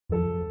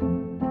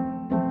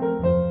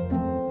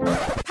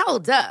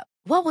Hold up.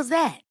 What was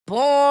that?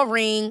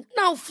 Boring.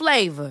 No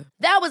flavor.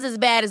 That was as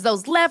bad as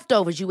those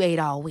leftovers you ate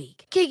all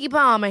week. Keke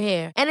Palmer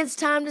here, and it's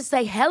time to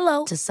say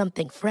hello to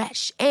something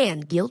fresh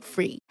and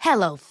guilt-free.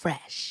 Hello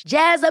Fresh.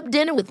 Jazz up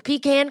dinner with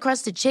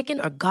pecan-crusted chicken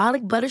or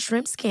garlic butter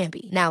shrimp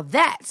scampi. Now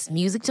that's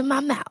music to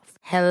my mouth.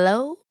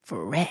 Hello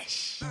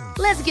Fresh.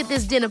 Let's get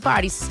this dinner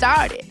party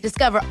started.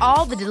 Discover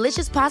all the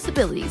delicious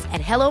possibilities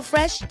at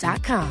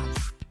hellofresh.com.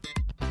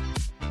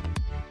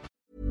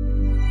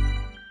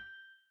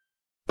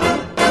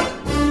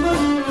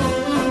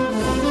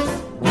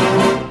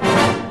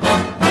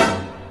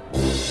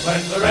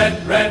 When the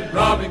red, red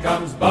robin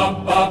comes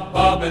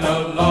bobbing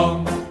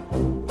along,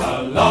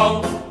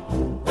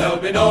 along, there'll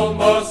be no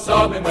more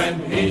sobbing when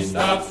he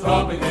starts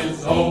throbbing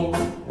his old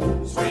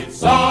sweet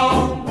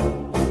song.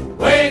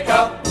 Wake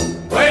up,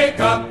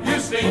 you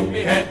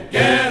sleepyhead,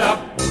 get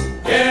up,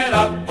 get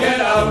up,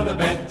 get out of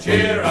bed,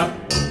 cheer up,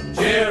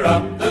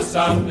 the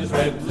sun is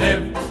red,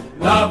 live,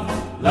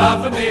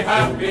 love and be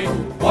happy.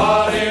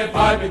 What if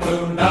I be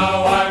blue?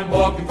 Now I'm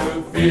walking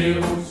through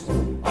fields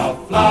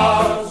of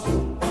flowers.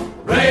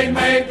 Rain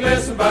may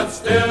glisten, but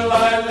still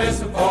I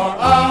listen for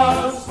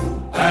hours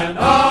and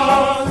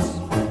hours.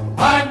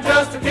 I'm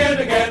just a kid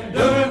again,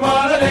 doing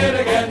what I did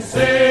again,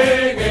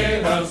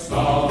 singing a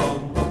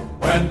song.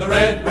 When the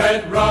red,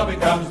 red robin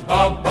comes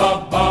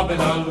bobbing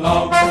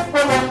along.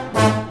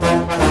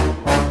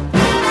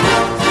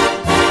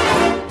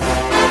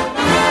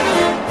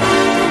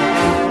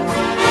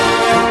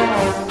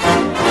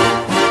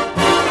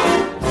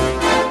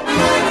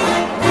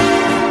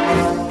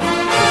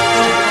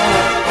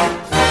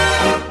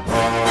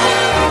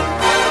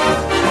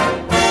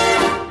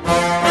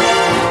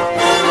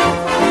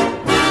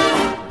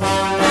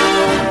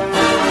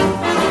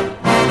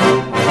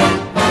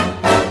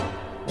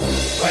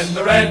 When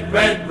the red,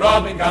 red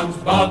robin comes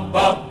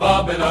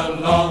bobbing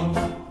along,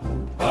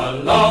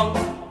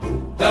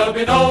 along, there'll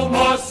be no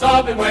more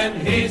sobbing when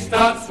he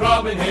starts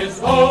throbbing his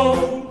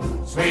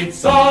own sweet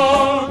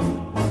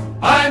song.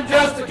 I'm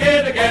just a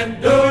kid again,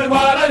 doing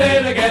what I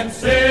did again,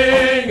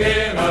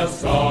 singing a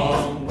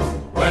song.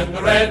 When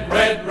the red,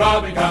 red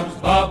robin comes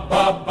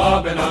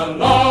bobbing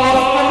along.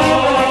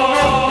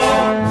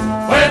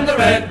 When the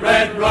red,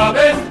 red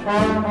robin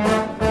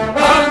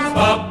comes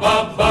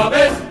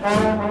bobbing.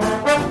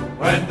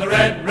 When the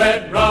red,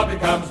 red robin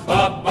comes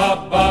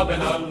bobbing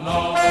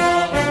along.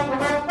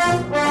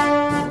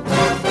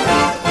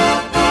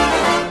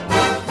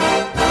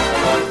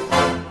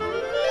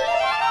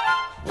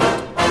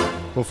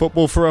 Well,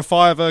 football for a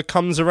fiver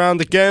comes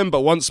around again, but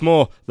once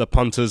more, the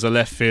punters are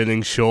left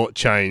feeling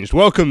short-changed.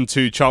 Welcome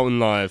to Charlton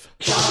Live.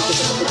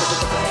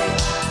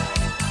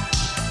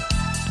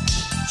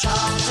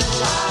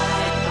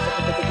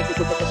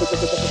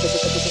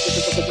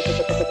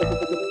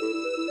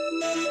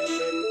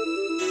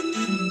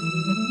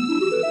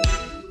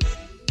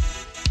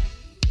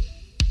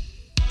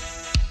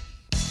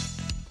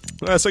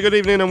 So good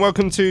evening and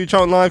welcome to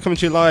Charlton Live, coming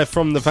to you live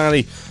from the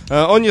Valley.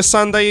 On your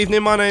Sunday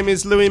evening, my name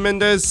is Louis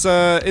Mendes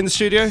in the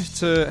studio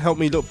to help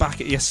me look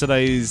back at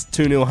yesterday's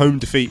 2-0 home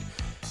defeat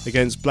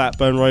against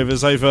Blackburn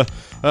Rovers. Over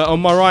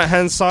on my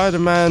right-hand side, a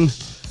man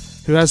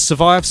who has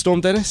survived Storm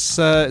Dennis,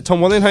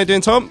 Tom Walling. How you doing,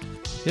 Tom?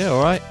 Yeah,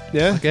 all right.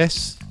 Yeah? I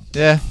guess.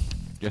 Yeah.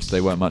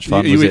 Yesterday weren't much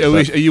fun, Are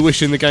you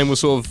wishing the game was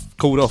sort of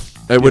called off?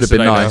 It would have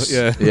been nice.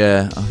 Yeah.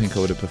 Yeah, I think I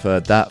would have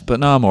preferred that. But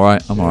no, I'm all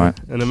right. I'm all right.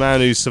 And a man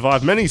who's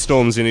survived many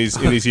storms in his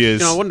years. You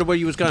know, I wonder where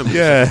you was going with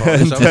yeah.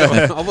 this.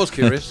 I was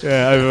curious.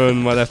 Yeah, over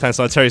on my left-hand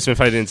side, Terry Smith,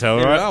 how you doing, Tel?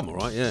 Yeah, right? I'm all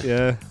right, yeah.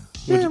 Yeah.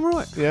 Yeah, I'm all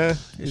right. Yeah.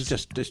 It's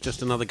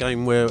just another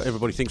game where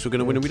everybody thinks we're going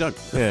to win and we don't.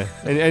 Yeah.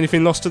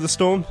 Anything lost to the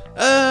storm?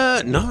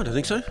 No, I don't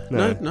think so.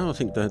 No, I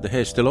think the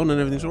hair's still on and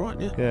everything's all right,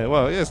 yeah. Yeah,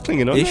 well, yeah, it's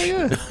clinging on. Ish.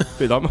 Yeah. A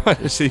bit like mine,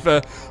 actually.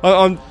 But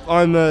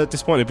I'm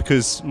disappointed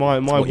because my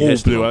wall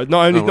blew out.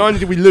 Not only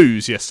did we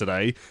lose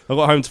yesterday, I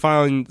got home to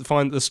find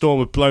that the storm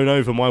had blown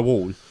over my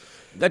wall.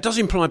 That does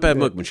imply bad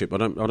workmanship. I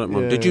don't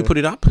mind. Did you put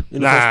it up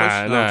in the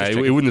first place?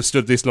 It wouldn't have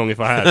stood this long if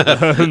I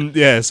had.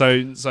 Yeah,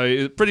 so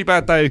a pretty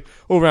bad day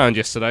all round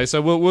yesterday.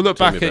 So we'll look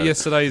back at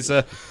yesterday's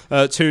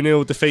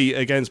 2-0 defeat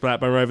against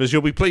Blackburn Rovers.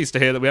 You'll be pleased to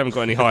hear that we haven't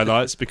got any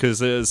highlights because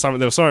there was something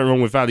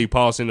wrong with value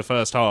pass in the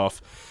first half,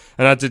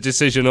 and I had the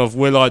decision of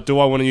do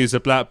I want to use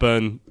a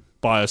Blackburn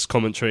bias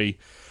commentary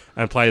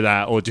and play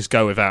that, or just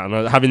go without.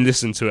 And having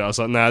listened to it, I was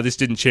like, this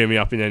didn't cheer me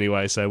up in any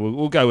way, so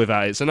we'll go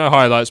without it. So no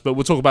highlights, but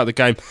we'll talk about the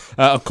game.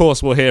 Of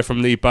course, we'll hear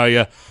from Lee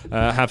Bowyer,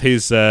 have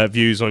his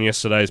views on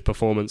yesterday's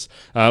performance.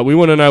 We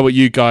want to know what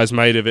you guys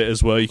made of it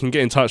as well. You can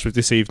get in touch with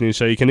this evening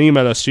show. You can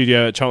email us,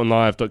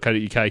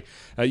 studio@charltonlive.co.uk.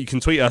 You can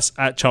tweet us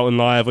at Charlton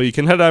Live, or you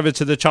can head over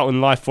to the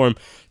Charlton Live forum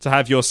to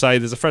have your say.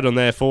 There's a thread on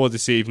there for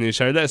this evening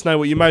show. Let us know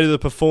what you made of the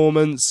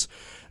performance.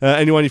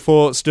 Anyone you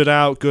thought stood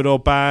out, good or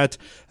bad?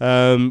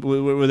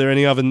 Were there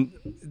any other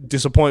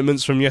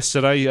disappointments from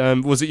yesterday?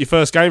 Was it your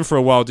first game for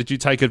a while? Did you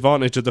take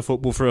advantage of the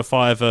football for a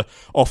fiver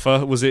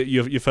offer? Was it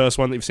your first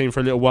one that you've seen for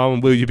a little while,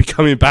 and will you be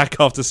coming back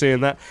after seeing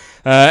that?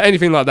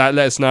 Anything like that,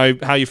 let us know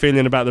how you're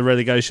feeling about the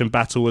relegation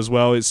battle as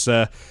well. It's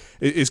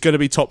it's going to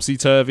be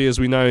topsy-turvy, as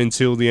we know,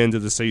 until the end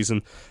of the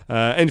season.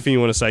 Anything you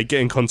want to say,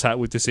 get in contact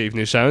with this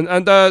evening's show.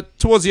 And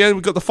towards the end,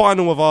 we've got the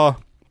final of our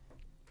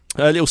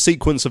little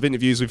sequence of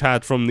interviews we've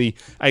had from the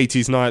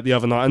 80s night the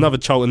other night. Another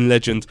Charlton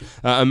legend,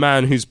 a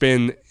man who's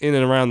been in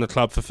and around the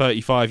club for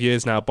 35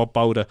 years now, Bob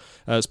Boulder,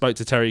 spoke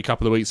to Terry a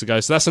couple of weeks ago.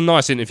 So that's a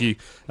nice interview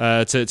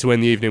to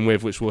end the evening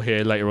with, which we'll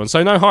hear later on.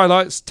 So no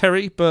highlights,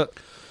 Terry, but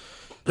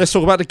let's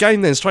talk about the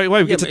game then straight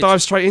away. We get to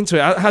dive straight into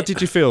it. How did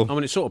you feel? I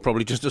mean, it's sort of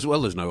probably just as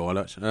well as no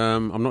highlights.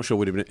 I'm not sure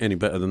we'd have been any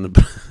better than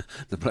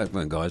the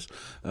Blackburn guys.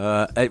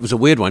 It was a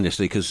weird one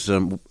yesterday because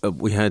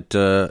we had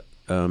the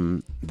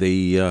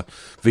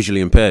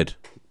visually impaired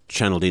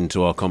channelled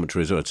into our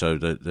commentary as well. So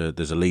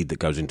there's a lead that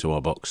goes into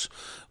our box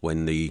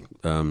when the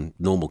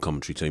normal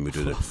commentary team would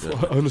do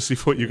that. I honestly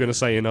thought you were going to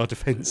say in our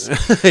defence.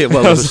 Yeah,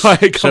 well, there was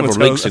like, several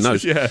leaks in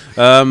those. Yeah.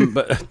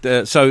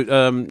 So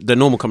the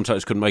normal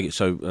commentators couldn't make it,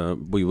 so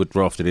we were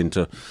drafted in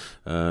to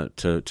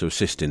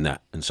assist in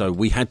that. And so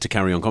we had to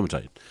carry on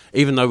commentating.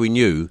 Even though we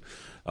knew,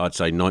 I'd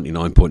say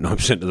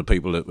 99.9% of the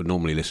people that would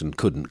normally listen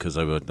couldn't, because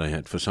they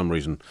had, for some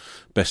reason,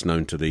 best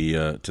known to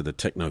the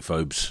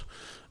technophobes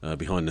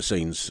behind the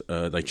scenes,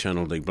 they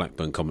channeled the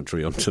Blackburn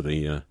commentary onto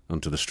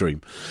the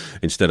stream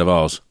instead of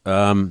ours.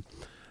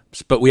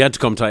 But we had to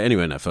commentate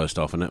anyway in that first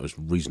half, and that was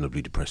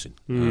reasonably depressing.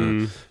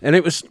 And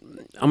it was,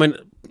 I mean,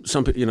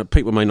 some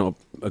people may not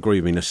agree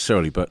with me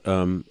necessarily, but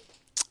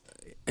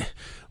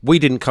we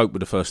didn't cope with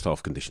the first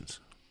half conditions.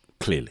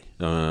 Clearly,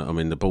 I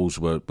mean, the balls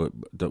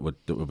that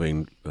were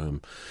being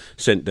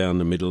sent down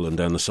the middle and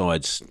down the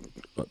sides,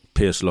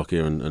 Pearce,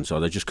 Lockyer, and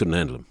so they just couldn't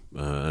handle them.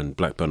 And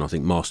Blackburn, I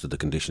think, mastered the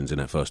conditions in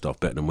that first half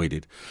better than we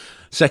did.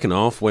 Second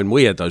half, when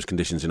we had those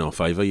conditions in our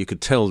favour, you could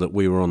tell that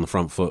we were on the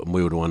front foot and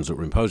we were the ones that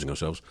were imposing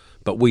ourselves.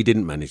 But we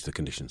didn't manage the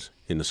conditions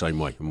in the same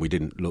way, and we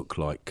didn't look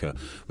like,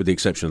 with the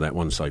exception of that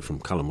one save from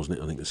Cullen, wasn't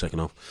it? I think the second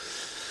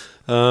half.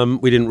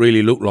 We didn't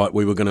really look like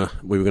we were gonna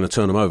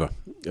turn them over.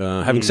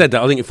 Having said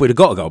that, I think if we'd have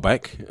got to go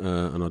back,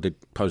 and I did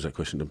pose that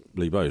question to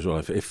Lee Bow as well,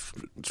 if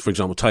for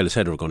example Taylor's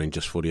header had gone in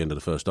just for the end of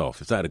the first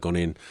half, if that had gone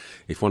in,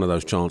 if one of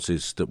those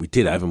chances that we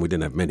did have, and we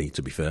didn't have many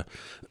to be fair,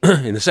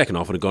 in the second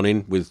half had gone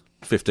in with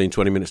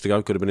 15-20 minutes to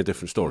go, could have been a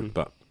different story.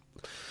 But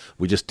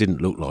we just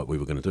didn't look like we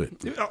were going to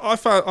do it. I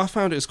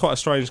found it was quite a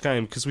strange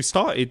game because we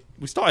started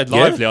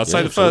lively. I'd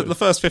say the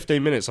first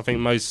 15 minutes, I think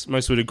most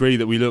would agree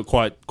that we looked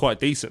quite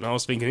decent. And I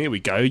was thinking, here we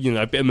go,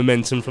 a bit of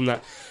momentum from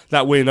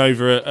that win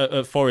over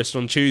at Forest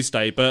on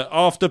Tuesday. But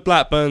after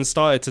Blackburn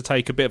started to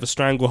take a bit of a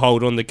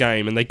stranglehold on the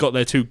game, and they got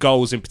their 2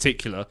 goals in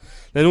particular,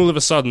 then all of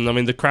a sudden, I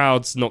mean, the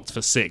crowd's knocked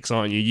for 6,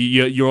 aren't you?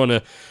 You're on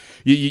a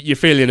you're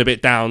feeling a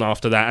bit down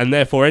after that, and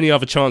therefore any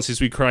other chances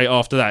we create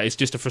after that, it's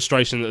just a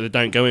frustration that they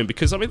don't go in.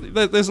 Because I mean,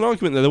 there's an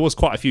argument that there was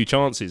quite a few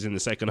chances in the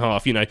second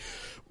half.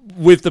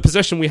 With the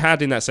possession we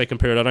had in that second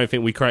period, I don't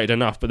think we created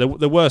enough, but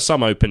there were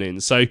some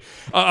openings. So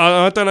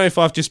I don't know if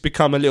I've just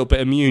become a little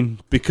bit immune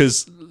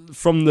because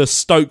from the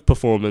Stoke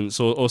performance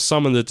or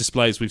some of the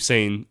displays we've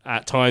seen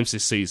at times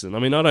this season. I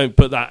mean, I don't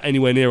put that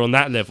anywhere near on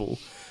that level.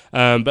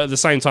 But at the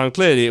same time,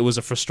 clearly it was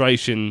a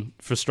frustrating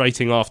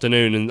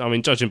afternoon. And I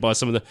mean, judging by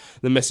some of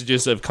the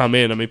messages that have come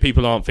in, I mean,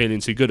 people aren't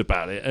feeling too good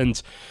about it.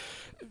 And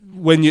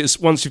once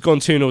you've gone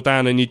 2-0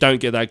 down and you don't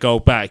get that goal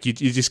back, you're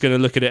just going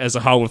to look at it as a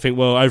whole and think,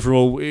 well,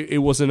 overall, it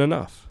wasn't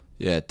enough.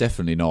 Yeah,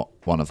 definitely not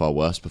one of our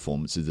worst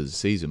performances of the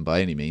season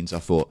by any means. I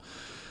thought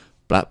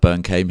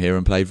Blackburn came here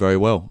and played very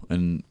well.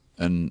 And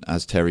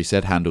as Terry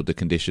said, handled the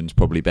conditions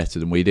probably better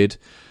than we did.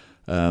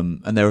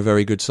 And they're a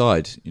very good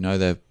side.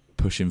 They're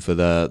pushing for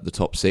the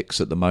top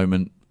 6 at the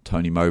moment.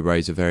 Tony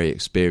Mowbray's a very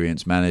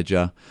experienced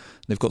manager.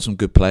 They've got some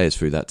good players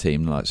through that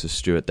team, like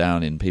Stuart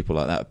Downing, people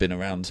like that have been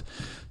around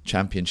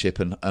Championship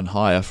and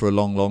higher for a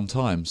long, long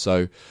time.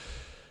 So,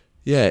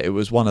 yeah, it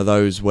was one of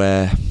those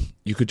where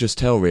you could just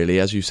tell, really,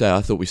 as you say,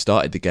 I thought we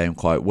started the game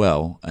quite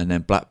well, and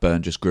then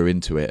Blackburn just grew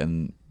into it,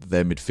 and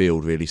their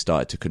midfield really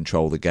started to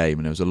control the game,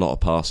 and there was a lot of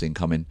passing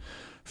coming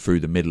through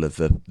the middle of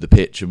the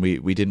pitch, and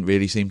we didn't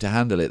really seem to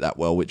handle it that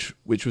well, which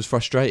was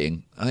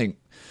frustrating. I think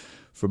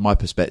from my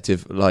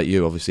perspective, like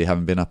you, obviously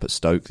having been up at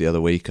Stoke the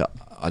other week,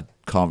 I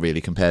can't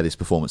really compare this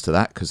performance to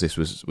that because this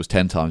was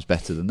 10 times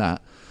better than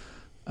that.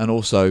 And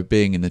also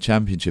being in the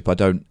Championship, I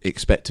don't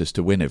expect us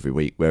to win every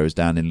week, whereas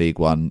down in League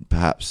One,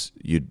 perhaps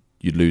you'd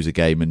lose a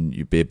game and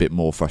you'd be a bit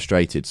more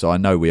frustrated. So I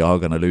know we are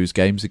going to lose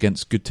games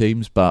against good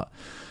teams, but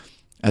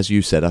as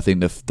you said, I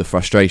think the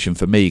frustration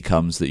for me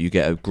comes that you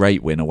get a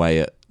great win away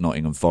at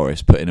Nottingham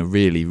Forest, put in a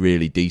really,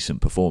 really decent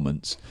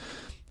performance,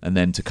 and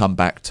then to come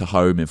back to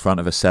home in front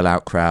of a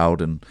sellout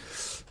crowd and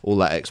all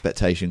that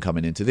expectation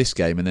coming into this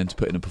game, and then to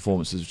put in a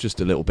performance that's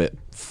just a little bit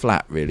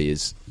flat, really,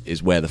 is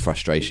where the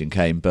frustration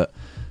came. But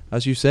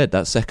as you said,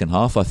 that second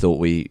half, I thought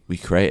we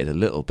created a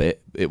little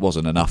bit. It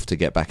wasn't enough to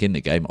get back in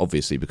the game,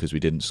 obviously, because we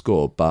didn't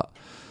score. But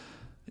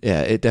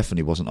yeah, it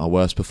definitely wasn't our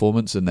worst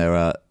performance, and there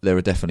are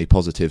definitely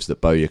positives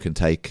that Bowyer can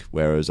take.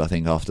 Whereas I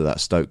think after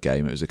that Stoke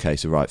game, it was a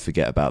case of right,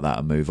 forget about that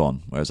and move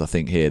on. Whereas I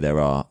think here there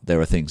are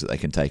things that they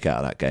can take out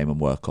of that game and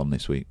work on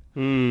this week. I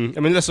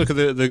mean, let's look at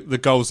the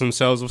goals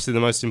themselves. Obviously, the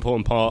most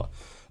important part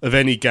of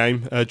any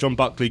game. John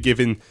Buckley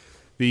giving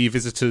the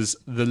visitors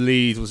the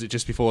lead, was it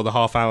just before the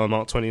half-hour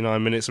mark,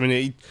 29 minutes? I mean,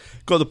 he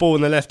got the ball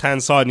on the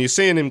left-hand side, and you're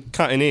seeing him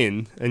cutting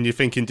in, and you're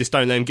thinking, just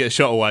don't let him get a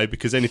shot away,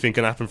 because anything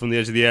can happen from the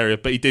edge of the area.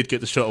 But he did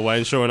get the shot away,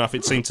 and sure enough,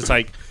 it seemed to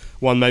take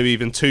one, maybe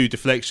even two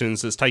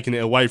deflections that's taken it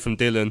away from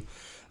Dillon.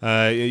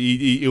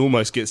 He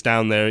almost gets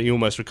down there, he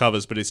almost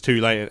recovers, but it's too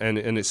late, and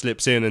it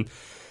slips in. And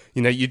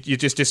you know, you're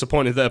just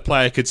disappointed that a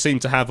player could seem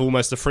to have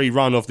almost a free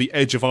run off the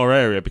edge of our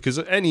area, because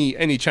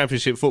any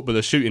Championship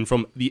footballer shooting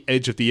from the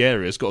edge of the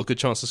area has got a good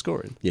chance of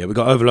scoring. Yeah, we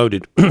got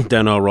overloaded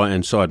down our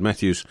right-hand side.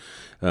 Matthews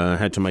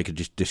had to make a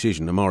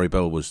decision. Amari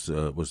Bell was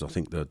I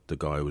think, the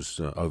guy who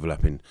was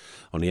overlapping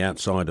on the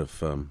outside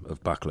of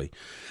Buckley.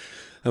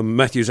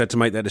 Matthews had to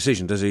make that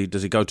decision. Does he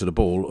go to the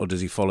ball, or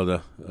does he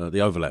follow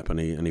the overlap?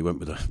 And he went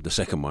with the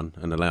second one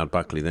and allowed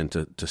Buckley then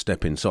to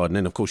step inside. And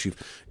then, of course,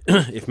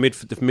 if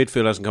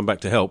midfield hasn't come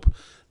back to help,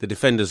 the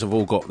defenders have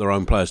all got their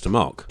own players to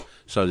mark.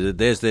 So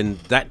there's then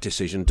that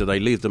decision: do they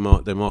leave their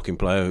marking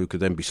player, who could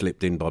then be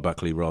slipped in by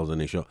Buckley rather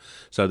than his shot?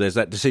 So there's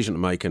that decision to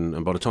make,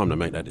 and by the time they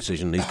make that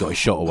decision, he's got his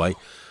shot away.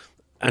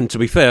 And to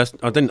be fair,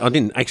 I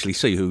didn't actually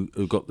see who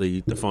got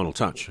the final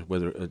touch,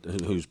 whether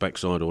whose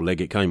backside or leg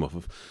it came off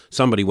of.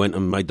 Somebody went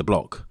and made the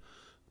block,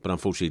 but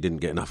unfortunately didn't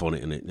get enough on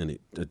it, and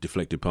it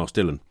deflected past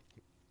Dillon.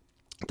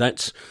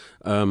 That's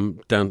down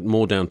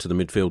to the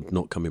midfield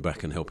not coming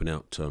back and helping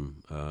out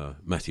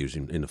Matthews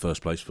in the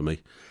first place for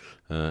me,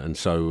 and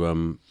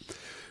so.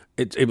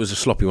 It was a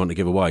sloppy one to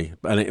give away,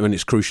 and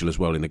it's crucial as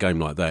well in a game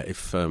like that.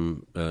 If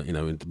in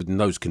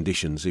those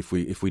conditions, if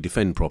we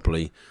defend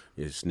properly,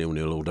 it's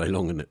 0-0 all day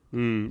long, isn't it?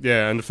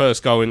 Yeah, and the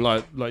first goal in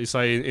like you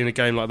say in a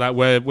game like that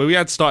where we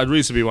had started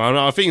reasonably well.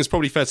 I think it's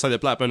probably fair to say that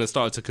Blackburn had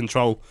started to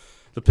control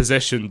the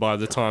possession by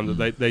the time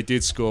that they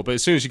did score. But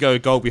as soon as you go a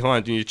goal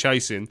behind and you're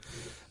chasing,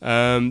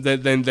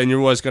 then you're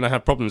always going to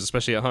have problems,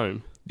 especially at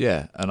home.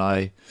 Yeah, and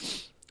I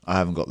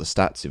haven't got the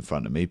stats in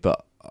front of me,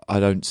 but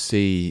I don't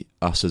see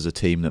us as a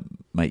team that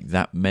make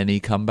that many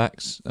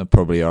comebacks. There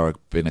probably are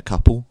been a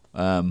couple.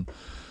 But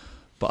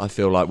I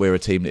feel like we're a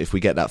team that if we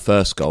get that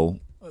first goal,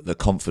 the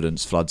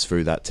confidence floods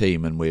through that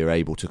team and we're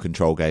able to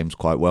control games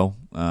quite well.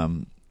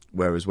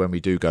 Whereas when we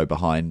do go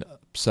behind,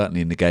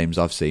 certainly in the games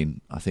I've seen,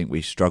 I think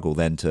we struggle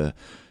then to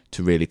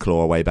really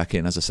claw our way back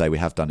in. As I say, we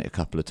have done it a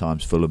couple of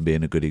times, Fulham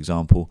being a good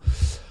example.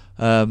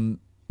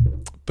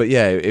 But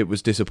yeah, it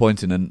was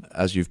disappointing, and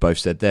as you've both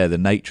said there, the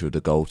nature of the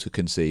goal to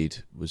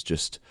concede was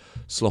just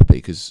sloppy,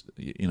 because,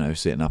 you know,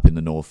 sitting up in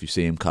the north, you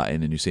see him cut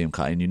in and you see him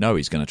cut in, you know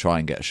he's going to try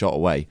and get a shot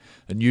away,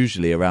 and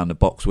usually around the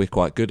box we're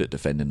quite good at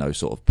defending those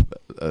sort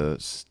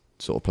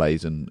of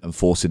plays and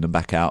forcing them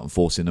back out and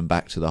forcing them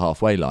back to the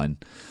halfway line.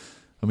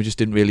 And we just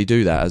didn't really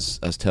do that.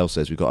 As Tel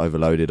says, we got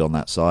overloaded on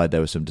that side. There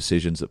were some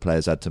decisions that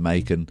players had to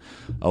make, and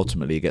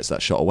ultimately he gets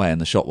that shot away.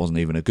 And the shot wasn't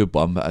even a good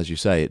one, but as you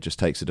say, it just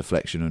takes a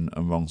deflection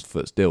and wrong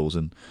foot steals.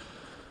 And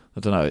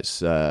I don't know,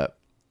 it's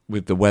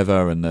with the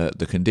weather and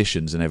the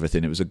conditions and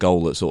everything, it was a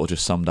goal that sort of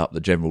just summed up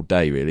the general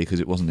day, really, because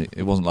it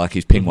wasn't like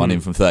he's pinged one in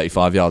from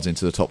 35 yards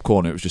into the top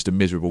corner. It was just a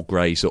miserable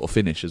grey sort of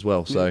finish as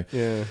well. So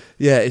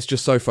yeah, it's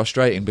just so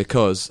frustrating,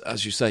 because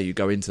as you say, you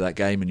go into that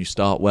game and you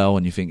start well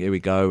and you think, here we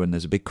go, and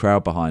there's a big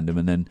crowd behind them,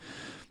 and then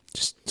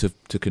just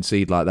to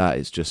concede like that,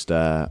 it's just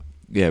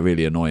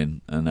really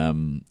annoying.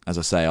 And as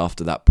I say,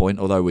 after that point,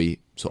 although we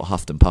sort of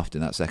huffed and puffed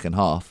in that second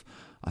half,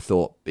 I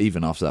thought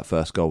even after that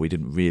first goal, we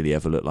didn't really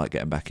ever look like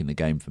getting back in the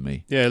game for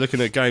me. Yeah,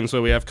 looking at games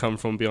where we have come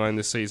from behind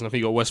this season, I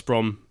think you got West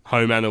Brom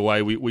home and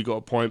away. We got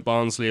a point.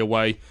 Barnsley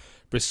away,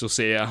 Bristol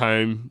City at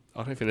home.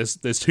 I don't think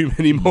there's too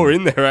many more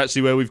in there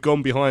actually where we've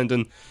gone behind.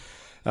 And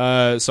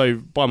so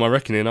by my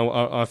reckoning,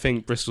 I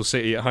think Bristol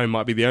City at home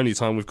might be the only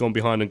time we've gone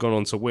behind and gone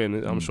on to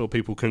win. I'm sure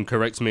people can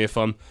correct me if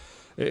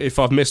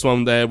I've missed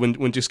one there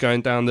when just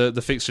going down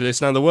the fixture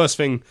list. Now, the worst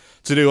thing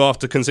to do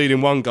after conceding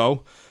one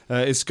goal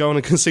is go on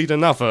and concede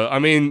another. I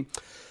mean,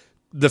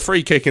 the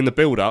free kick in the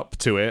build-up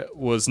to it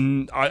was...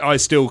 I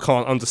still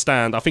can't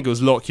understand. I think it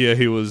was Lockyer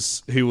who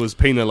was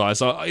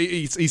penalised.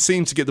 He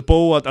seemed to get the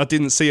ball. I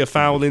didn't see a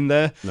foul in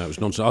there. No, it was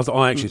nonsense.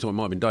 I actually thought it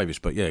might have been Davis,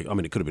 but yeah, I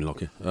mean, it could have been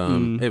Lockyer.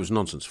 It was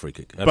nonsense free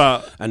kick.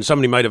 And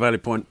somebody made a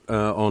valid point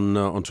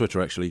on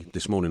Twitter, actually,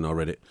 this morning. I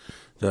read it.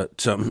 That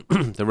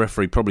the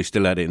referee probably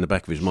still had it in the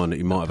back of his mind that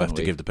he might have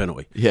to give the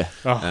penalty. Yeah.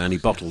 And he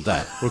bottled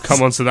that. We'll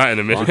come on to that in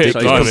a minute. Right,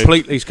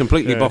 so he's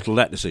completely bottled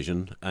that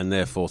decision, and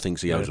therefore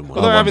thinks he owes him one.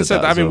 Although having said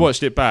that, having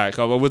watched it back,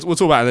 we'll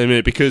talk about it in a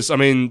minute, because, I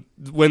mean,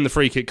 when the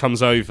free kick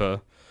comes over...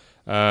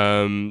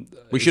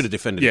 we should have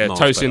defended it. Yeah,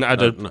 Tosin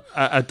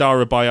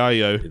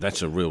Adarabayo.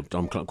 That's a real...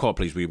 I'm quite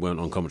pleased we weren't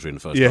on commentary in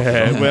the first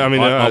half. Well, I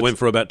mean, I went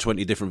for about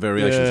 20 different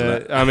variations of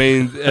that. I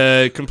mean,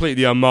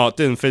 completely unmarked.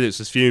 Dylan Phillips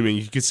was fuming.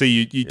 You could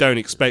see you don't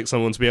expect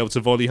someone to be able to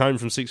volley home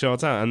from 6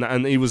 yards out,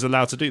 and he was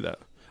allowed to do that.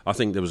 I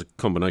think there was a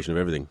combination of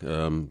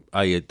everything.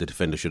 A, the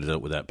defender should have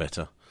dealt with that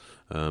better.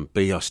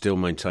 B, I still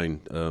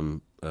maintain...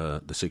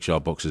 the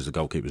 6-yard box is the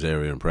goalkeeper's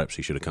area, and perhaps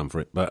he should have come for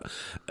it. But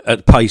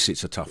at pace,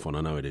 it's a tough one.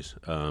 I know it is,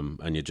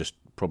 and you're just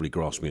probably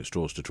grasping at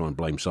straws to try and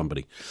blame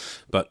somebody.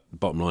 But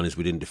bottom line is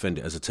we didn't defend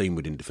it. As a team,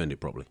 we didn't defend it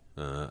properly.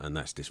 And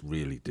that's just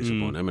really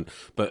disappointing.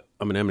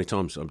 How many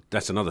times,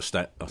 that's another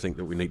stat I think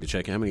that we need to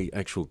check. How many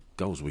actual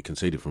goals have we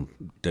conceded from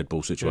dead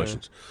ball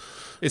situations?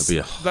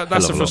 Yeah.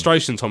 That's a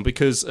frustration, Tom,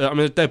 because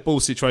a dead ball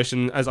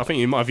situation, as I think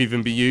it might have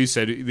even been you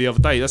said the other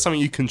day, that's something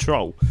you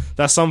control.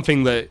 That's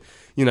something that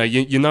you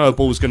know a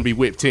ball's going to be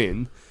whipped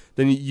in.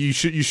 Then you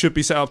should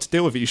be set up to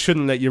deal with it. You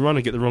shouldn't let your runner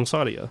get the wrong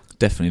side of you.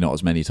 Definitely not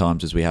as many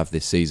times as we have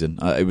this season.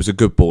 It was a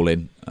good ball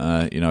in,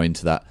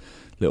 into that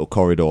little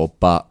corridor,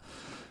 but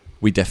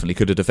we definitely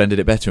could have defended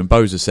it better. And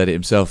Bose has said it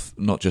himself,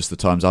 not just the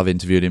times I've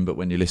interviewed him, but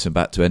when you listen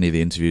back to any of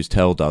the interviews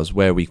Tell does,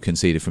 where we've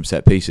conceded from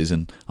set pieces,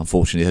 and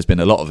unfortunately there's been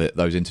a lot of it,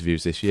 those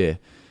interviews this year,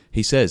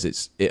 he says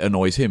it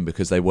annoys him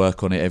because they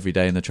work on it every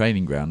day in the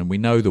training ground. And we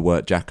know the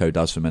work Jacko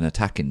does from an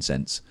attacking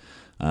sense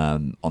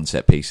on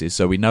set pieces,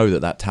 so we know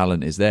that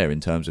talent is there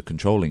in terms of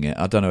controlling it.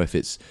 I don't know if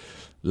it's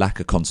lack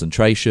of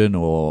concentration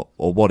or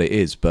what it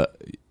is, but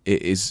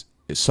it's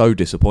so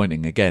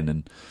disappointing again.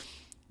 And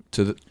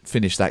to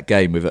finish that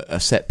game with a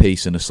set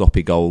piece and a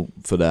sloppy goal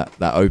for that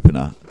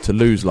opener, to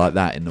lose like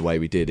that in the way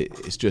we did,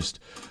 it's just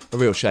a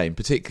real shame,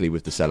 particularly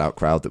with the sellout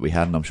crowd that we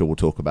had, and I'm sure we'll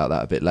talk about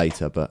that a bit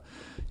later. But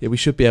yeah, we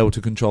should be able to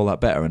control that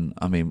better. And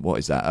what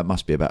is that? It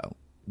must be about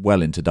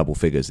well into double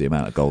figures, the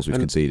amount of goals we've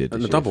conceded.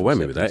 And the double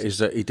whammy with that is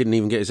that he didn't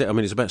even get his head.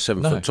 He's about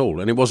 7 foot tall,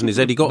 and it wasn't his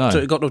head. He got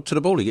to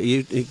the ball.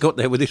 He got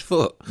there with his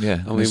foot.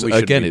 Yeah,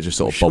 it just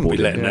sort of bobbled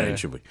in. That in,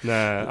 should we?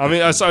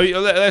 Nah, so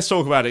let's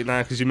talk about it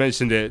now, because you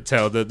mentioned it,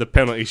 Tell, the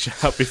penalty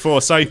shot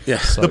before. So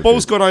the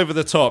ball's gone over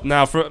the top.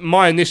 Now, for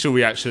my initial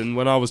reaction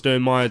when I was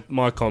doing my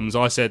comms,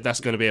 I said that's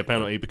going to be a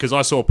penalty because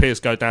I saw Pearce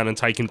go down and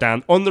take him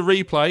down. On the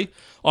replay,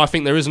 I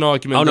think there is an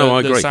argument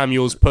that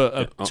Samuel's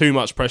put too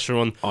much pressure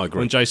on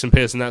Jason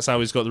Pearce, and that's how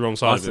he's got the wrong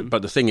side of him.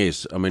 But the thing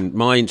is,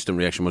 my instant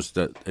reaction was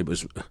that it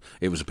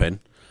was a pen,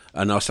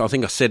 and I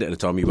think I said it at the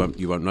time. You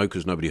won't know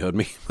because nobody heard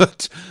me,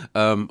 but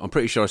I'm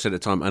pretty sure I said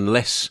at the time,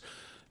 unless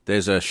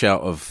there's a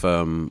shout of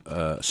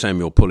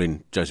Samuel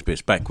pulling Jason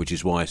Pearce back, which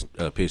is why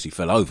Pearcey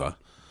fell over.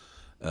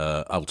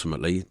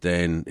 Ultimately,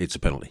 then it's a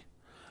penalty,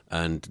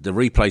 and the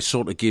replay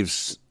sort of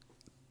gives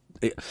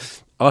it.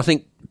 I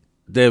think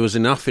there was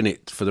enough in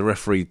it for the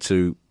referee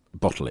to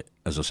bottle it,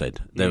 as I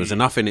said. There was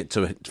enough in it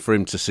for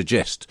him to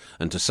suggest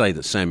and to say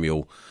that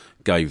Samuel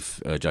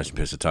gave Jason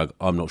Pearce a tug.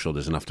 I'm not sure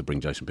there's enough to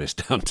bring Jason Pearce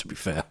down, to be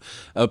fair.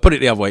 Put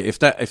it the other way, if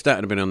that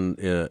had been on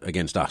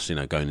against us,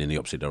 going in the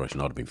opposite direction,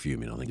 I'd have been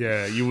fuming, I think.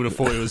 Yeah, you would have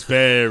thought it was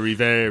very,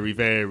 very,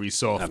 very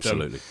soft.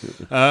 Absolutely.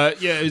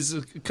 It was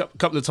a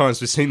couple of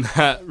times we've seen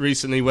that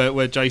recently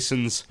where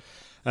Jason's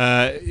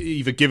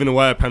either given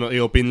away a penalty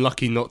or been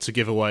lucky not to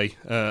give away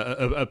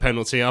a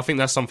penalty. I think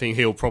that's something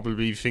he'll probably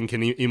be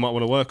thinking he might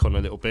want to work on a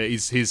little bit.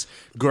 His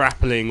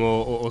grappling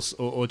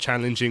or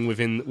challenging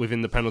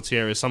within the penalty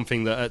area,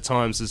 something that at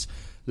times has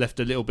left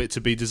a little bit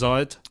to be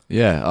desired.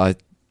 Yeah,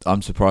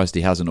 I'm surprised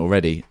he hasn't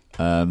already.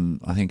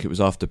 I think it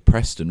was after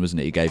Preston,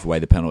 wasn't it? He gave away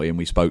the penalty, and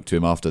we spoke to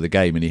him after the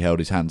game, and he held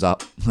his hands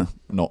up,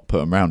 not put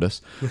them round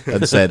us,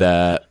 and said,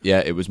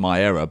 it was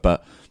my error.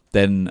 But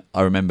then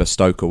I remember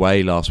Stoke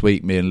away last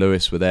week, me and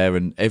Lewis were there,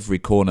 and every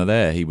corner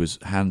there he was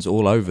hands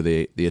all over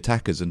the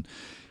attackers, and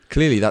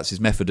clearly that's his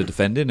method of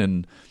defending.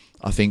 And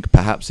I think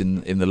perhaps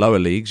in the lower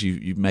leagues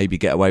you maybe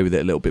get away with it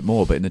a little bit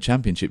more, but in the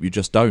Championship you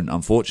just don't,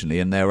 unfortunately.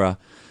 And there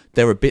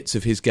are bits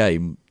of his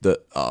game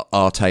that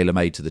are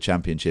tailor-made to the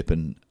Championship,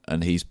 and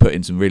he's put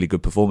in some really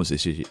good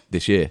performances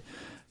this year.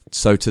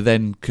 So to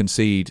then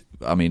concede,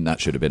 that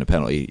should have been a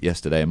penalty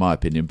yesterday in my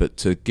opinion, but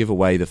to give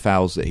away the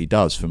fouls that he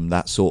does from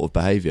that sort of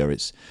behaviour,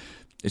 it's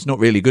not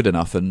really good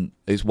enough, and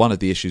it's one of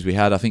the issues we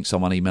had. I think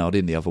someone emailed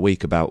in the other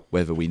week about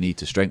whether we need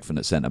to strengthen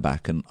at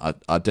centre-back, and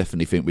I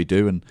definitely think we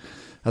do. And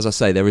as I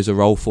say, there is a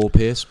role for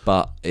Pearce,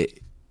 but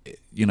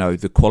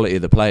the quality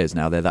of the players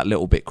now, they're that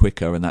little bit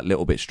quicker and that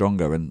little bit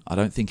stronger, and I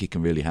don't think he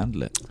can really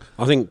handle it.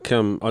 I think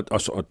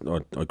I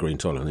agree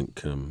entirely. I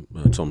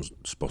think Tom's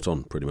spot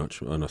on pretty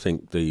much, and I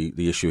think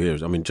the issue here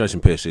is,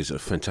 Jason Pearce is a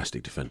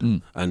fantastic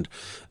defender, and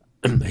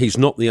he's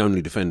not the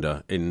only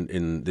defender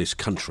in this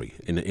country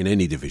in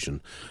any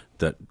division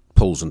that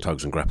pulls and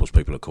tugs and grapples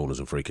people at corners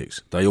and free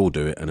kicks. They all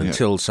do it, and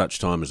until such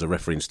time as the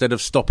referee, instead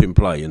of stopping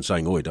play and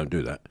saying, "Oi, don't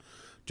do that,"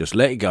 just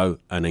let it go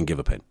and then give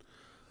a pen.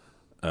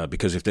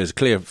 Because if there's a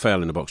clear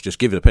foul in the box, just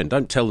give it a pen.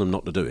 Don't tell them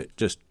not to do it.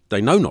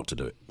 They know not to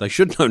do it. They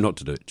should know not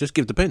to do it. Just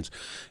give the pens.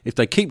 If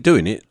they keep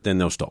doing it, then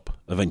they'll stop.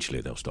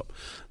 Eventually they'll stop.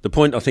 The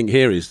point I think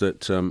here is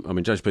that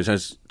Jason Pearce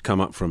has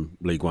come up from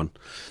League One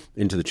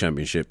into the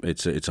Championship.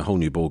 It's a whole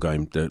new ball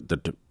game.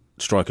 The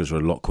strikers are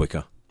a lot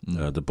quicker.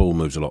 The ball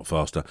moves a lot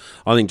faster.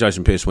 I think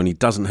Jason Pearce, when he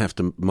doesn't have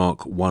to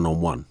mark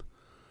one-on-one,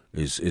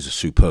 is a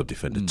superb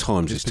defender.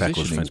 Times his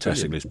tackles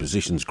fantastically. His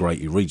position's great.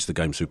 He reads the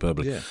game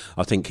superbly. Yeah.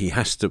 I think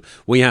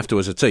we have to,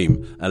 as a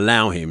team,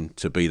 allow him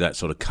to be that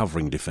sort of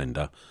covering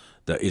defender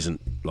that isn't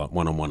like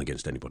one-on-one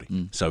against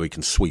anybody. So he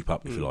can sweep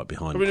up, if you like,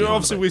 behind.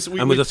 Obviously,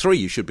 and with a three,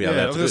 you should be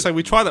able to do it.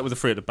 We try that with a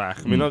three at the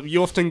back.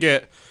 You often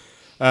get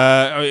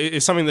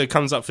It's something that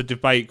comes up for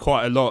debate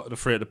quite a lot, the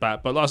three at the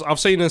back. But I've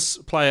seen us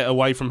play it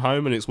away from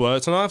home and it's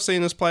worked, and I've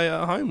seen us play it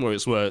at home where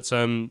it's worked.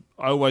 I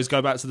always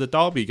go back to the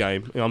Derby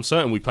game. I'm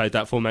certain we played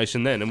that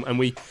formation then, and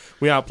we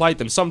outplayed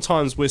them.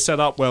 Sometimes we're set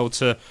up well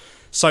to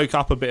soak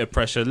up a bit of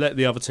pressure, let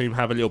the other team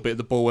have a little bit of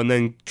the ball, and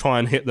then try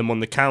and hit them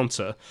on the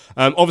counter.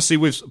 Obviously,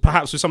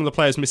 perhaps with some of the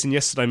players missing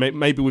yesterday,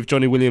 maybe with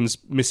Johnny Williams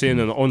missing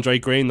and Andre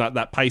Green, like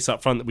that pace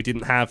up front that we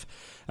didn't have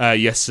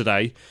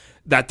yesterday,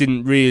 that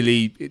didn't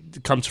really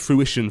come to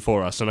fruition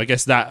for us. And I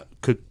guess that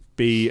could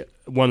be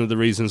one of the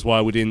reasons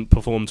why we didn't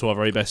perform to our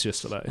very best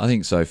yesterday. I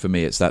think so. For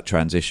me, it's that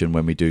transition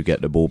when we do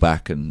get the ball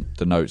back, and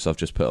the notes I've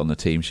just put on the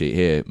team sheet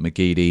here.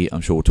 McGeady,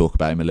 I'm sure we'll talk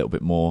about him a little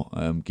bit more,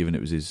 given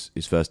it was his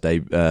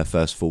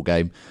first full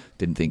game.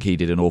 Didn't think he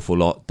did an awful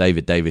lot.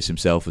 David Davis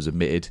himself was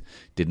admitted,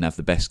 didn't have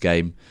the best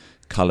game.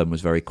 Cullen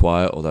was very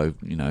quiet, although,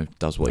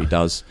 does what he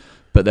does.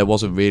 But there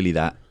wasn't really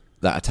that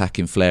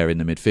attacking flair in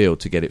the midfield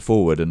to get it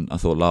forward, and I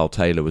thought Lyle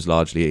Taylor was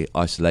largely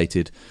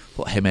isolated. I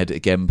thought Hemed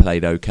again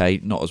played okay,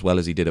 not as well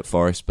as he did at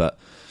Forest, but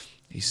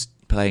he's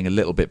playing a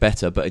little bit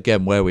better. But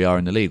again, where we are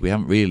in the league, we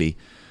haven't really...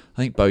 I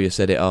think Bowyer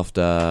said it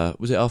after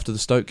the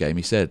Stoke game?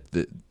 He said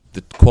that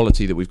the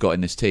quality that we've got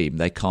in this team,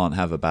 they can't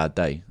have a bad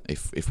day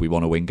if we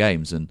want to win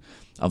games. And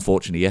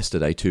unfortunately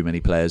yesterday, too many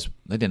players,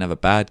 they didn't have a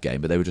bad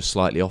game, but they were just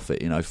slightly off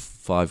it,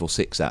 5 or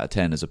 6 out of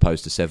 10 as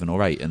opposed to 7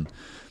 or 8. And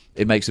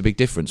it makes a big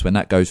difference when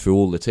that goes through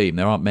all the team.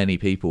 There aren't many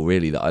people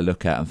really that I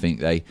look at and think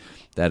they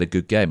had a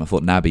good game. I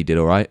thought Naby did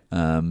all right,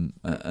 and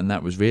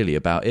that was really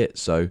about it.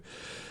 So,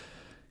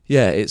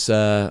 yeah, it's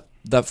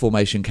that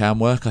formation can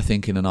work, I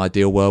think, in an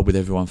ideal world with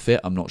everyone fit.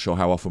 I'm not sure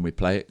how often we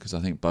play it because I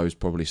think Bowes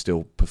probably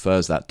still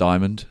prefers that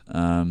diamond.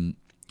 I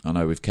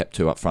know we've kept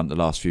 2 up front the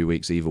last few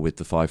weeks, either with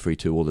the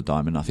 5-3-2 or the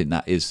diamond. I think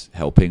that is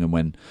helping, and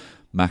when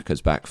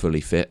Macca's back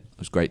fully fit, it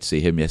was great to see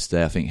him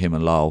yesterday. I think him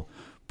and Lyle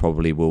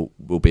probably will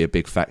be a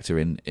big factor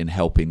in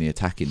helping the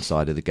attacking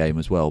side of the game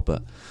as well.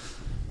 But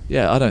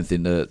yeah, I don't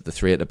think the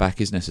 3 at the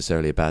back is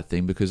necessarily a bad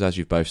thing, because as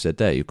you've both said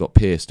there, you've got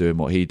Pearce doing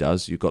what he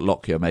does, you've got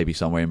Lockyer maybe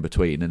somewhere in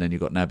between, and then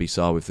you've got Naby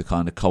Sarr with the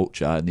kind of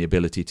culture and the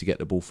ability to get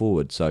the ball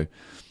forward. So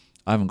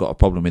I haven't got a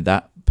problem with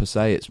that per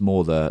se. It's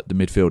more the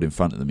midfield in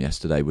front of them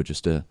yesterday were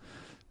just a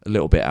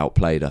little bit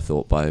outplayed, I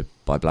thought, by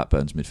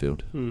Blackburn's midfield.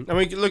 I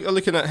mean,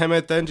 looking at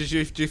Hemed then, do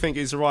you think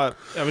he's the right...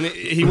 I mean,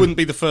 he wouldn't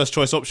be the first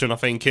choice option, I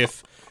think,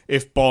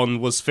 if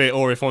Bond was fit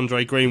or if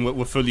Andre Green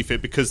were fully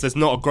fit, because there's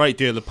not a great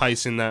deal of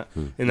pace in that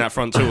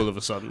front two all of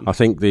a sudden. I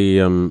think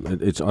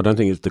I don't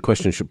think the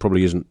question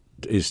probably isn't,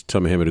 is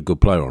Tommy Hemed a good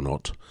player or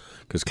not?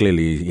 Because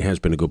clearly he has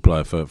been a good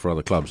player for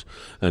other clubs,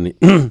 and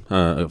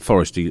at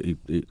Forest,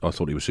 I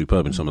thought he was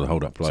superb in some of the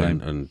hold-up play,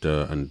 and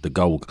the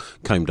goal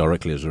came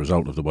directly as a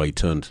result of the way he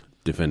turned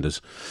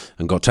defenders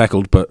and got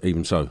tackled. But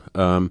even so,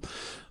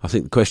 I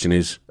think the question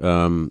is,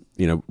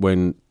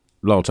 when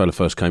Lyle Taylor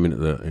first came into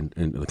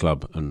the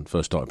club and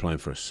first started playing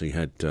for us, he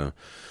had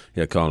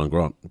Carl and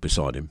Grant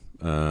beside him,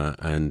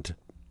 and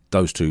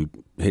those two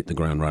hit the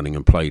ground running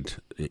and played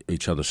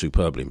each other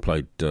superbly and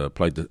played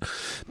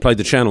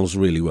the channels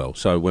really well.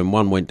 So when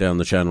one went down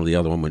the channel, the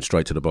other one went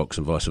straight to the box,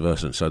 and vice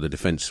versa. And so the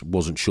defence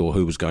wasn't sure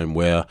who was going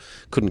where,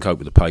 couldn't cope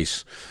with the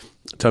pace.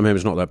 Tom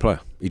Hemmer's not that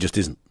player. He just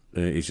isn't.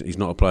 He's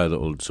not a player that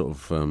will sort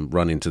of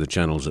run into the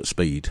channels at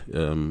speed.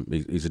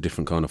 He's a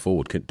different kind of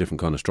forward,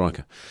 different kind of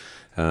striker.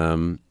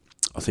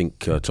 I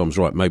think Tom's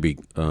right. Maybe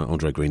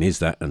Andre Green is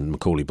that, and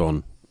Macaulay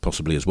Bonne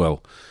possibly as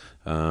well.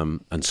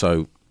 And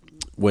so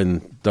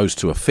when those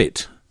two are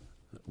fit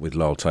with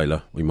Lyle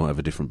Taylor, we might have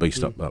a different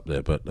beast up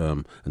there. But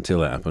until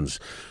that happens,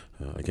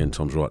 again,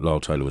 Tom's right. Lyle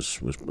Taylor was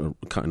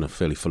cutting a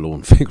fairly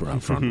forlorn figure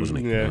up front, wasn't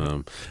he?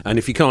 Yeah. And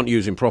if you can't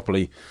use him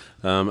properly,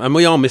 and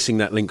we are missing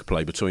that link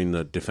play between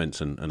the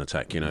defence and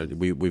attack.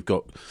 We've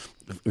got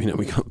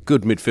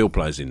good midfield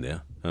players in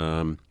there.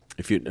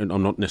 And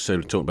I'm not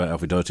necessarily talking about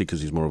Alfie Doherty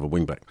because he's more of a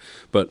wing back,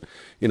 but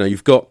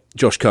you've got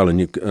Josh Cullen,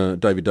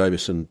 David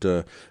Davis, and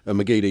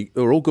McGeady,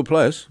 who are all good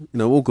players.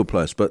 All good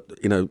players, but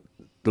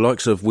the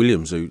likes of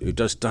Williams, who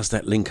does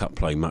that link up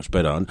play much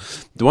better. And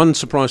the one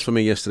surprise for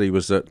me yesterday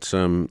was that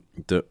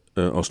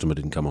Osterman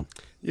didn't come on.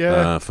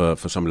 Yeah. For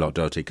somebody like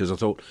Doherty, because I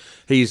thought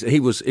he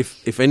was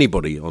if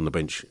anybody on the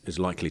bench is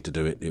likely to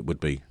do it, it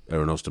would be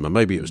Aaron Osterman.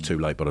 Maybe it was too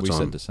late by the time.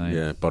 We said the same.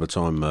 Yeah, by the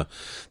time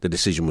the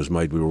decision was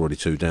made, we were already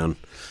 2 down.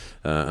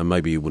 And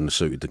maybe he wouldn't have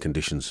suited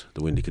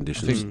the windy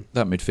conditions. I think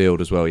that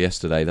midfield as well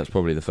yesterday, that's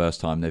probably the first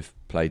time they've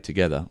played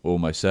together.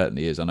 Almost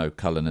certainly is. I know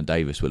Cullen and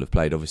Davis will have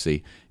played,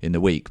 obviously, in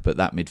the week, but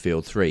that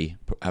midfield 3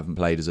 haven't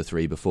played as a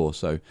 3 before.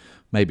 So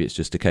maybe it's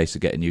just a case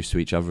of getting used to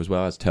each other as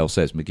well. As Tell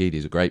says,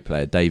 McGeady's a great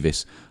player.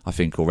 Davis, I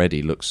think,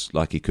 already looks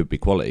like he could be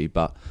quality,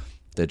 but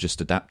they're just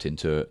adapting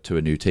to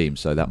a new team.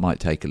 So that might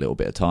take a little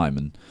bit of time.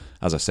 And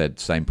as I said,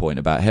 same point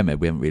about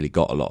Hemed, we haven't really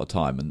got a lot of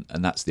time,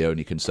 and that's the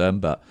only concern.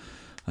 But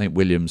I think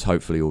Williams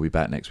hopefully will be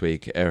back next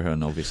week.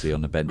 Erhan obviously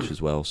on the bench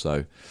as well.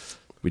 So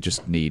we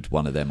just need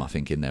one of them, I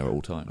think, in there at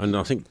all times. And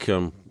I think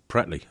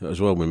Pratley as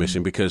well we're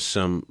missing, because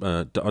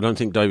I don't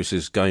think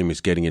Davis's game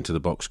is getting into the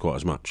box quite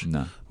as much.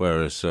 No.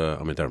 Whereas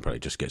Darren Pratley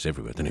just gets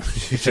everywhere, doesn't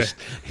he?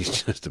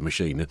 he's just a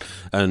machine,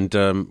 and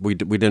we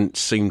don't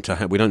seem to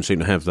have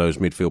those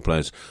midfield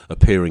players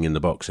appearing in the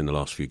box in the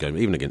last few games,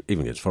 even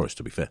against Forest,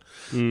 to be fair,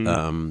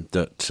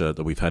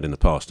 that we've had in the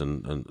past,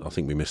 and I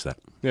think we missed that.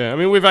 Yeah, I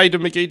mean, with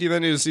Aidan McGeady,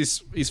 then it was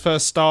his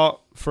first start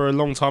for a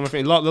long time. I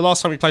think the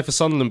last time he played for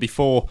Sunderland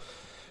before,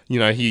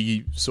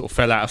 he sort of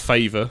fell out of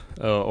favour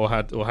or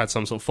had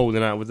some sort of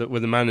falling out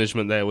with the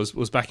management there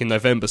was back in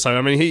November. So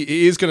I mean,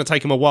 he is going to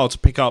take him a while to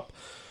pick up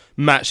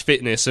match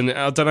fitness, and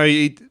I don't know,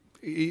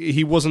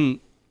 he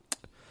wasn't.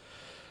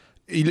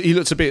 He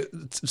looked a bit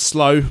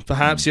slow,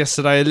 perhaps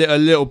yesterday. A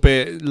little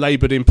bit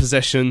laboured in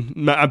possession,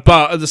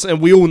 but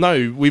we all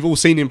know, we've all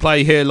seen him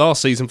play here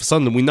last season for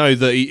Sunderland. We know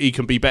that he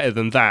can be better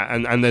than that,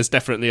 and there's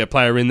definitely a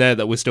player in there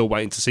that we're still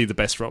waiting to see the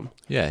best from.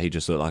 Yeah, he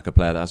just looked like a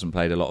player that hasn't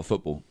played a lot of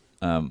football.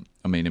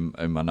 I mean,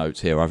 in my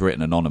notes here, I've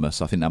written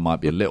anonymous. I think that might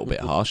be a little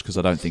bit harsh, because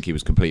I don't think he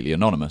was completely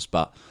anonymous.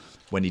 But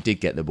when he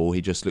did get the ball, he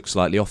just looked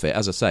slightly off it.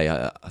 As I say,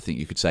 I think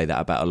you could say that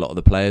about a lot of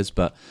the players,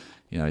 but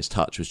his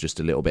touch was just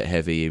a little bit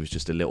heavy. He was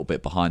just a little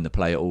bit behind the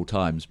play at all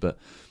times. But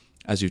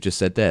as you've just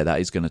said there, that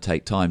is going to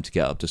take time to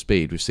get up to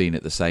speed. We've seen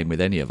it the same with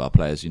any of our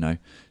players.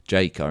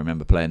 Jake, I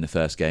remember playing the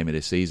first game of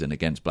this season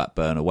against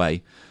Blackburn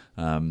away.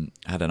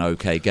 Had an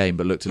okay game,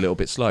 but looked a little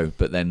bit slow,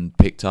 but then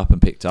picked up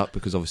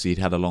because obviously he'd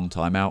had a long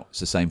time out. It's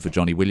the same for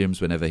Johnny Williams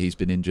whenever he's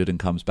been injured and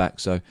comes back,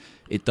 so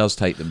it does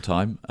take them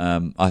time.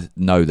 I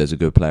know there's a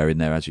good player in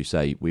there, as you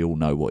say. We all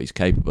know what he's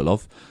capable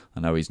of. I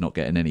know he's not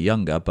getting any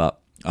younger, but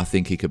I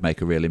think he could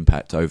make a real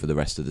impact over the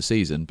rest of the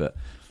season. But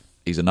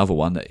he's another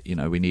one that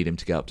we need him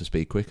to get up to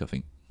speed quick, I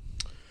think.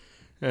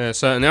 Yeah,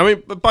 certainly. I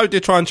mean, Bo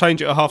did try and change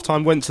it at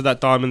half-time, went to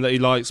that diamond that he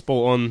likes,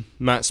 brought on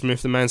Matt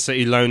Smith, the Man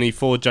City loanee,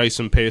 for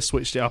Jason Pearce,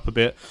 switched it up a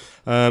bit.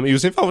 He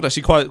was involved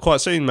actually quite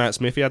soon, Matt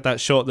Smith. He had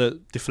that shot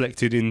that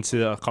deflected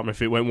into, I can't remember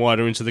if it went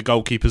wider, into the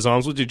goalkeeper's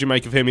arms. What did you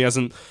make of him? He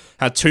hasn't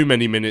had too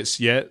many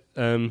minutes yet,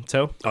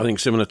 Tel? I think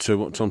similar to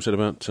what Tom said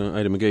about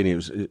Aidan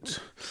McGeady,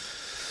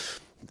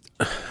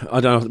 I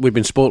don't know, we've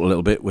been spoilt a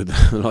little bit with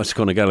the likes of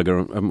Conor Gallagher,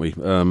 haven't we?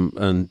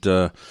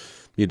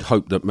 You'd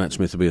hope that Matt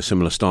Smith would be a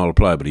similar style of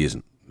player, but he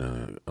isn't.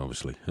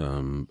 Obviously,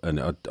 and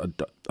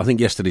I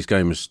think yesterday's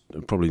game was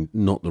probably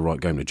not the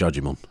right game to judge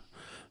him on,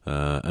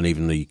 and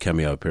even the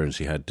cameo appearance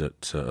he had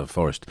at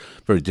Forest,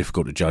 very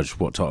difficult to judge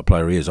what type of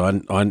player he is. I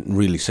hadn't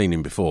really seen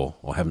him before,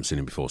 or haven't seen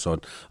him before, so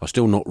I'm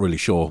still not really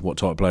sure what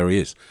type of player he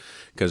is.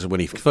 Because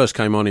when he first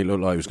came on, he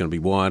looked like he was going to be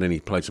wide, and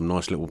he played some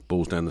nice little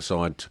balls down the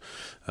side,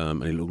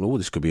 and he looked,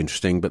 this could be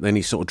interesting. But then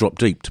he sort of dropped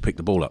deep to pick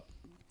the ball up,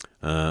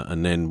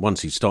 and then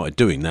once he started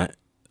doing that,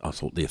 I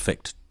thought the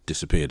effect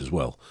disappeared as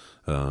well.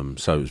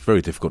 So it's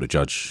very difficult to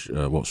judge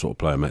what sort of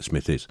player Matt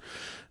Smith is.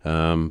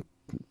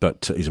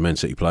 But he's a Man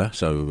City player,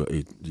 so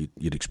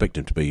you'd expect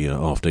him to be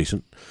half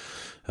decent.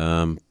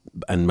 And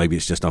maybe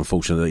it's just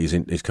unfortunate that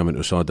he's coming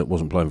to a side that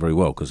wasn't playing very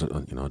well, because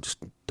I just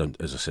don't,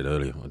 as I said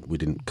earlier, we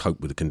didn't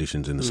cope with the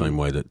conditions in the same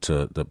way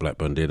that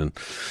Blackburn did, and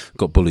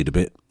got bullied a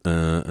bit.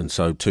 And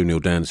so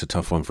 2-0 down, it's a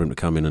tough one for him to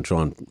come in and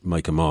try and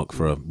make a mark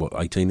for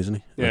 18, isn't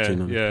he? Yeah,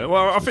 18, yeah.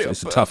 Well, I think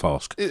it's a tough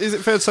ask. Is it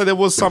fair to say there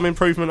was some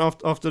improvement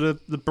after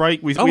the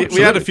break? We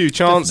had a few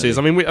chances.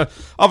 Definitely. I mean,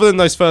 other than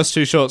those first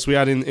two shots we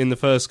had in the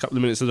first couple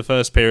of minutes of the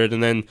first period,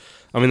 and then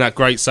that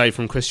great save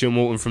from Christian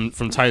Walton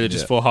from Taylor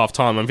just before half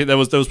time. I think there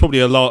was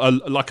probably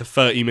like a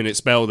 30-minute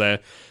spell there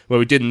where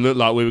we didn't look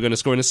like we were going to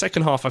score. In the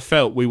second half, I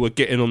felt we were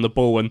getting on the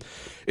ball, and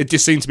it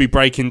just seemed to be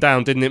breaking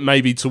down, didn't it?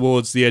 Maybe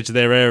towards the edge of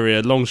their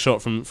area. Long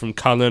shot from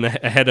Cullen, a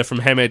header from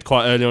Hemed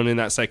quite early on in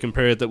that second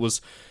period that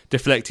was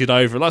deflected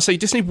over. Like I say, you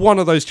just need one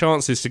of those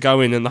chances to go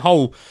in, and the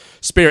whole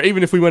spirit,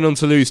 even if we went on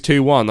to lose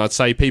 2-1, I'd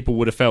say people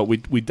would have felt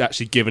we'd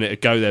actually given it a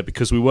go there,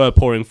 because we were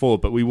pouring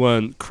forward, but we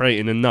weren't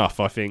creating enough,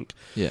 I think.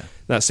 Yeah.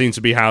 That seemed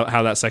to be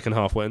how that second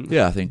half went.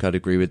 Yeah, I think I'd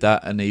agree with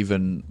that. And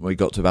even when we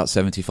got to about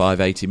 75,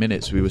 80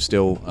 minutes, we were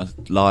still...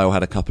 Lyle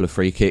had a couple of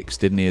free kicks,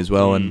 didn't he, as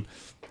well? And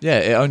yeah,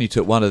 it only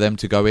took one of them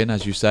to go in,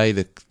 as you say.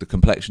 The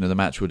complexion of the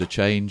match would have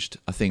changed.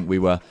 I think we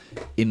were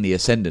in the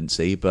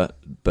ascendancy, but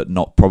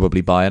not probably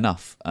by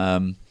enough.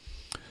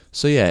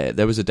 So yeah,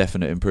 there was a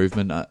definite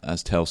improvement.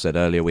 As Tel said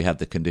earlier, we had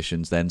the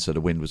conditions then, so the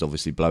wind was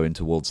obviously blowing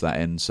towards that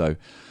end. So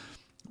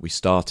we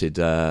started...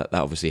 that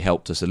obviously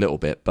helped us a little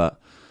bit, but...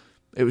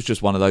 It was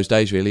just one of those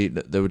days, really.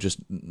 There were just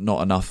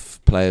not enough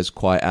players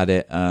quite at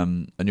it.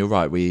 And you're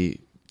right,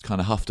 we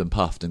kind of huffed and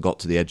puffed and got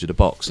to the edge of the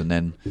box, and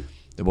then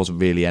there wasn't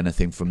really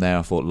anything from there.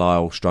 I thought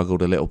Lyle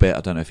struggled a little bit.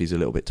 I don't know if he's a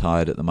little bit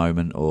tired at the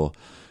moment, or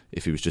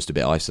if he was just a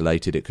bit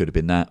isolated. It could have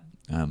been that.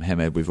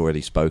 Hemed, we've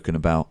already spoken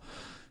about.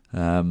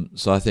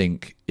 So I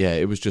think, yeah,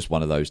 it was just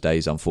one of those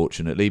days,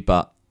 unfortunately.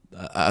 But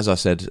as I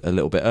said a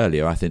little bit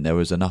earlier, I think there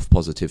was enough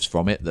positives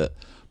from it that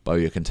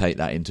Bowyer can take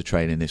that into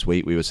training this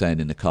week. We were saying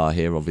in the car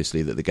here,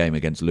 obviously, that the game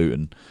against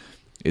Luton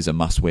is a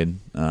must-win.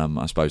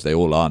 I suppose they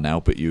all are now,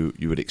 but you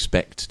would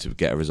expect to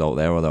get a result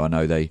there, although I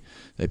know they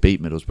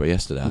beat Middlesbrough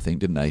yesterday, I think,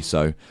 didn't they?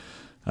 So,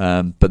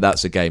 but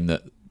that's a game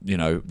that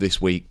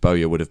this week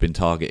Bowyer would have been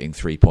targeting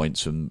 3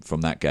 points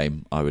from that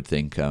game, I would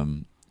think.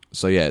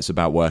 So yeah, it's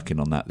about working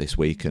on that this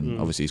week, and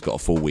obviously he's got a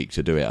full week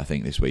to do it, I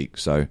think, this week.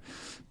 So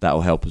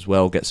that'll help as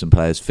well, get some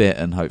players fit,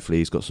 and hopefully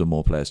he's got some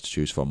more players to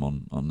choose from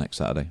on next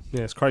Saturday.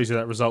 Yeah, it's crazy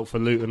that result for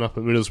Luton up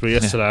at Middlesbrough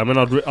yesterday. I mean,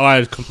 I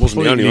had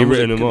completely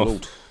written them off.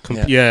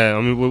 Yeah,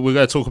 I mean, we're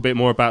going to talk a bit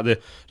more about the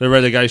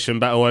relegation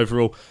battle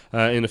overall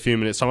in a few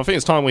minutes' time. I think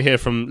it's time we hear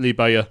from Lee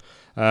Bowyer.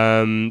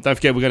 Don't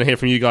forget, we're going to hear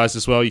from you guys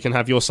as well. You can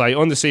have your say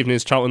on this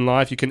evening's Charlton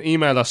Live. You can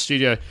email us,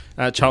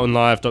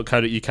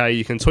 studio@charltonlive.co.uk.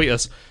 You can tweet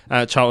us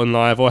at Charlton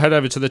Live, or head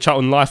over to the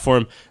Charlton Live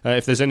forum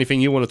if there's anything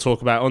you want to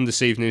talk about on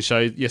this evening's show,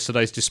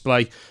 yesterday's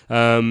display.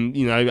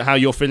 How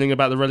you're feeling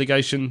about the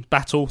relegation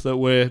battle that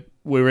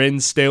we're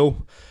in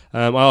still.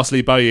 I asked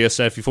Lee Bowyer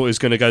yesterday if he thought he was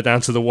going to go down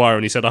to the wire,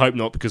 and he said, I hope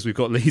not, because we've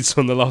got Leeds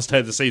on the last day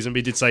of the season. But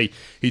he did say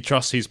he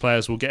trusts his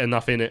players will get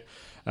enough in it,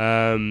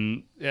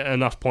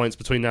 enough points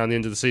between now and the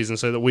end of the season,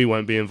 so that we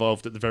won't be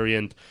involved at the very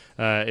end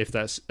if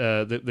that's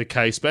the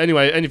case. But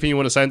anyway, anything you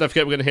want to say, and don't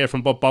forget we're going to hear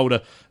from Bob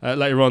Boulder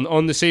later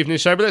on this evening's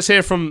show. But let's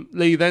hear from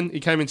Lee then. He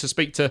came in to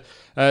speak to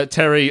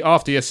Terry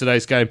after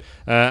yesterday's game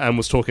and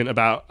was talking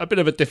about a bit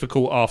of a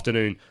difficult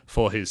afternoon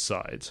for his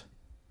side.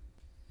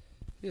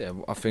 Yeah,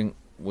 I think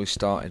we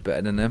started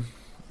better than them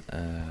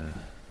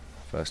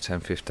first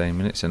 10-15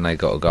 minutes, and they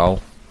got a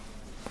goal,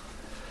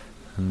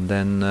 and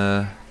then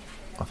I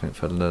think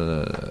for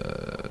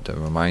the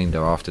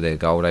remainder after their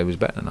goal they was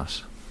better than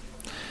us.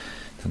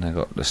 Then they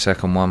got the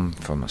second one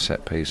from a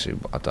set piece.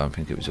 I don't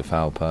think it was a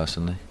foul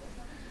personally,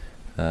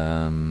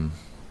 but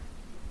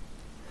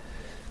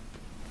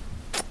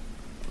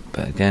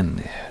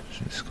again,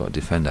 it's got to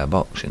defend our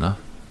box,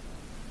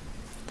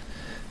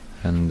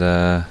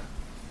 and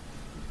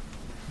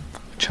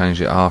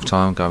changed it at half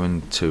time,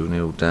 going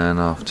 2-0 down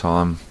half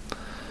time.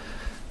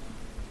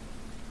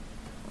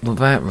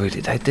 Without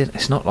really, they did.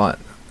 It's not like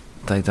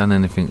they done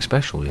anything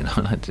special, They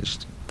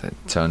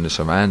turned us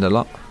around a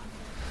lot,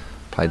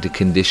 played the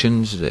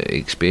conditions, they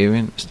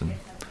experienced, and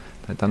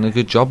they've done a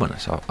good job on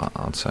us.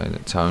 I'd say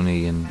that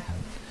Tony and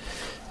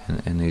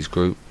his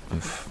group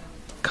have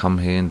come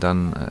here and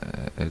done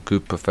a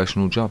good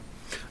professional job.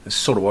 It's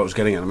sort of what I was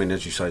getting at. I mean,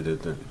 as you say,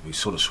 we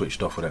sort of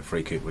switched off with that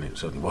free kick when it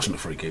certainly wasn't a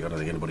free kick. I don't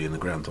think anybody in the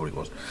ground thought it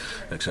was,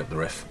 except the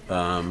ref.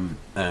 And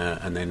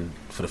then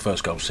for the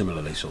first goal,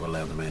 similarly, sort of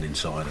allowed the man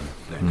inside and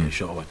let him get a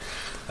shot away.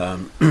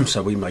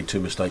 So we made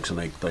two mistakes and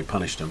they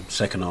punished them.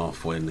 Second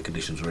half, when the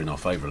conditions were in our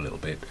favour a little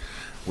bit,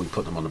 we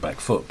put them on the back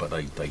foot, but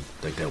they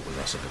dealt with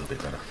us a little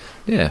bit better.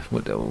 Yeah,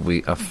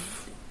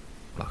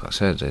 like I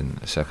said, in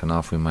the second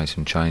half we made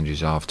some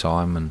changes half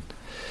time,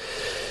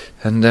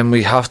 and then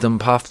we huffed and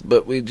puffed,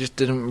 but we just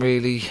didn't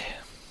really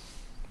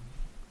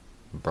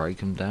break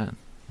them down.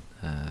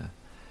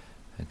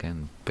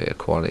 Again, bit of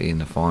quality in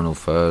the final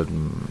third,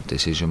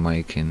 decision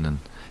making, and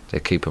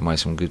their keeper made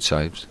some good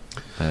saves.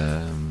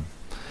 But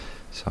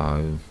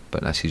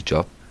that's his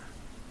job.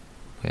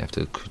 We have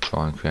to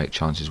try and create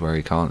chances where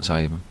he can't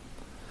save them.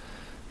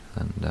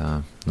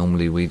 And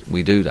normally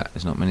we do that.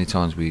 There's not many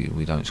times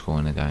we don't score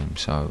in a game.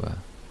 So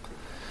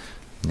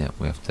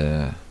we have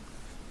to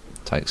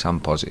take some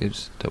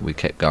positives that we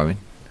kept going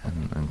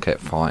and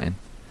kept fighting,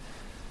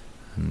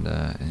 and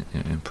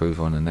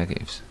improve on the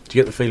negatives. Do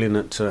you get the feeling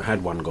that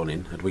had one gone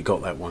in, had we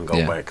got that one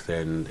goal back,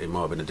 then it might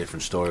have been a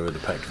different story with the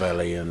packed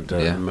valley and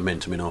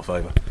momentum in our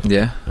favour?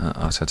 Yeah,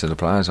 I said to the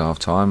players half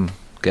time,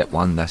 get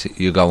one, that's it,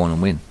 you go on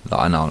and win.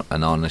 And I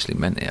honestly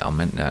meant it. I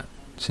meant that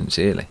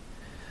sincerely,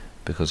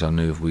 because I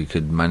knew if we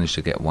could manage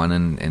to get one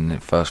in the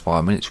first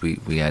 5 minutes,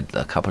 we had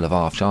a couple of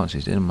half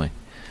chances, didn't we?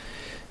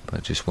 But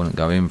it just wouldn't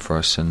go in for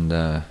us, and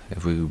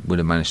if we would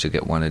have managed to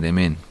get one of them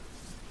in,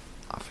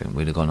 I think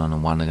we'd have gone on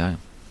and won the game.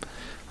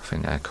 I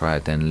think our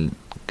crowd then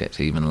gets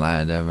even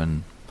louder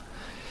and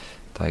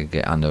they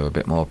get under a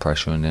bit more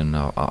pressure, and then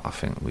I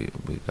think we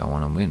go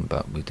on and win.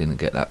 But we didn't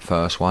get that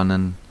first one,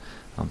 and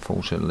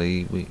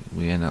unfortunately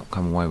we end up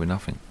coming away with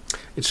nothing.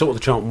 It's sort of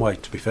the Charlton way,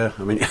 to be fair.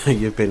 I mean,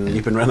 you've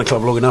been around the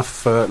club long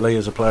enough, Lee,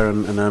 as a player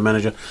and a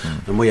manager,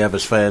 and we have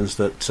as fans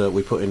that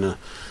we put in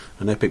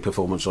an epic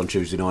performance on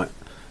Tuesday night,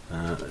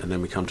 and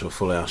then we come to a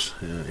full house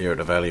here at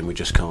the Valley, and we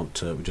just can't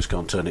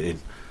turn it in.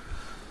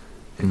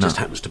 It just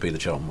happens to be the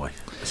Charlton way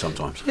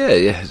sometimes.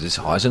 Yeah, there's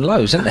highs and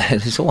lows, isn't there?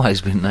 It's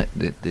always been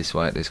this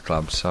way at this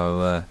club.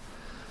 So,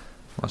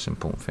 most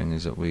important thing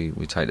is that we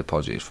take the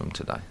positives from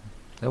today.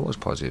 There was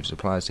positives. The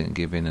players didn't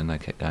give in and they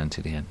kept going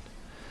to the end.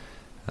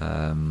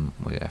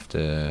 We have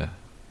to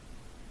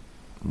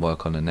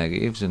work on the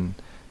negatives and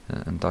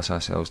dust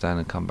ourselves down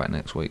and come back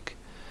next week.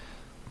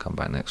 And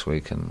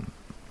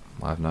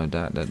I have no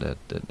doubt that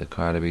the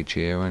crowd will be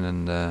cheering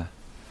and the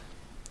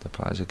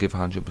players will give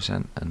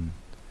 100%. And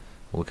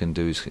all we can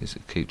do is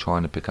keep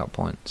trying to pick up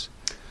points.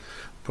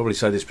 Probably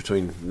say this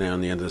between now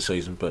and the end of the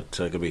season, but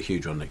going to be a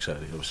huge run next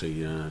Saturday.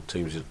 Obviously,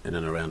 teams in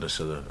and around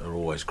us are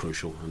always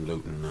crucial, and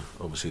Luton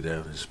obviously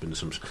there's been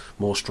some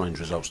more strange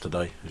results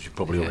today, as you've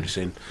probably already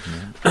seen,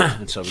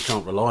 and so we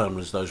can't rely on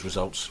those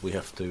results. We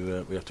have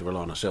to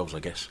rely on ourselves, I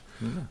guess,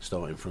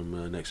 starting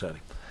from next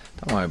Saturday.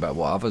 Don't worry about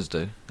what others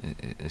do.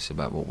 It's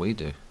about what we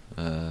do.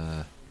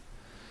 So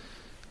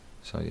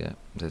yeah,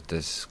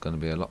 there's going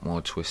to be a lot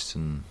more twists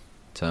and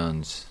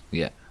turns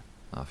yet.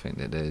 I think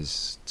that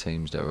there's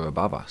teams that are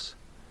above us.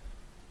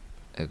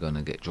 They're going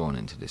to get drawn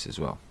into this as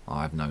well.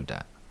 I have no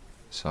doubt.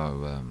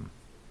 So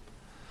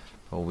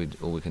all we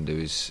can do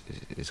is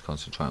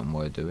concentrate on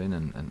what we're doing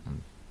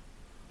and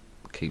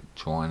keep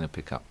trying to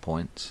pick up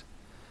points.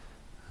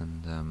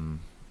 And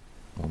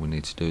all we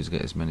need to do is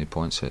get as many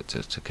points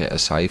to get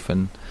us safe,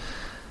 and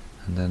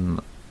then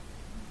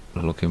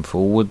looking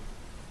forward,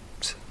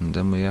 and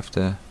then we have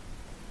to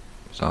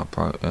start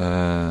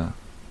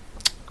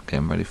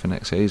getting ready for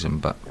next season.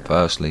 But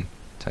firstly,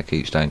 take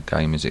each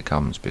game as it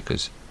comes,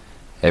 because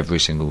every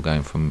single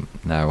game from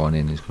now on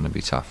in is going to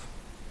be tough.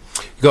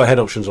 You've got head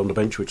options on the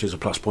bench, which is a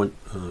plus point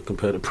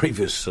compared to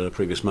previous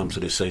months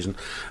of this season.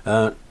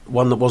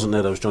 One that wasn't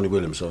there was Johnny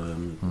Williams.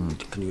 Can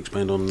you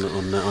expand on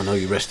that? I know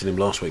you rested him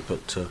last week,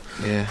 but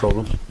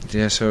problem?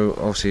 Yeah, so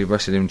obviously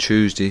rested him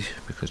Tuesday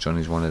because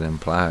Johnny's one of them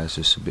players.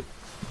 It's a bit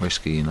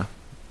risky, you know,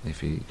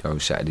 if he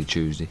goes Saturday,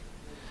 Tuesday.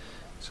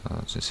 So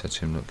I just said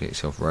to him, look, get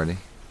yourself ready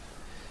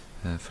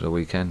for the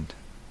weekend.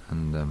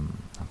 And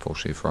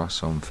unfortunately for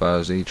us, on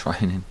Thursday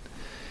training,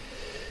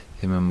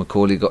 him and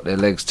Macaulay got their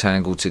legs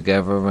tangled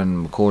together,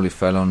 and Macaulay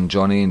fell on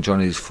Johnny, and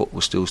Johnny's foot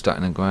was still stuck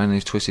in the ground and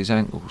he twisted his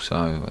ankle.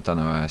 So I don't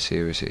know how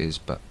serious it is,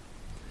 but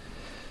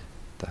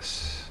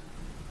that's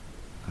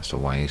the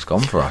way it's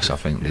gone for us, I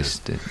think, this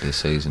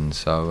season.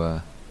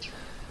 So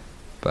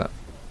but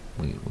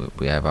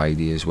we have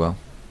AD as well,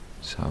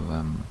 so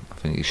I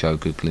think he showed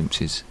good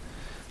glimpses,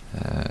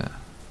 and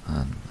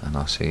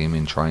I see him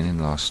in training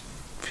the last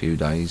few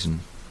days,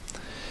 and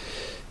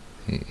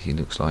he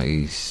looks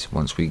like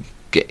once we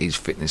get his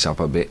fitness up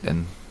a bit,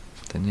 then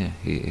yeah,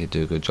 he'd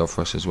do a good job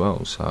for us as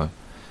well. So,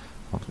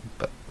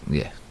 but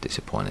yeah,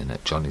 disappointing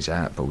that Johnny's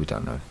out, but we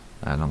don't know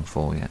how long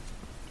for yet.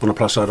 On the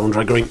plus side,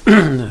 Andre Green,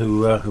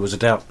 who was a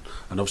doubt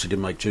and obviously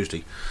didn't make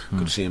Tuesday.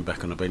 Good to see him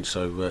back on the bench.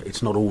 So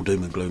it's not all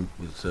doom and gloom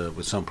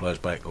with some players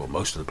back, or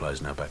most of the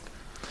players now back.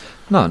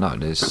 No,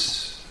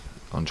 there's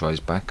Andre's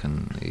back,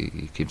 and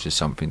he gives us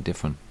something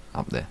different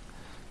up there.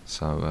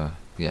 So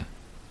yeah,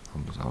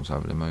 I was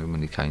over the moon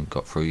when he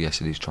got through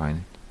yesterday's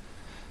training.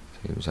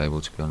 He was able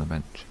to be on the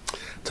bench.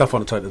 Tough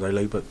one to take today,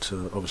 Lee, but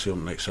obviously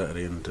on next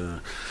Saturday, and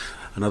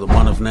another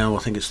one of now, I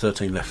think it's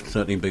 13 left,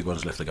 13 big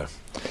ones left to go.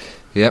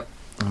 Yep,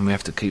 and we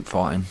have to keep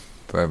fighting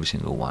for every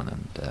single one,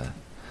 and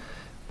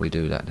we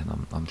do that,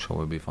 then I'm sure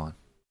we'll be fine.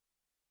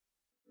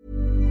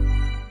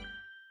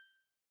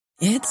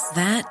 It's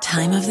that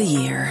time of the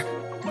year.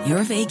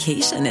 Your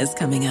vacation is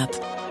coming up.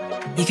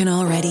 You can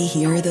already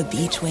hear the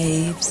beach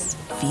waves,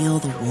 feel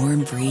the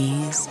warm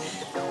breeze,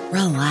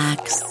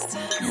 relax,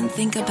 and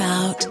think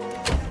about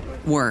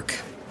work.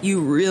 You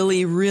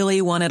really,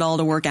 really want it all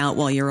to work out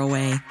while you're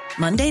away.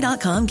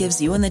 Monday.com gives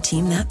you and the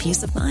team that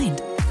peace of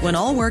mind. When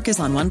all work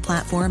is on one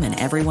platform and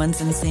everyone's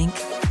in sync,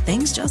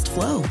 things just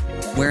flow.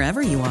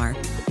 Wherever you are,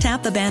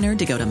 tap the banner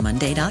to go to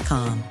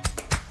Monday.com.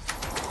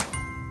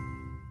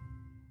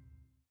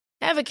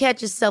 Ever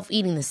catch yourself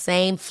eating the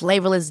same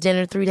flavorless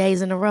dinner 3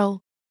 days in a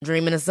row?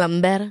 Dreaming of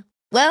something better?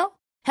 Well,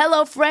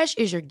 HelloFresh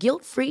is your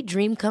guilt-free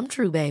dream come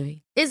true,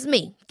 baby. It's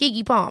me,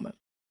 Keke Palmer.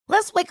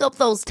 Let's wake up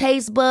those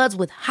taste buds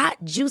with hot,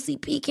 juicy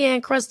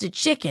pecan-crusted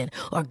chicken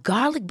or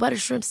garlic butter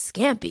shrimp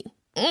scampi.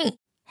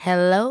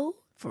 Hello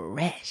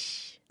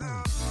Fresh.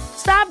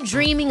 Stop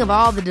dreaming of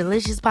all the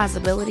delicious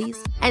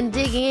possibilities and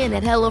dig in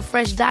at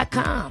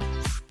HelloFresh.com.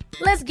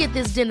 Let's get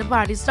this dinner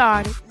party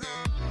started.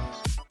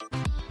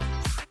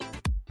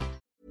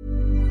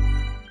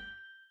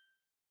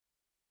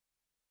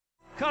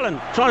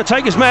 Cullen trying to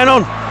take his man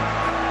on.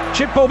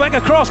 Chip ball back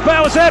across.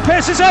 Bowers there.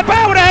 Pearce is there.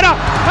 Bowers header.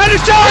 And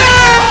it's John.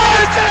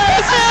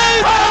 Yes!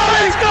 Oh,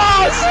 he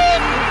scores!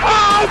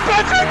 Oh,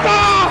 Patrick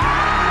Barr!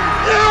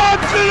 You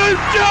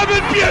absolute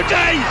German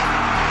beauty!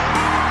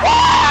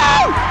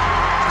 Wow!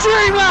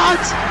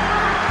 Dreamland!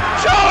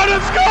 Charlton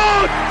have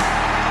scored!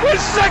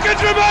 With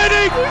seconds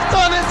remaining! We've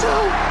done it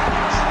all!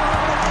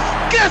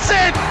 Get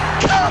in!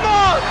 Come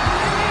on!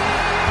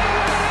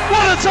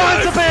 What a time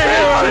to be a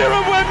hero here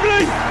at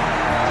Wembley!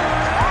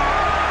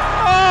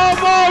 Oh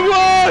my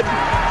word!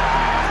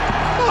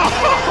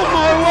 Oh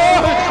my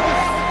word!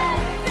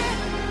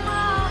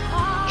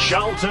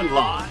 Charlton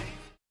Live.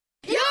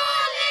 You're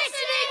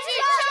listening to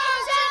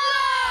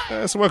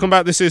Charlton Live! So welcome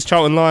back. This is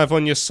Charlton Live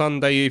on your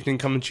Sunday evening,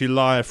 coming to you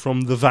live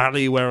from the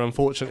Valley, where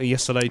unfortunately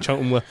yesterday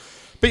Charlton were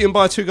beaten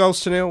by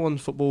 2-0 on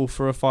Football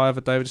for a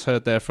Fiver. David just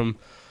heard there from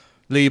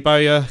Lee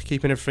Bowyer,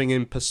 keeping everything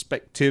in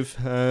perspective.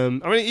 I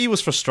mean, he was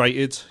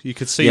frustrated. You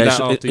could see that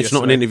after it's yesterday.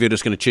 not an interview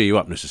that's going to cheer you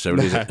up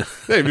necessarily, is it?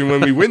 Even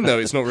when we win, though,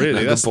 it's not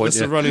really. No, That's point,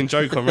 the running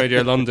joke on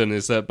Radio London,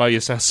 is that Bowyer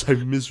sounds so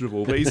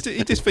miserable. But he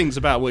just thinks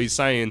about what he's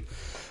saying.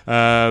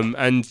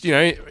 And, you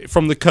know,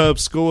 from the curb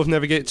score of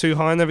never get too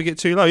high, never get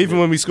too low. Even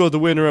when we scored the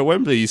winner at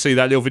Wembley, you see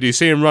that little video. You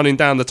see him running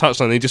down the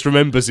touchline. He just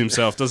remembers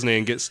himself, doesn't he?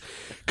 And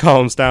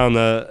calms down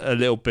a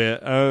little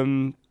bit.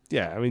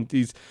 Yeah, I mean,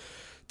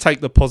 take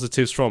the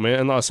positives from it,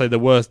 and like I say, there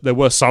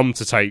were some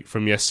to take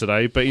from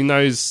yesterday, but he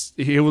knows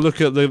he'll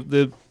look at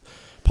the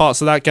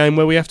parts of that game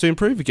where we have to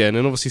improve again,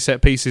 and obviously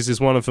set pieces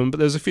is one of them, but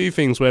there's a few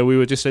things where we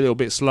were just a little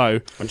bit slow.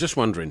 I'm just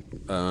wondering,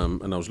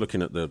 and I was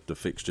looking at the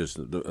fixtures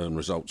and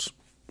results,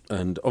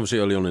 and obviously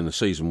early on in the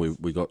season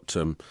we got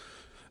 2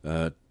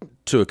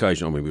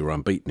 occasions. I mean, we were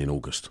unbeaten in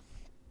August.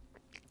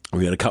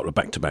 We had a couple of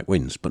back-to-back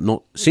wins, but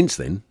not since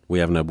then. We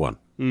haven't had one,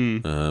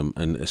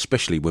 and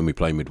especially when we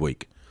play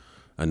midweek,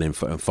 and then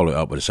follow it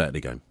up with a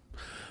Saturday game.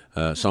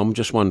 So I'm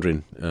just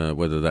wondering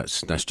whether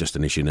that's just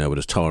an issue now with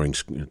a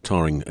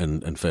tiring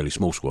and fairly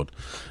small squad.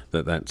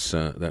 That's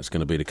going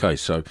to be the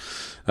case. So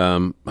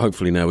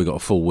hopefully now we've got a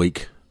full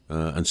week,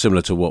 and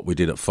similar to what we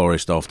did at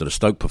Forest after the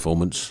Stoke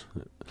performance,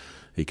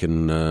 he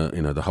can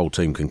the whole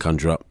team can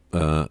conjure up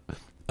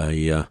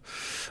a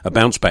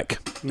bounce back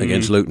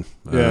against Luton,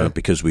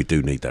 because we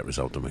do need that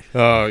result, don't we?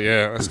 Oh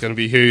yeah, that's going to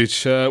be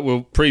huge.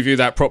 We'll preview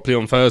that properly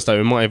on Thursday.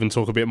 We might even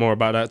talk a bit more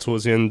about that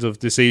towards the end of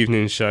this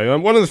evening's show.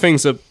 One of the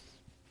things that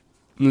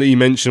Lee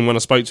mentioned when I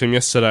spoke to him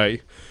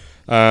yesterday,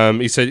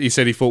 he said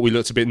he thought we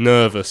looked a bit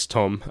nervous,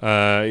 Tom.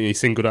 He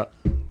singled out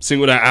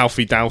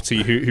Alfie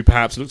Doughty, who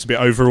perhaps looked a bit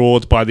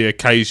overawed by the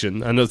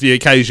occasion, and the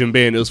occasion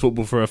being it was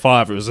football for a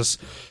fiver. It was a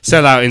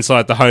sellout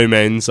inside the home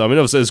ends. I mean,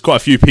 obviously there's quite a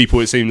few people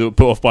it seemed that were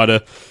put off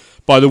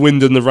by the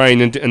wind and the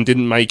rain and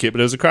didn't make it, but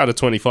there was a crowd of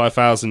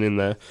 25,000 in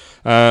there.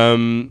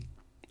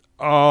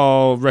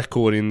 Our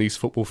record in these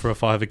football for a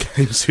fiver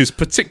games is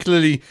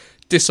particularly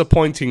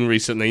disappointing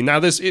recently. Now,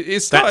 it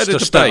started a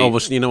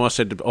debate. I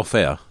said off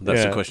air.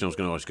 That's the question I was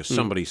going to ask, because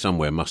somebody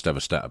somewhere must have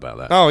a stat about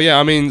that. Oh yeah,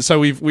 I mean, so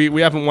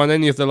we haven't won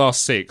any of the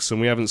last 6,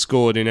 and we haven't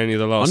scored in any of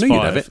the last 5. I knew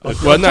you'd have it.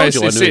 Well, no, it's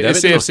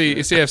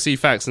CFC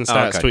Facts and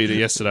Stats tweeted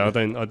yesterday.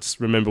 I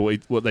just remember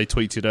what they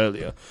tweeted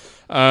earlier.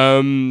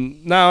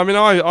 No, I mean,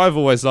 I've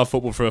always loved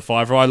football for a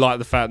fiver. I like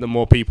the fact that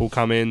more people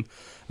come in.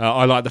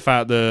 I like the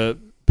fact that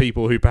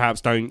people who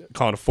perhaps can't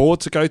afford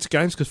to go to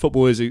games, because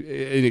football is an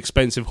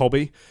inexpensive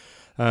hobby.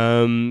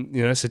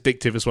 It's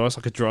addictive as well. It's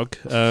like a drug.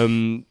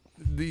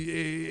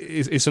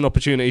 It's an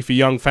opportunity for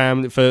young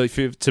family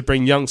to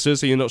bring youngsters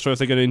who you're not sure if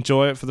they're going to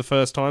enjoy it for the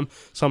first time.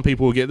 Some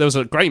people will get. There was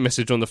a great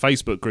message on the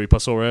Facebook group I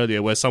saw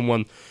earlier where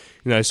someone,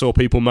 saw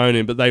people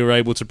moaning, but they were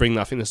able to bring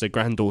that. I think that's their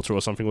granddaughter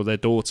or something, or their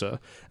daughter.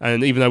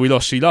 And even though we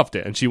lost, she loved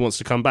it, and she wants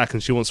to come back,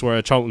 and she wants to wear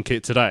a Charlton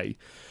kit today.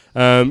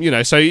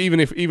 So even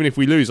if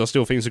we lose, I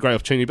still think it's a great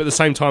opportunity. But at the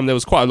same time, there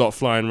was quite a lot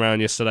flying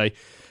around yesterday.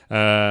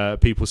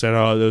 People saying,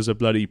 there was a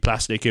bloody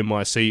plastic in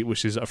my seat,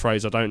 which is a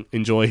phrase I don't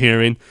enjoy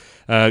hearing.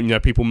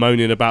 People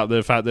moaning about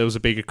the fact there was a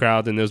bigger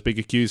crowd and there was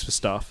bigger queues for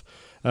stuff.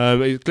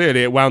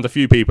 Clearly it wound a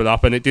few people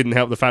up, and it didn't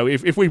help the fact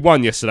if we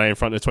won yesterday in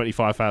front of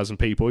 25,000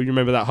 people. You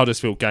remember that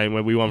Huddersfield game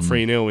where we won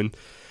 3-0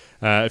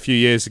 a few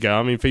years ago?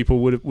 I mean, people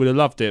would have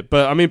loved it.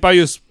 But I mean,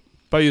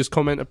 Bowyer's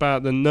comment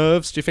about the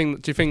nerves. Do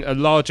you think a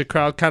larger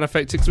crowd can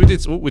affect it?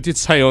 Because we did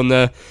say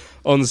on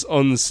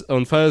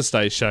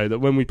Thursday's show that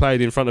when we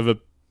played in front of a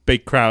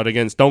big crowd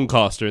against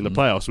Doncaster in the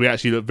playoffs, we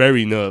actually looked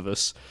very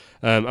nervous,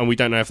 and we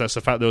don't know if that's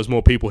the fact there was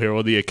more people here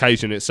or the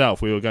occasion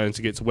itself. We were going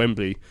to get to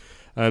Wembley.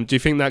 Do you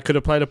think that could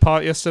have played a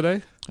part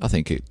yesterday? I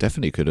think it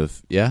definitely could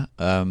have, yeah.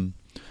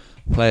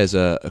 Players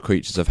are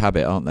creatures of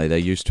habit, aren't they? They're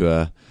used to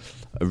a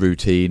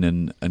routine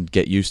and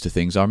get used to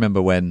things. I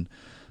remember when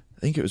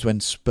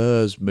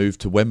Spurs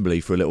moved to Wembley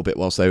for a little bit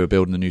whilst they were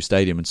building a new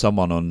stadium, and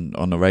someone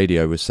on the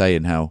radio was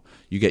saying how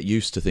you get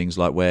used to things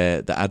like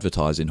where the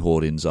advertising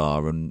hoardings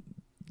are, and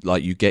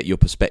like you get your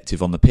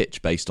perspective on the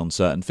pitch based on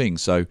certain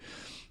things. So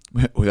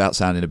without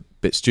sounding a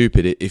bit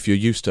stupid, if you're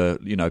used to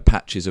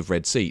patches of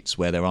red seats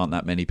where there aren't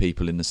that many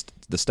people in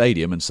the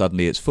stadium and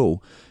suddenly it's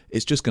full,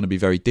 it's just going to be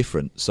very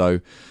different.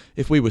 So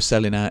if we were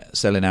selling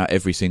out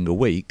every single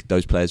week,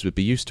 those players would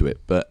be used to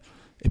it. But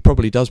it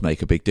probably does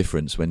make a big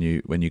difference when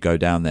you go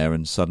down there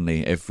and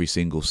suddenly every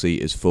single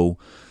seat is full.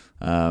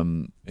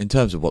 In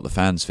terms of what the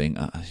fans think,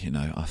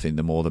 I think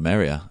the more the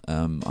merrier.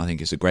 I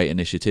think it's a great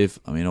initiative.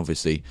 I mean,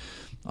 obviously,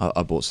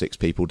 I brought 6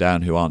 people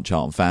down who aren't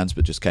Charlton fans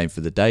but just came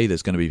for the day.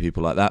 There's going to be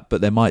people like that,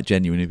 but there might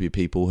genuinely be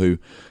people who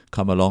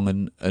come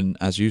along and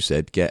as you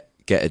said, get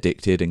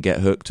addicted and get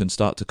hooked and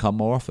start to come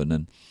more often.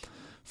 And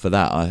for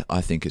that,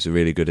 I think it's a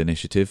really good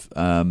initiative.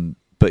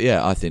 But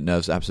yeah, I think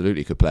nerves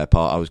absolutely could play a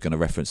part. I was going to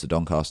reference the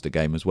Doncaster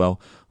game as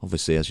well.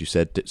 Obviously, as you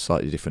said,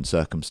 slightly different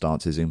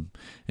circumstances in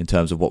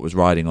terms of what was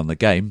riding on the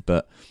game.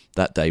 But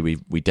that day we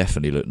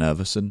definitely looked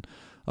nervous, and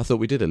I thought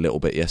we did a little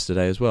bit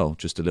yesterday as well.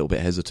 Just a little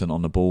bit hesitant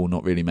on the ball,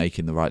 not really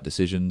making the right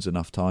decisions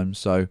enough times.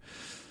 So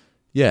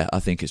yeah, I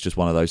think it's just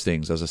one of those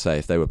things. As I say,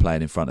 if they were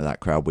playing in front of that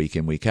crowd week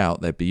in, week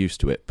out, they'd be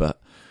used to it.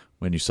 But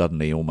when you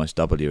suddenly almost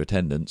double your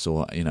attendance,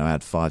 or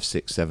add 5,000,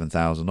 6,000,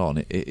 7,000 on,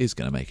 it is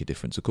going to make a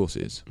difference. Of course,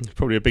 it is. It's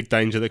probably a big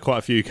danger that quite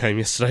a few came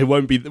yesterday.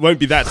 Won't be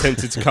that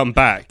tempted to come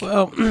back.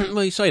 Well,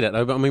 you say that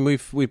though, but I mean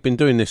we've been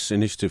doing this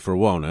initiative for a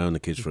while now, and the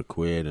kids for a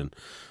quid and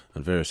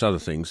various other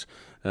things.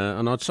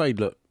 And I'd say,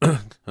 look,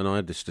 and I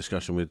had this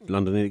discussion with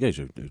London Engage,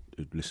 who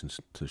listens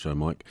to the show,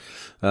 Mike,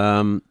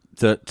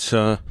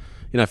 that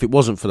if it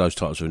wasn't for those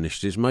types of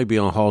initiatives, maybe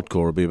our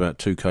hardcore would be about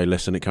 2k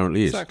less than it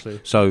currently is. Exactly.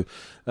 So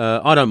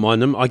I don't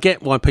mind them. I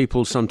get why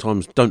people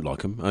sometimes don't like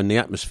them, and the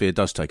atmosphere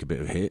does take a bit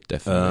of a hit.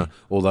 Definitely.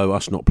 Although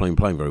us not playing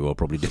very well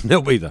probably didn't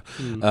help either.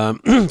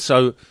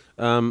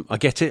 I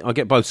get it. I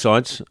get both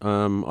sides.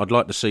 I'd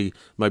like to see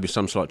maybe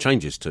some slight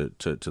changes to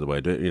the way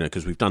I do it,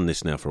 because we've done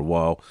this now for a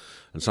while,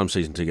 and some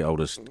season ticket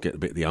holders get a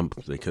bit of the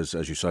ump because,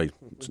 as you say,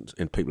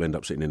 people end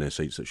up sitting in their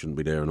seats that shouldn't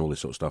be there and all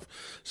this sort of stuff.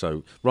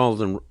 So rather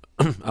than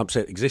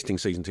upset existing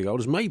season ticket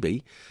holders,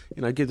 maybe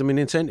give them an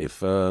incentive.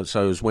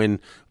 So as when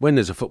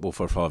there's a football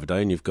for $5 a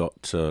day and you've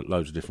got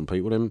loads of different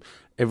people, then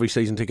every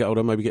season ticket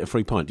holder maybe get a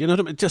free pint. You know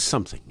what I mean? Just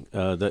something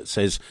that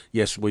says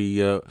yes,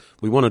 we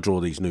want to draw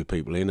these new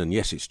people in, and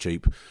yes, it's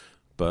cheap.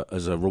 But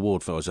as a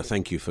reward as a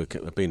thank you for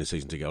being a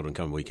season ticket holder and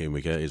coming week in,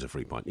 week out, is a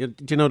free pint. Do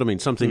you know what I mean?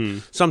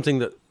 Something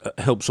that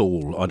helps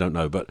all. I don't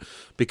know, but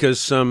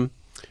because we're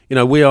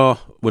not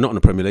in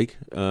the Premier League.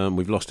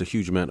 We've lost a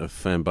huge amount of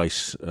fan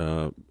base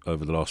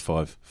over the last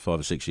 5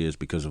 or 6 years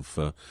because of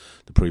the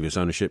previous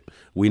ownership.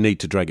 We need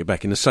to drag it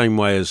back in the same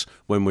way as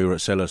when we were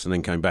at Selhurst and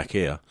then came back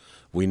here.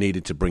 We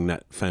needed to bring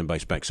that fan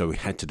base back, so we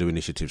had to do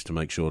initiatives to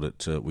make sure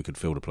that we could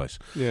fill the place.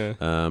 Yeah.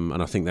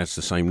 And I think that's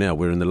the same now.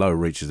 We're in the lower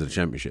reaches of the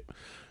Championship.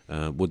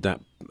 Would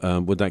that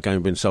game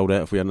have been sold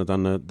out if we hadn't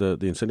done the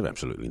incentive?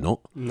 Absolutely not.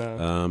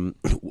 No.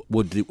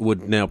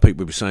 Would now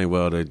people be saying,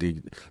 well,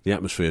 the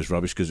atmosphere is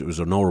rubbish because it was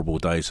an horrible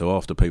day, so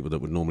after people that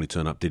would normally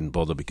turn up didn't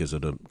bother because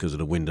of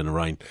the wind and the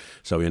rain,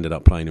 so we ended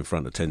up playing in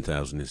front of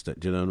 10,000 instead.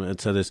 Do you know what I mean?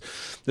 So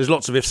there's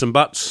lots of ifs and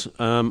buts.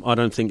 I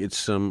don't think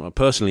it's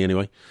personally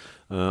anyway.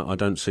 I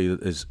don't see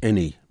that there's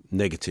any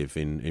negative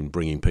in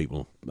bringing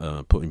people,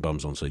 putting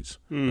bums on seats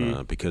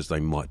because they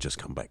might just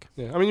come back.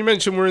 Yeah, I mean, you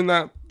mentioned we're in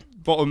that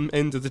bottom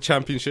end of the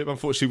Championship.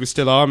 Unfortunately, we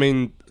still are. I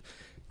mean,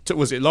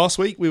 was it last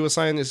week we were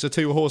saying it's a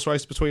 2-horse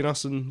race between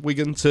us and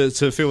Wigan to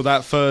fill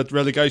that third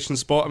relegation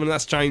spot? I mean,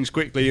 that's changed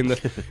quickly in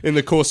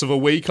the course of a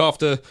week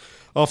after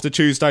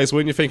Tuesday's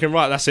win. You're thinking,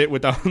 right, that's it, we're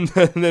done.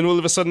 And then all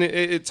of a sudden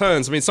it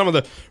turns. I mean, some of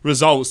the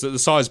results that the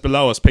sides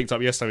below us picked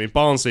up yesterday. I mean,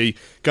 Barnsley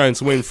going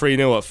to win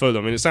 3-0 at Fulham.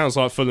 I mean, it sounds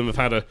like Fulham have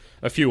had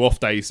a few off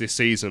days this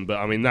season, but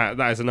I mean, that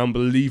is an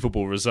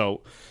unbelievable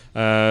result.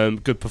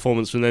 Good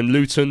performance from them.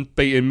 Luton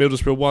beating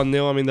Middlesbrough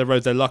 1-0. I mean, they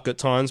rode their luck at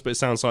times, but it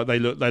sounds like they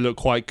look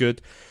quite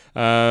good.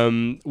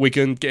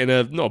 Wigan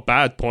getting not a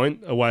bad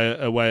point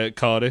away at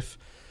Cardiff.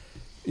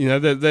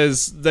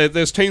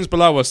 There's teams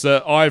below us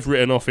that I've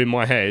written off in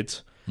my head,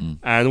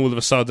 and all of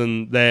a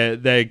sudden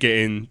they're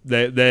giving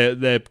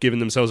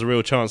themselves a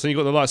real chance. And you've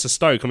got the likes of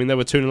Stoke. I mean, they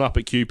were 2-0 up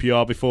at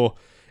QPR before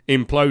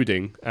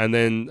imploding, and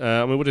then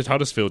what did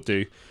Huddersfield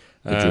do?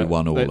 They drew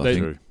 1-1, I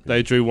think.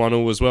 They drew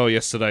 1-1 as well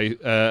yesterday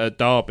at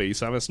Derby,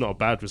 so that's not a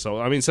bad result.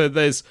 I mean, so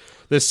there's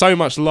so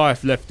much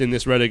life left in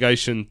this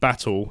relegation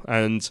battle,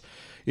 and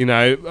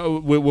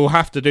we'll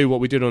have to do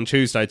what we did on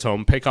Tuesday,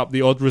 Tom, pick up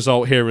the odd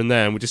result here and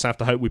there, and we just have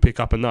to hope we pick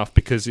up enough,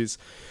 because it's...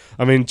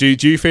 I mean, do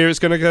you fear it's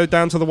going to go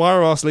down to the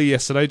wire? I asked Lee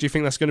yesterday, do you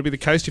think that's going to be the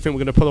case? Do you think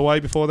we're going to pull away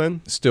before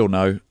then? Still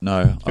no. Do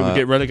you think we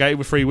get relegated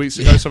with 3 weeks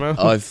to go somehow?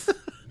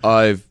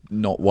 I've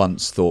not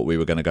once thought we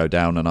were going to go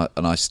down, and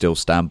I still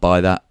stand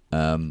by that.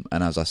 And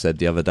as I said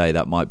the other day,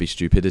 that might be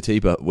stupidity,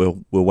 but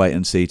we'll wait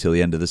and see till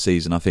the end of the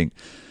season. I think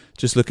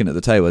just looking at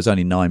the table, there's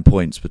only 9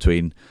 points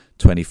between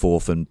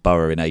 24th and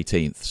Borough in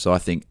 18th. So I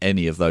think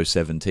any of those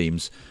 7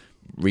 teams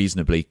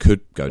reasonably could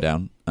go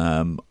down.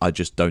 I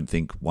just don't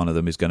think one of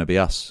them is going to be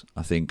us.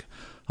 I think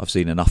I've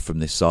seen enough from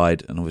this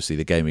side, and obviously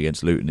the game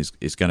against Luton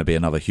is going to be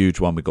another huge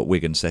one. We've got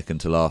Wigan second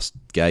to last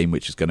game,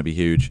 which is going to be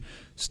huge.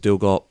 Still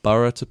got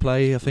Borough to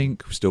play, I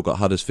think. We've still got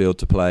Huddersfield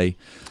to play.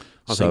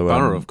 I think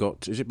Borough have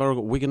got... Is it Borough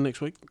got Wigan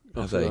next week?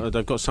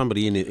 They've got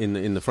somebody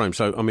in the frame.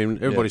 So, I mean,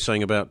 everybody's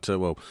saying about,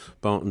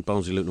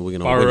 Barnsley, Luton,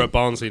 Wigan... Borough at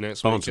Barnsley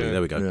next week. Barnsley,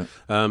 there we go.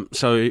 Yeah.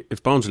 So,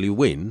 if Barnsley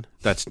win,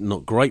 that's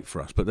not great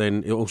for us. But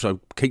then it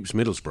also keeps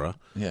Middlesbrough,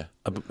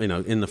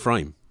 in the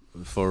frame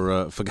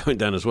for going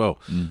down as well.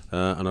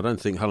 And I don't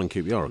think Hull and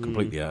QPR are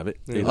completely out of it.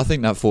 Yeah. I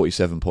think that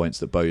 47 points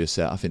that Bowyer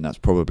set, I think that's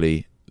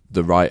probably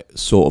the right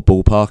sort of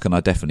ballpark, and I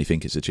definitely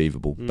think it's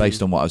achievable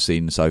based on what I've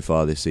seen so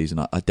far this season.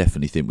 I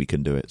definitely think we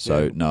can do it.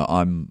 So no,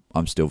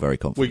 I'm still very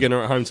confident. We're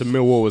going at home to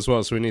Millwall as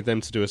well, so we need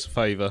them to do us a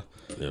favour.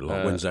 Yeah,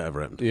 when's that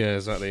ever happened? Yeah,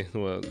 exactly.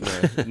 Well,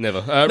 no,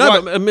 never.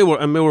 But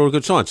Millwall are a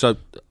good side. So,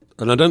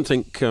 and I don't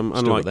think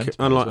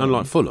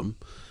unlike Fulham,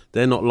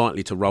 they're not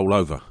likely to roll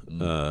over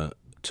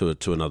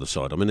to another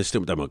side. I mean,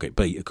 they might get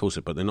beat, of course,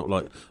 but they're not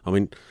like. I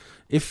mean,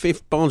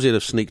 if Barnsley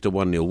had sneaked a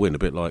 1-0 win, a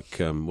bit like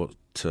what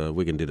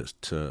Wigan did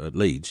at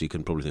Leeds, you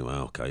can probably think,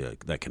 well, okay,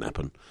 that can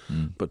happen.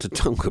 But to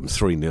dunk them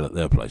 3-0 at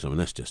their place, I mean,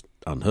 that's just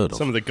unheard of.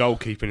 Some of the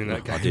goalkeeping in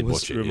that game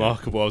was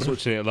remarkable. I was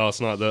watching it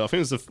last night. I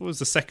think it was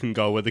the second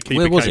goal where the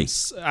keeper came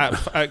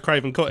at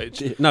Craven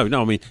Cottage. No,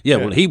 I mean,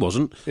 well, he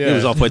wasn't. Yeah. He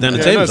was halfway down the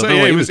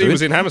Thames. He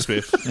was in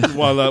Hammersmith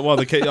while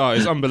the keeper... Oh,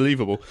 it's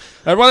unbelievable.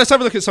 Right, let's have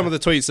a look at some of the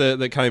tweets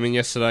that came in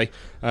yesterday.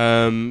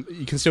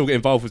 You can still get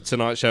involved with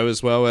tonight's show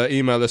as well.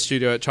 Email us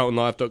studio@charlton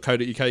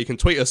charltonlive.co.uk. You can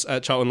tweet us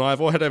at Charlton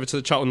Live or head over to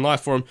the Charlton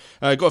Live forum.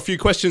 Got a few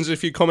questions, a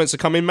few comments that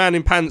come in. Man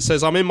in Pants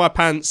says, I'm in my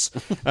pants.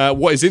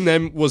 What is in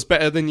them was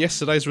better than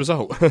yesterday's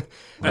result.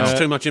 That's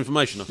too much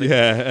information, I think.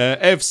 Yeah.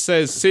 Ev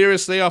says,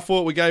 seriously, I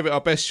thought we gave it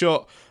our best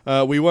shot.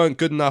 We weren't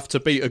good enough to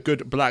beat a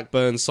good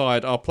Blackburn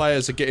side. Our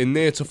players are getting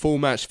near to full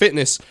match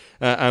fitness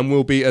and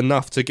will be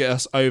enough to get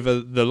us over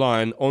the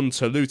line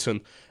onto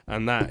Luton.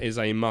 And that is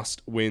a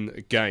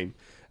must-win game.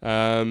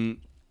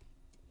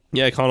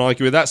 Yeah, can't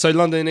argue with that. So,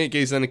 London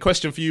Iggies, then a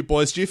question for you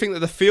boys. Do you think that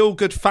the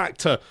feel-good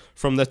factor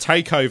from the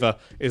takeover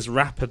is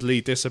rapidly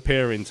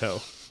disappearing,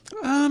 Tel?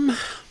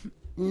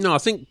 No, I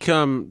think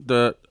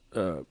that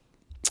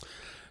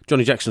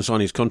Johnny Jackson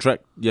signed his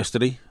contract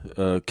yesterday,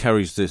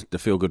 carries the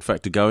feel-good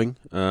factor going.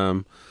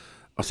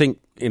 I think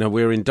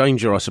we're in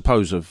danger, I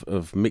suppose,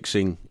 of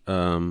mixing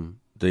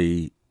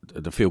the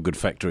feel-good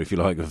factor, if you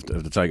like, of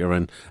the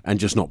takeover and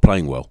just not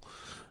playing well.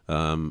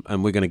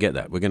 And we're going to get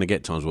that. We're going to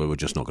get times where we're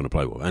just not going to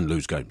play well and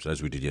lose games,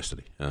 as we did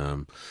yesterday.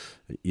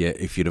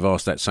 If you'd have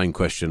asked that same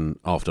question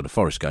after the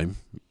Forest game,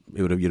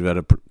 you'd have had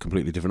a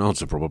completely different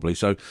answer, probably.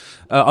 So,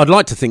 I'd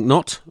like to think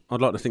not.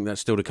 I'd like to think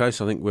that's still the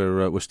case. I think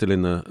we're still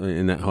in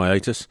that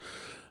hiatus,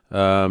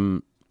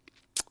 and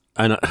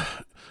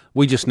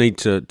we just need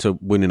to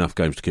win enough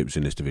games to keep us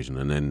in this division,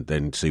 and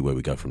then see where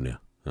we go from there.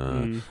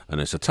 And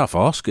it's a tough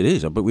ask, it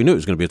is, but we knew it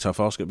was going to be a tough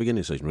ask at the beginning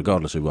of the season,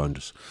 regardless of who owned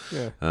us.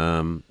 Yeah.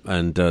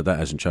 And that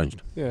hasn't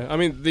changed. Yeah, I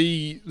mean,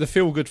 the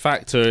feel-good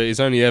factor is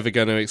only ever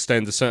going to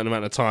extend a certain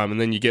amount of time, and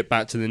then you get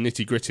back to the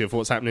nitty-gritty of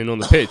what's happening on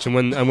the pitch. And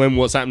when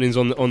what's happening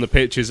on the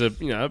pitch is a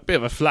bit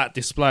of a flat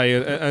display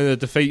and a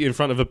defeat in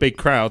front of a big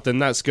crowd, then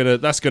that's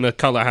gonna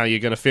colour how you're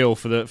going to feel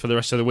for the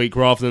rest of the week,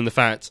 rather than the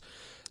fact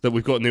that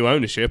we've got new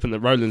ownership and that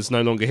Roland's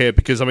no longer here.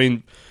 Because I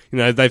mean,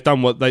 they've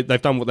done what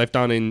they've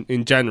done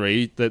in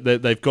January.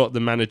 That they've got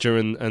the manager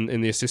and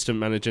the assistant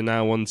manager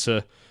now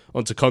onto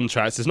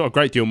contracts. There's not a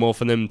great deal more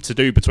for them to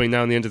do between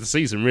now and the end of the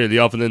season, really,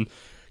 other than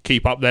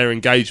keep up their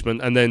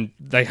engagement. And then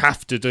they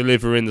have to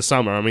deliver in the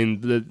summer. I mean,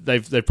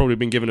 they've probably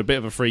been given a bit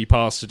of a free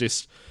pass to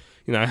just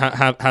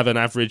have an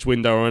average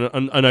window or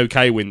an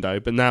okay window.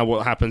 But now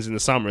what happens in the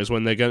summer is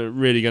when they're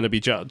really going to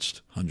be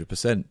judged.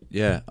 100%.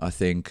 Yeah, I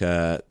think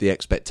the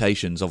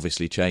expectations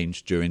obviously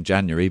changed during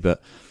January,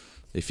 but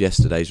if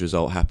yesterday's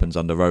result happens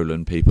under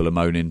Roland, people are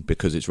moaning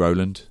because it's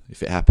Roland.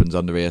 If it happens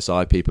under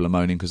ESI, people are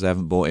moaning because they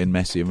haven't brought in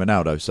Messi and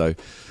Ronaldo. So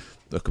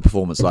look, a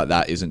performance like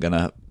that isn't going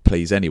to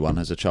please anyone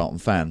as a Charlton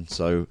fan.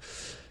 So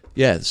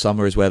yeah, the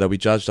summer is where they'll be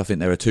judged. I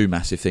think there are two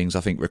massive things. I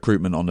think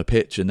recruitment on the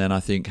pitch, and then I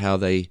think how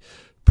they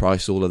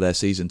price all of their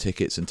season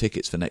tickets and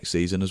tickets for next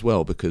season as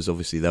well, because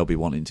obviously they'll be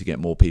wanting to get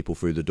more people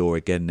through the door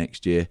again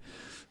next year.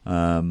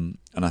 And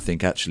I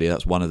think actually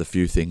that's one of the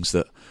few things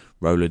that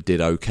Roland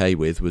did okay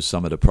with, was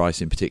some of the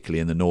pricing,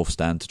 particularly in the North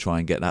Stand, to try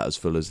and get that as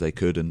full as they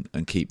could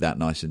and keep that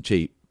nice and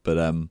cheap. But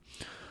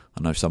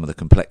I know some of the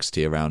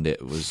complexity around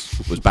it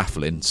was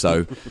baffling.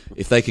 So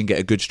if they can get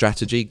a good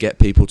strategy, get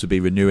people to be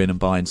renewing and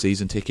buying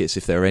season tickets,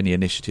 if there are any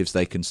initiatives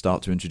they can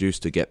start to introduce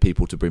to get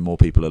people to bring more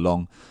people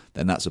along,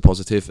 then that's a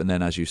positive. And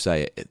then, as you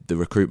say, the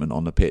recruitment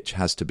on the pitch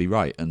has to be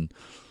right. And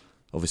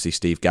obviously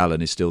Steve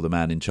Gallen is still the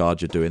man in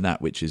charge of doing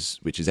that, which is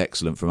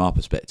excellent from our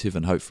perspective,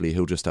 and hopefully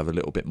he'll just have a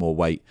little bit more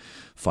weight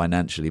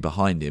financially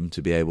behind him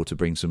to be able to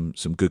bring some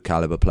good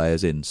calibre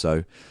players in.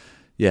 So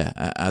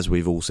yeah, as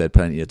we've all said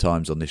plenty of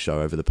times on this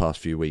show over the past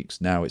few weeks,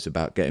 now it's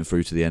about getting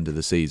through to the end of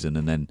the season,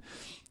 and then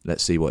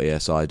let's see what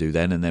ESI do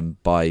then, and then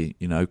by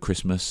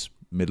Christmas,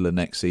 middle of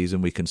next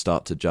season, we can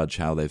start to judge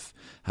how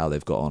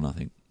they've got on, I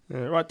think.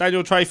 Right,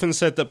 Daniel Trayford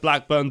said that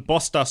Blackburn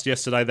bossed us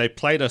yesterday. They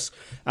played us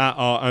at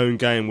our own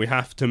game. We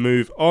have to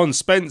move on.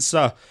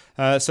 Spencer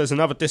says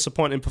another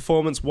disappointing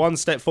performance. 1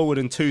 step forward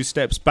and 2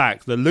 steps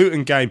back. The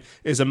Luton game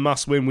is a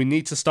must-win. We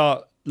need to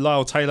start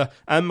Lyle Taylor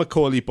and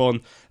Macaulay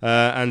Bonne,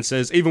 and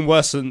says even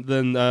worse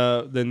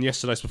than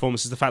yesterday's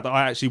performance is the fact that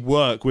I actually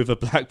work with a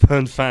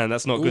Blackburn fan.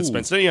 That's not good,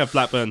 Spencer. Don't you have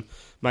Blackburn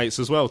mates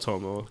as well,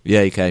 Tom? Or?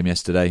 Yeah, he came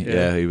yesterday.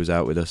 Yeah, he was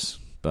out with us,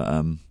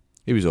 but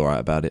he was all right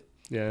about it.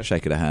 Yeah.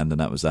 Shake of the hand, and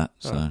that was that.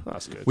 So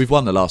that's good. We've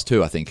won the last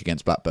 2, I think,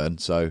 against Blackburn.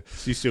 So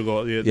you still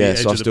got the edge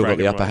so I've still got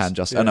the upper hand.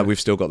 I know we've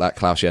still got that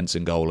Klaus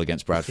Jensen goal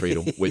against Brad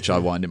Friedel, which I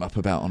wind him up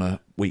about on a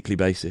weekly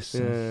basis.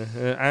 So.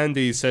 Yeah.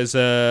 Andy says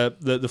that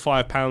the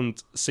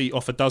 £5 seat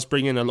offer does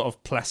bring in a lot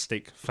of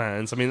plastic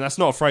fans. I mean, that's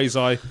not a phrase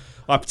I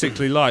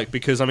particularly like,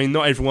 because I mean,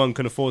 not everyone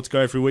can afford to go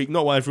every week.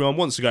 Not everyone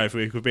wants to go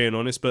every week, if we're being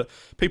honest. But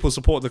people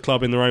support the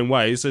club in their own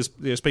ways.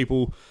 There's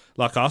people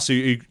like us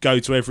who go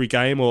to every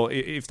game, or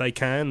if they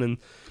can, and.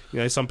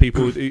 Some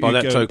people. By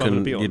that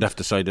token, you'd have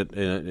to say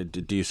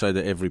that. Do you say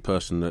that every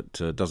person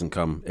that doesn't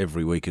come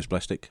every week is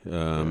plastic?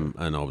 And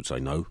I would say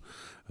no.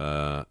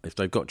 If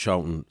they've got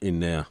Charlton in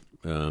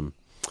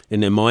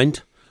their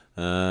mind,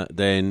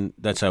 then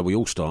that's how we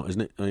all start,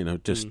 isn't it?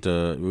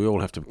 We all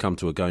have to come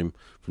to a game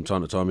from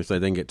time to time. If they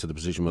then get to the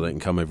position where they can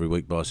come every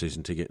week, buy a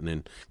season ticket, and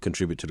then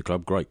contribute to the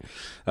club, great.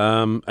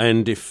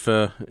 And if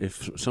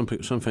some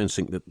fans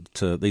think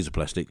that these are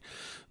plastic,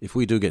 if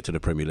we do get to the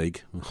Premier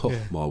League,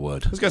 my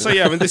word. I was going to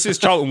say, this is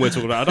Charlton we're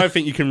talking about. I don't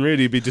think you can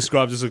really be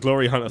described as a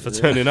glory hunter for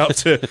turning up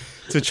to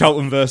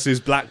Charlton versus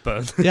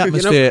Blackburn. The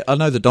atmosphere, I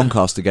know the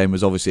Doncaster game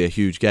was obviously a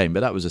huge game, but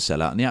that was a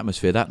sellout, and the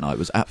atmosphere that night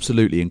was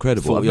absolutely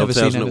incredible. I've never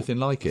seen anything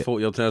like it.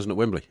 40,000 at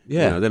Wembley.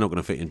 Yeah. They're not going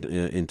to fit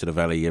into the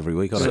Valley every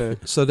week, are they?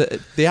 So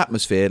the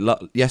atmosphere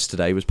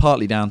yesterday was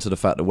partly down to the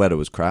fact the weather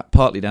was crap,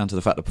 partly down to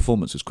the fact the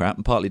performance was crap,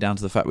 and partly down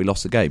to the fact we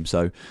lost the game.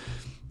 So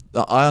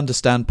I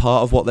understand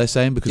part of what they're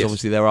saying, because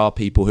obviously there are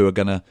people who are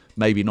going to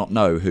maybe not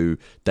know who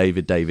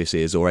David Davis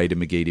is or Aidan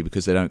McGeady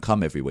because they don't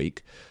come every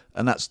week.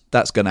 And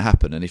that's going to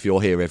happen. And if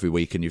you're here every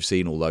week and you've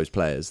seen all those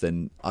players,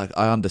 then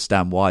I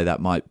understand why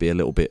that might be a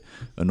little bit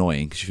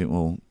annoying, because you think,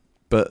 well,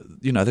 but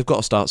they've got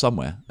to start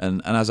somewhere.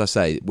 And as I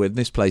say, when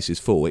this place is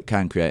full, it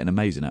can create an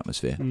amazing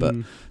atmosphere. But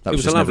that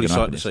was a lovely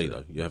sight to see,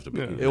 though. You have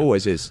to. It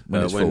always is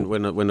when it's full.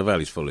 When the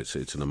Valley's full, it's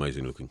an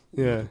amazing looking.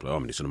 Yeah. I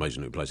mean, it's an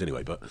amazing looking place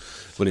anyway. But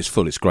when it's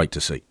full, it's great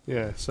to see.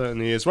 Yeah,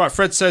 certainly is. Right,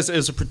 Fred says it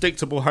was a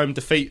predictable home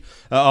defeat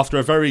after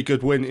a very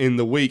good win in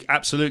the week.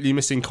 Absolutely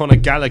missing Conor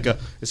Gallagher.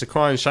 It's a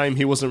crying shame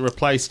he wasn't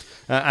replaced,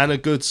 and a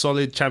good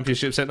solid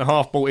Championship centre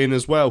half brought in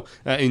as well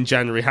in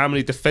January. How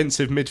many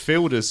defensive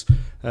midfielders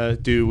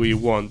do we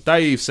want?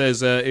 Dave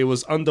says it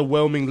was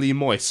underwhelmingly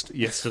moist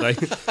yesterday.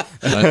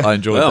 I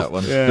enjoyed that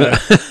one. Yeah.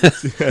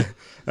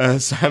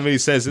 Sammy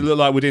says it looked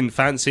like we didn't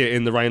fancy it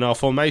in the rain. Our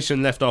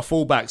formation left our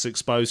fullbacks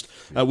exposed.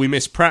 We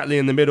missed Pratley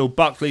in the middle.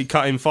 Buckley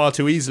cut in far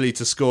too easily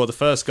to score the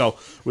first goal,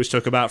 which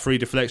took about 3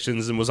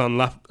 deflections and was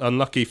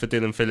unlucky for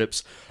Dylan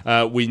Phillips.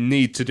 We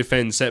need to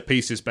defend set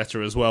pieces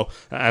better as well,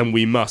 and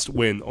we must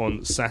win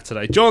on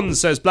Saturday. John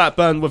says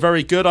Blackburn were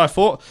very good, I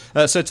thought.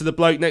 Said to the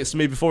bloke next to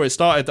me before it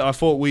started that I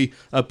thought we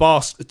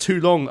basked too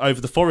long over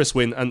the Forest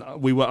win and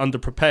we were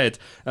underprepared.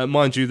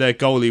 Mind you, their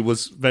goalie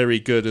was very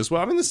good as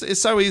well. I mean,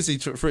 it's so easy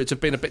for it to have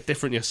been a bit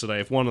different yesterday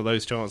if one of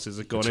those chances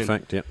had gone in.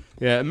 Fact, yeah.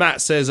 Yeah, Matt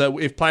says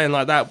if playing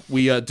like that,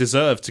 we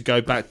deserve to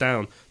go back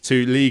down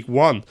to League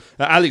One.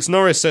 Alex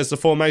Norris says the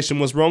formation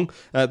was wrong.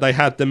 They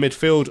had the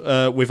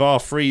midfield with our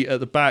 3 at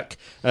the back,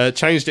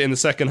 changed it in the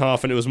second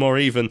half and it was more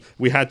even.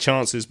 We had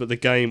chances, but the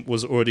game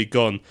was already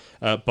gone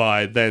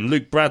by then.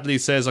 Luke Bradley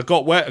says, I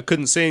got wet, I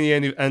couldn't see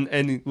any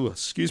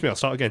excuse me, I'll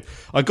start again.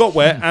 I got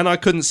wet and I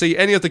couldn't see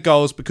any of the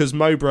goals because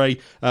Mowbray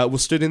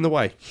was stood in the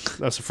way.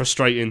 That's a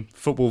frustrating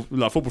football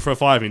for a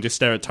 5-in, just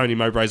stare at Tony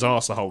Mowbray's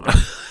arse the whole day.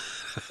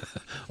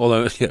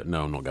 Although,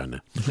 no, I'm not going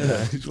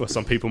there. Well,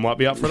 some people might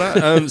be up for that.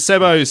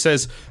 Sebo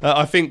says,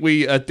 I think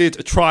we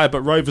did try,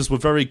 but Rovers were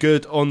very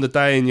good on the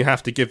day and you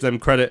have to give them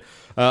credit.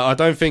 I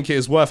don't think it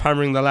is worth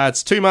hammering the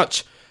lads too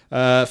much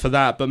for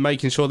that, but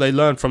making sure they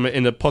learn from it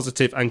in a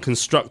positive and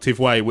constructive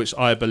way, which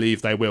I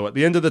believe they will. At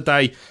the end of the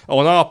day,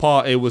 on our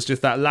part, it was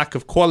just that lack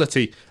of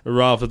quality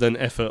rather than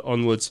effort.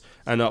 Onwards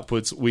and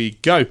upwards we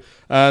go.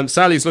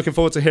 Sally's looking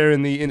forward to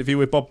hearing the interview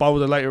with Bob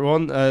Boulder later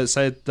on.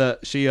 Said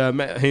that she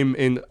met him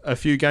in a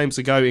few games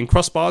ago in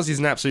Crossbars. He's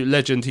an absolute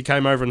legend. He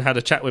came over and had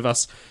a chat with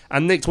us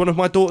and nicked one of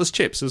my daughter's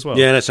chips as well.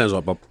 Yeah, that sounds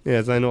like Bob.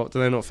 Yeah, do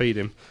they not feed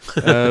him?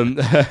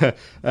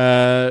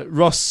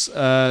 Ross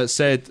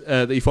said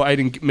that he thought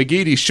Aidan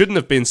McGeady shouldn't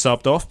have been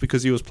subbed off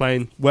because he was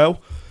playing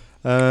well.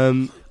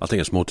 I think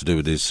it's more to do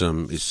with his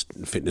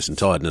fitness and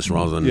tiredness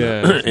rather than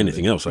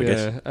anything else, I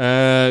guess.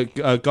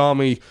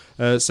 Garmy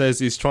says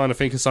he's trying to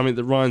think of something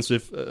that rhymes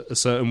with a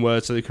certain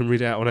word so he can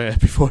read it out on air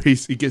before he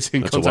gets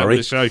in contact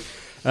with the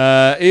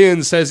show.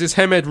 Ian says, is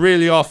Hemed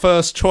really our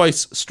first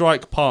choice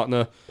strike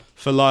partner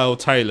for Lyle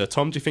Taylor?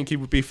 Tom, do you think he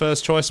would be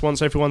first choice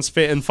once everyone's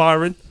fit and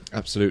firing?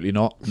 Absolutely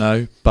not,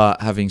 no.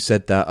 But having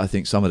said that, I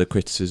think some of the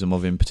criticism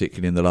of him,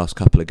 particularly in the last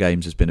couple of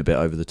games, has been a bit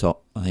over the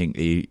top. I think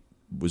he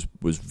was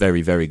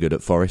very, very good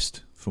at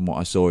Forest. From what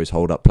I saw, his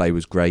hold-up play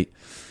was great.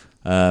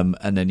 And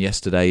then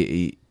yesterday,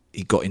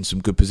 he got in some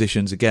good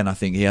positions. Again, I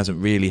think he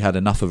hasn't really had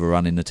enough of a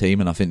run in the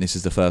team, and I think this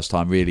is the first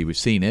time really we've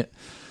seen it.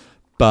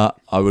 But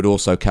I would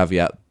also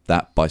caveat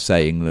that by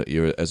saying that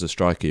as a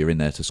striker, you're in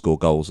there to score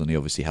goals, and he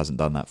obviously hasn't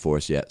done that for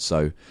us yet.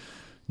 So,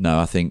 no,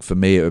 I think for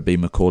me it would be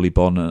Macaulay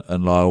Bonne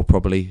and Lyle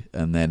probably,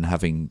 and then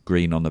having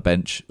Green on the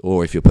bench,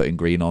 or if you're putting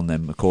Green on,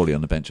 then Macaulay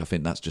on the bench. I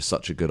think that's just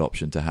such a good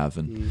option to have,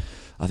 and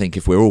I think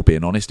if we're all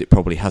being honest, it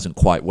probably hasn't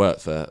quite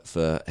worked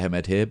for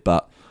Hemed here,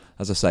 but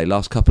as I say,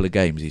 last couple of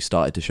games he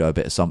started to show a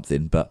bit of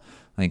something, but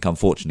I think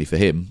unfortunately for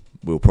him,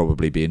 we'll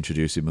probably be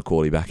introducing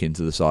Macaulay back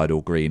into the side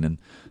or Green, and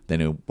then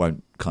he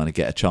won't kind of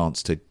get a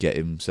chance to get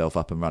himself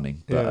up and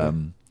running. But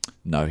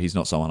no, he's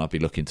not someone I'd be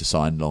looking to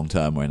sign long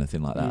term or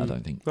anything like that, I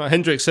don't think. Right,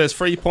 Hendrick says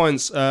 3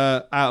 points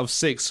out of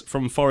 6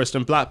 from Forest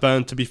and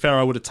Blackburn. To be fair,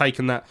 I would have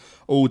taken that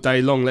all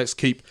day long. Let's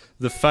keep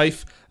the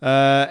faith.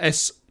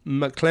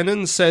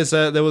 McLennan says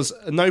there was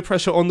no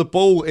pressure on the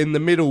ball in the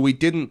middle. We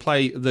didn't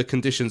play the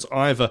conditions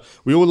either.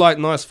 We all like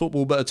nice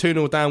football, but a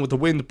 2-0 down with the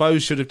wind,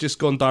 Bowes should have just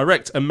gone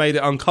direct and made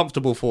it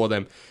uncomfortable for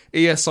them.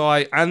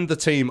 ESI and the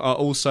team are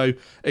also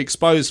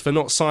exposed for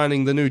not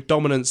signing the new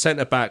dominant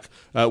centre-back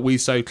we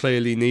so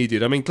clearly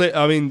needed. I mean,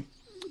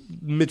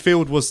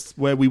 midfield was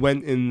where we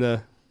went in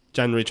the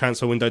January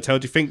transfer window. Do you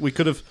think we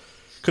could have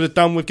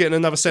done with getting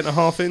another centre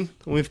half in?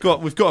 We've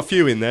got a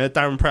few in there.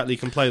 Darren Pratley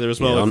can play there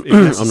as well.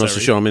 Yeah, I'm not so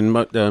sure. I mean,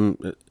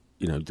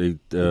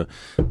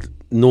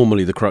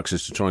 normally the crux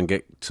is to try and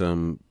get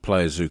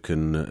players who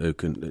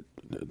can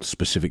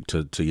specific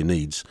to your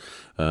needs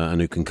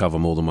and who can cover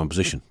more than one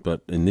position.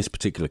 But in this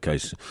particular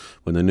case,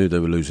 when they knew they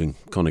were losing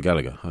Conor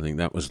Gallagher, I think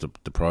that was the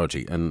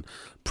priority. And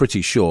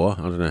pretty sure,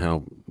 I don't know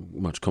how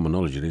much common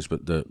knowledge it is,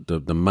 but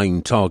the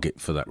main target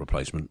for that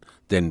replacement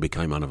then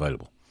became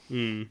unavailable.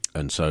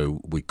 And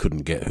so we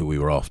couldn't get who we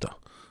were after.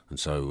 And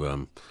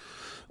so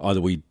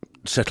either we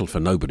settled for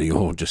nobody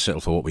or just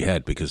settled for what we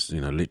had, because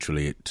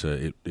literally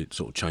it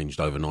sort of changed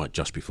overnight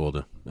just before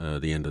the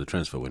end of the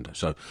transfer window.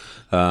 So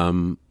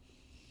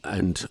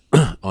and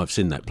I've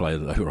seen that player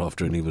that they were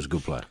after, and he was a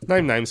good player.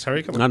 Name names,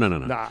 Harry. Come on. No.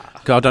 Nah.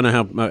 I don't know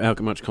how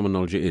much common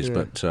knowledge it is,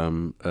 but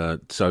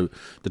so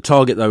the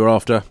target they were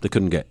after, they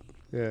couldn't get.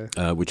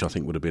 Yeah. Which I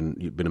think would have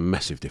been a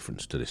massive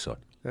difference to this side.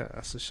 Yeah,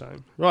 that's a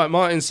shame. Right,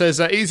 Martin says,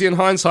 easy in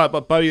hindsight,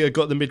 but Bowyer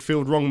got the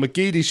midfield wrong.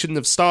 McGeady shouldn't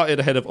have started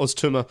ahead of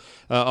Oztumer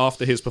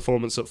after his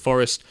performance at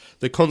Forest.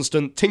 The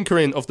constant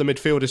tinkering of the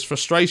midfield is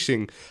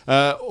frustrating.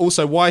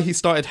 Also, why he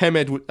started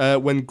Hemed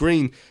when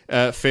Green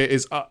fit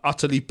is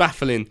utterly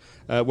baffling.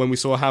 When we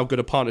saw how good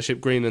a partnership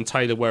Green and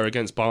Taylor were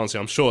against Barnsley.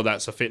 I'm sure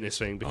that's a fitness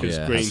thing, because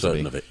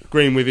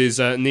Green with his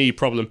knee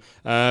problem.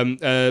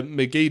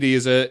 McGeady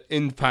is an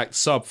impact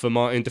sub for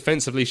Martin.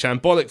 Defensively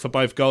shambolic for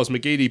both goals.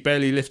 McGeady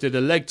barely lifted a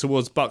leg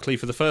towards Buckley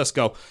for the first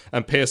goal,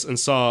 and Pearce and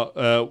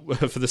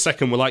Sarr for the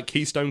second were like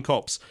Keystone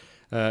Cops.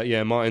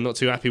 Martin not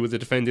too happy with the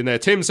defending there.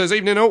 Tim says,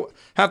 evening all.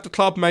 Have the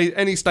club made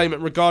any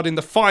statement regarding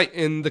the fight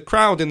in the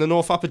crowd in the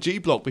North Upper G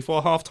block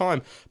before half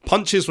time?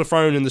 Punches were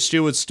thrown and the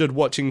stewards stood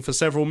watching for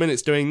several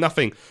minutes doing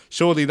nothing.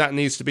 Surely that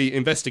needs to be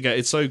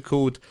investigated.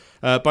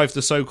 Both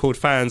the so-called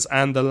fans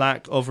and the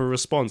lack of a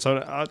response.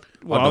 I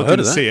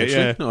didn't see it.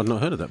 Yeah, no, I've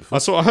not heard of that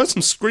before. I heard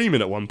some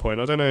screaming at one point.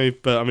 I don't know,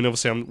 but I mean,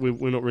 obviously,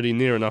 we're not really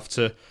near enough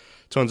to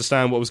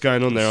understand what was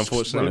going on there,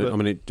 unfortunately. Well, I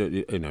mean,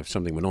 if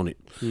something went on it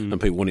and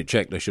people want it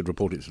checked, they should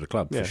report it to the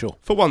club, for sure.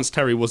 For once,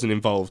 Terry wasn't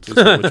involved, is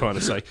what we're trying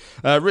to say.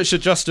 Richard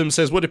Justin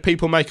says, what did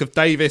people make of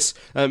Davis,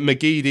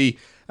 McGeady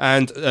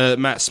and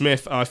Matt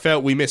Smith? I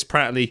felt we missed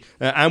Pratley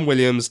and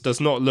Williams.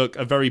 Does not look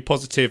very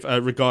positive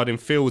regarding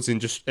Fields'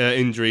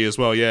 injury as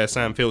well. Yeah,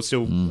 Sam Fields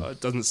still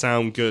doesn't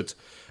sound good.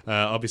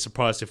 I'll be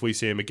surprised if we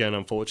see him again,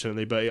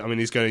 unfortunately. But, I mean,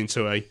 he's going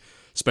to a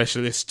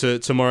specialist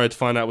tomorrow to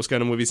find out what's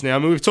going on with his knee. I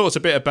mean, we've talked a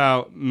bit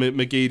about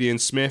McGeady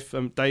and Smith.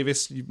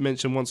 Davis, you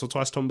mentioned once or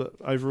twice, Tom, but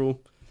overall?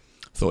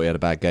 I thought he had a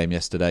bad game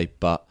yesterday,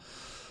 but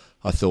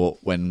I thought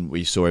when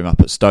we saw him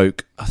up at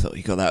Stoke, I thought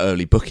he got that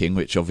early booking,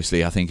 which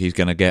obviously I think he's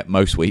going to get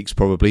most weeks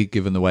probably,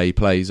 given the way he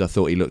plays. I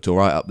thought he looked all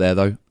right up there,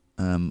 though.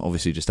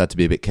 Obviously just had to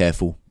be a bit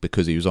careful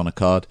because he was on a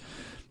card.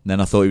 And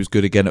then I thought he was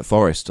good again at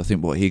Forest. I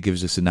think what he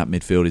gives us in that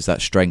midfield is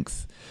that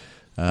strength.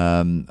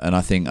 And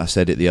I think I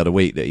said it the other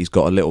week that he's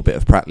got a little bit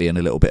of Pratley and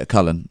a little bit of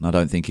Cullen. I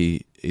don't think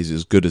he is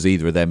as good as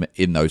either of them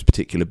in those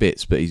particular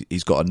bits, but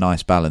he's got a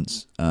nice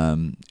balance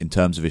in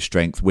terms of his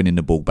strength, winning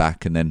the ball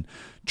back and then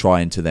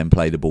trying to then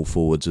play the ball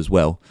forwards as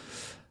well.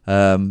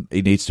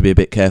 He needs to be a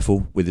bit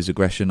careful with his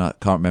aggression. I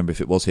can't remember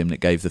if it was him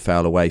that gave the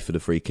foul away for the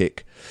free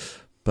kick.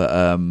 But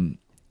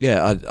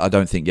I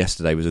don't think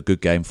yesterday was a good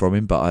game from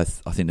him, but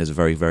I think there's a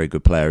very, very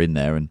good player in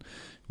there, and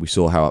we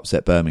saw how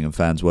upset Birmingham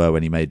fans were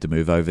when he made the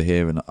move over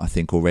here, and I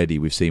think already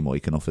we've seen what he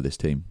can offer this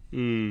team.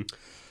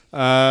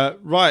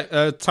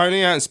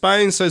 Tony out in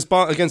Spain says,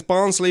 against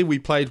Barnsley we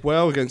played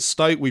well, against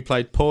Stoke we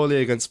played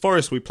poorly, against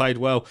Forest we played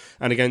well,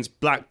 and against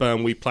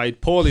Blackburn we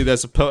played poorly.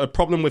 There's a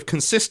problem with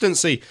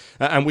consistency,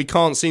 and we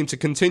can't seem to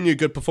continue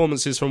good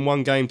performances from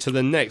one game to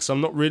the next.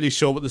 I'm not really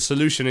sure what the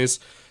solution is.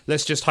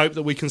 Let's just hope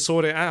that we can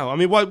sort it out. I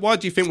mean, why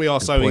do you think we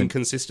are so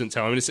inconsistent,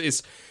 Tal? I mean,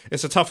 it's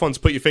a tough one to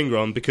put your finger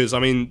on, because, I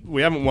mean,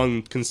 we haven't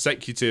won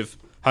consecutive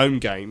home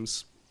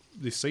games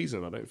this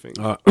season, I don't think.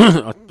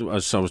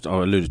 As I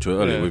alluded to it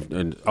earlier,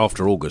 and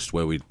after August,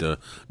 where we'd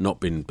not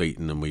been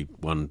beaten and we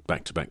won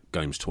back-to-back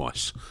games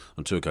twice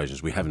on 2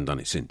 occasions, we haven't done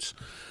it since.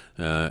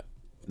 That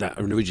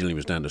originally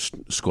was down to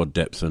squad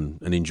depth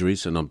and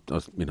injuries, and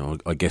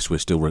I guess we're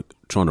still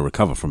trying to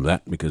recover from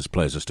that because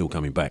players are still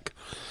coming back.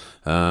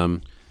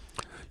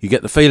 You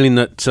get the feeling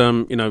that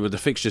with the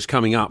fixtures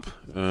coming up,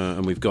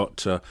 and we've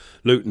got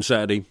Luton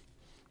Saturday,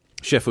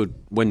 Sheffield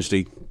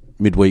Wednesday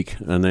midweek,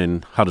 and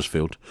then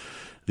Huddersfield.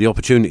 The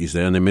opportunity's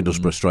there, and then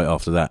Middlesbrough straight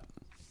after that.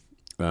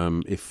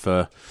 If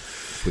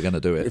we're going to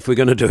do it,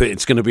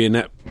 it's going to be in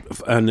that,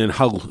 and then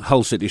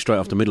Hull City straight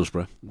after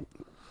Middlesbrough.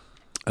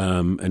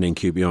 and then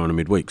QPR in a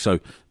midweek. So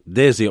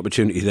there's the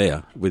opportunity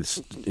there.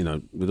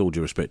 With all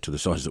due respect to the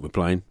sides that we're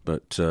playing,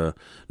 but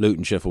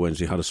Luton, Sheffield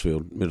Wednesday,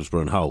 Huddersfield,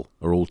 Middlesbrough, and Hull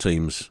are all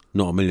teams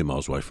not a million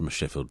miles away from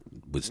Sheffield,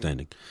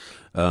 withstanding.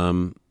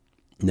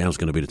 Now's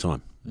going to be the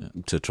time. Yeah.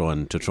 To try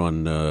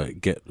and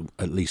get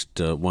at least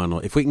one,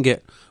 or if we can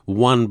get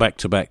one back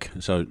to back,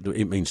 so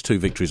it means 2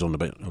 victories on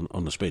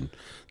the spin,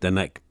 then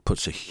that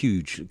puts a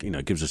huge,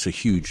 gives us a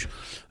huge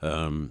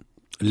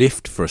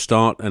lift for a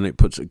start, and it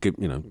puts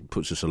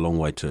us a long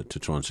way to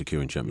try and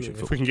secure in Championship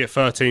football. If we can get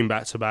 13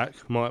 back to back,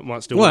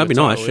 might still. Well, that'd be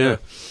title,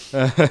 nice,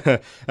 yeah.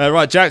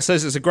 Right, Jack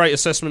says it's a great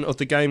assessment of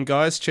the game,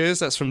 guys. Cheers.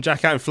 That's from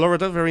Jack out in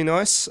Florida. Very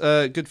nice.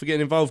 Good for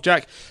getting involved,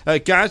 Jack.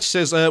 Gadge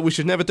says we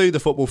should never do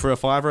the football for a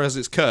fiver as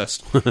it's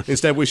cursed.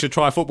 Instead, we should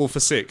try football for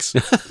 6.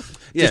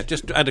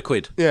 Just add a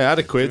quid. Yeah, add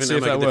a quid. See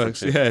if that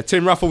works. Yeah.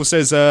 Tim Ruffles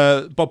says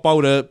Bob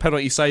Boulder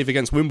penalty save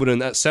against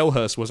Wimbledon at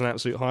Selhurst was an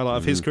absolute highlight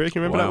of his career.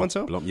 Can you remember that one,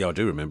 Tom? Yeah, I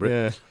do remember it.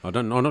 Yeah.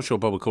 I'm not sure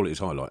Bob would call it his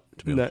highlight,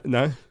 to be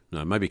honest.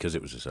 No, maybe because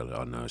it was a Selhurst. I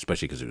don't know,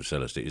 especially because it was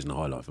Selhurst. It isn't a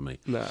highlight for me.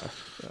 No,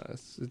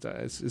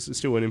 it's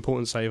still an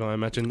important save, I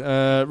imagine.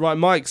 Right,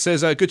 Mike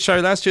says, good show,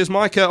 lads. Cheers,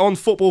 Mike. On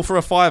football for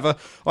a fiver,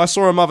 I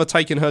saw a mother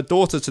taking her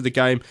daughter to the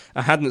game.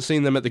 I hadn't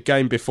seen them at the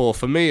game before.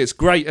 For me, it's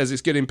great as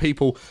it's getting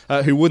people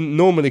who wouldn't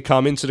normally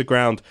come into the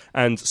ground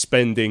and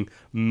spending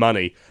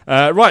money.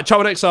 Right,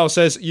 Child Exile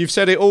says, you've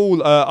said it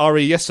all,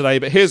 Ari, yesterday,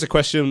 but here's a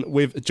question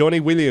with Johnny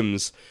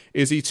Williams.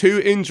 Is he too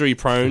injury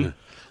prone?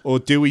 Or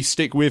do we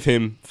stick with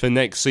him for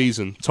next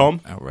season?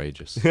 Tom?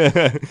 Outrageous. I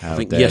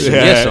think yes and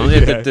yes.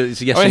 But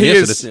it's yes and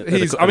yes.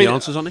 The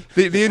answers on it.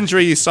 The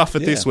injury he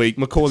suffered this week,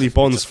 Macaulay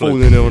Bond's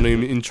falling on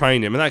him in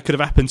training, and that could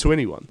have happened to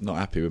anyone. Not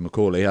happy with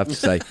Macaulay, I have to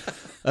say.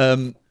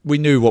 We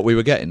knew what we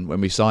were getting when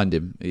we signed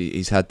him.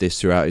 He's had this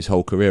throughout his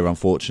whole career,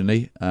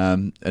 unfortunately.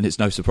 And it's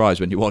no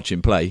surprise when you watch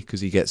him play, because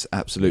he gets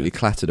absolutely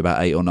clattered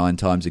about 8 or 9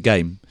 times a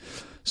game.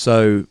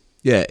 So,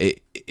 yeah,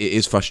 it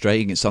is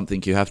frustrating. It's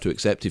something you have to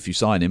accept if you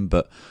sign him,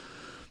 but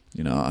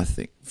I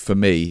think for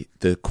me,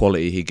 the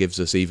quality he gives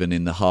us, even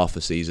in the half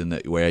a season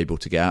that we're able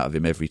to get out of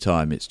him every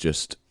time, it's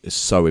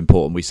so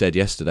important. We said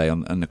yesterday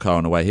on the car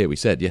on the way here,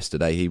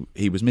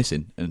 he was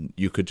missing, and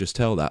you could just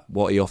tell that.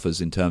 What he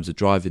offers in terms of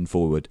driving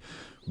forward,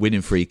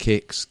 winning free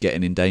kicks,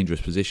 getting in dangerous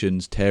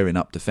positions, tearing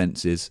up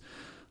defences.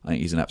 I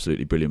think he's an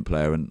absolutely brilliant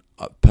player, and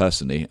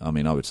personally, I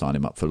would sign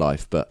him up for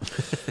life. But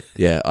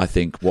yeah, I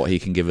think what he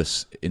can give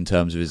us in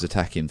terms of his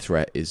attacking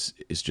threat is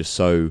just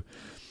so.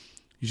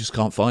 You just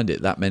can't find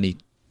it that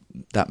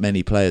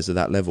many players at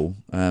that level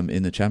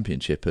in the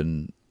Championship,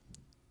 and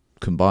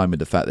combined with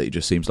the fact that he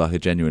just seems like a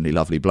genuinely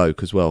lovely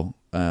bloke as well.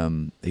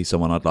 He's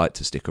someone I'd like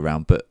to stick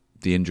around, but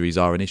the injuries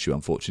are an issue,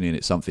 unfortunately, and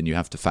it's something you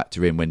have to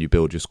factor in when you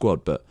build your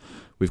squad. But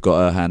we've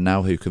got Erhan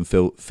now who can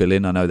fill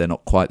in. I know they're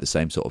not quite the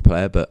same sort of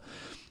player, but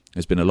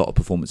there's been a lot of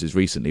performances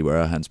recently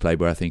where Erhan's played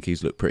where I think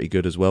he's looked pretty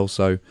good as well.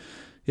 So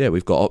yeah,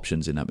 we've got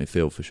options in that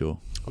midfield for sure.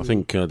 I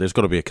think there's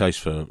got to be a case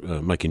for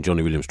making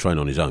Johnny Williams train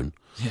on his own.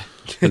 Yeah.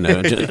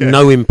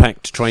 No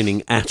impact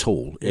training at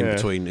all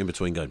in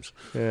between games.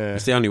 Yeah.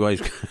 It's the only way.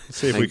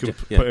 See if we can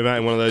put him out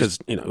in one of those.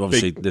 Because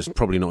obviously there's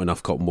probably not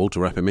enough cotton wool to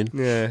wrap him in.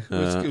 Yeah,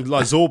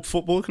 like Zorb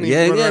football. Can he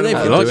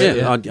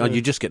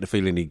you just get the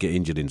feeling he'd get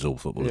injured in Zorb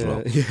football as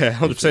well. Yeah,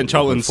 100%.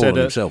 Charlton said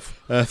himself.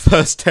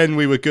 First 10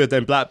 we were good,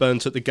 then Blackburn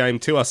took the game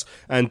to us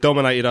and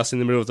dominated us in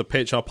the middle of the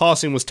pitch. Our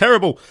passing was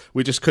terrible.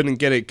 We just couldn't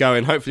get it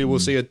going. Hopefully we'll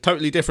see a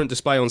totally different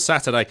display on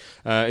Saturday.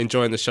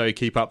 Enjoying the show.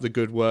 Keep up the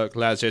good work,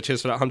 lads. Yeah,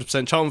 cheers for that.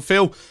 100%. Charlton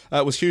Phil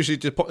was hugely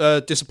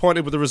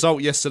disappointed with the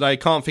result yesterday.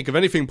 Can't think of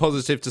anything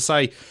positive to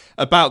say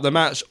about the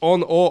match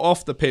on or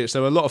off the pitch.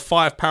 There were a lot of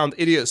 £5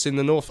 idiots in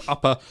the North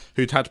Upper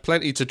who'd had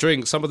plenty to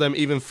drink, some of them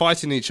even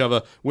fighting each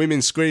other,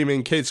 women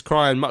screaming, kids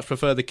crying. Much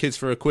prefer the kids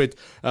for a quid,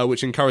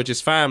 which encourages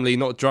family,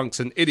 not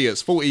drunks and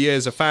idiots. 40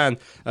 years a fan.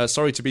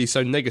 Sorry to be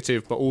so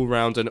negative, but all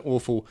round an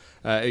awful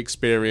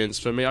experience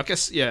for me. I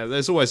guess,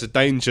 there's always a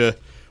danger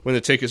when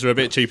the tickets are a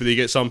bit cheaper, you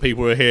get some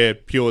people who are here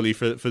purely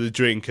for the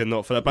drink and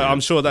not for that. But I'm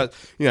sure that,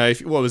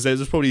 there's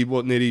probably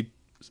nearly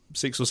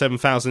 6,000 or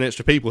 7,000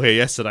 extra people here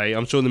yesterday.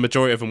 I'm sure the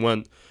majority of them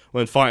weren't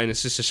fighting.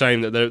 It's just a shame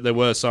that there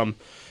were some,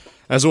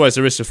 as always,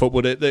 the risk of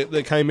football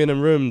that came in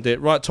and ruined it.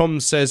 Right, Tom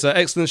says,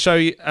 excellent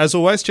show as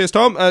always. Cheers,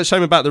 Tom.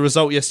 Shame about the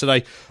result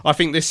yesterday. I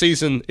think this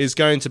season is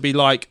going to be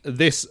like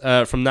this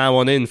from now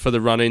on in for the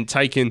run-in,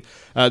 taking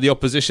the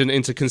opposition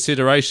into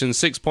consideration.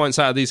 6 points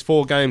out of these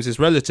 4 games is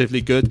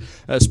relatively good,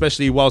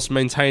 especially whilst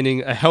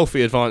maintaining a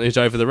healthy advantage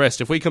over the rest.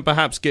 If we can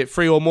perhaps get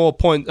 3 or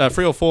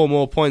 4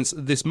 more points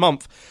this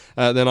month,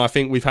 then I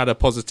think we've had a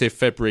positive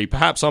February.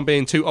 Perhaps I'm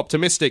being too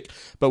optimistic,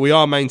 but we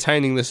are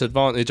maintaining this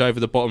advantage over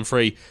the bottom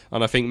 3,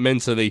 and I think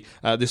mentally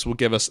this will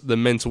give us the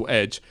mental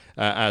edge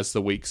as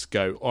the weeks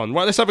go on.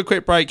 Right, let's have a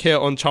quick break here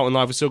on Charlton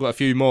Live. We've still got a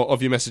few more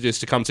of your messages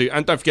to come to,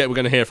 and don't forget we're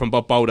going to hear from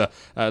Bob Boulder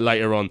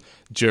later on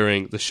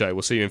during the show.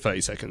 We'll see you in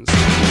 30 seconds.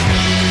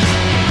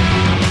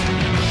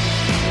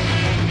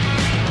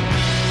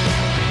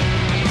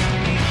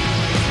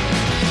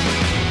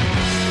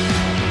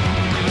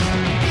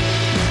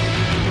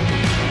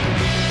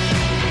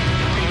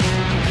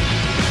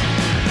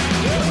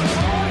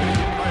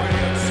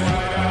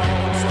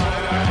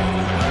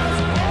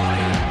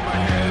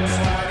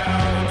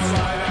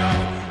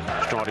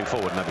 driving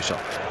forward, Naby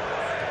Sarr.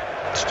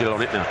 Still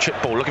on it now. Chip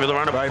ball, looking for the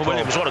run for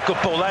Williams. What a good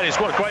ball that is.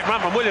 What a great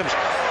run from Williams.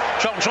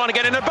 Charlton trying to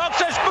get in the box.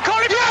 There's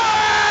Macaulay.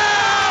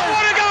 Yeah!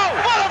 What a goal!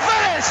 What a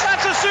finish!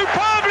 That's a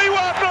superbly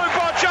worked move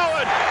by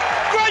Charlton.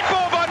 Great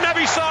ball by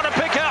Naby Sarr to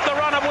pick out the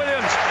run of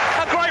Williams.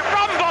 A great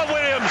run by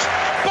Williams.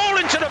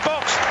 Ball into the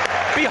box.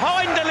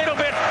 Behind a little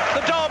bit.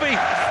 The Derby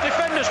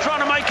defenders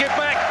trying to make it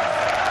back.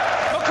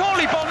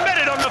 Macaulay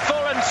bombarded on the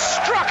full and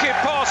struck it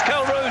past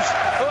Kelroos,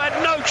 who had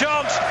no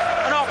chance.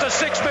 And after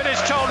 6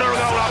 minutes, Charlton are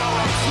a goal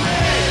up.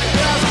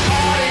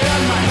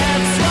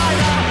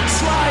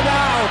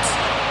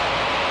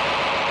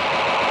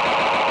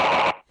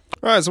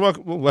 Right, so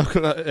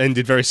welcome. That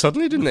ended very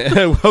suddenly, didn't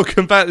it?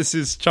 Welcome back. This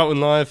is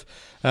Charlton Live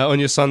on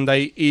your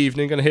Sunday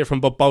evening. Going to hear from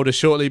Bob Boulder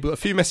shortly. But a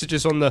few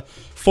messages on the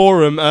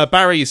forum.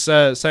 Barry's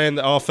saying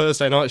that our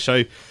Thursday night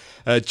show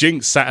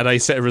jinxed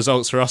Saturday's set of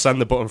results for us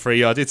and the bottom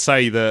three. I did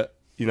say that,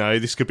 you know,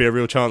 this could be a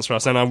real chance for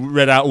us, and I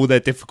read out all their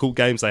difficult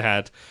games they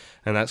had,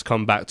 and that's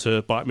come back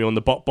to bite me on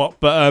the bot.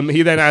 But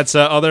he then adds,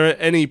 are there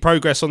any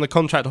progress on the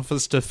contract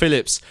offers to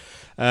Phillips,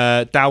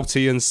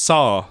 Doughty and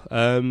Sarr?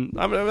 I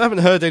haven't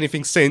heard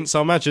anything since.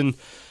 I imagine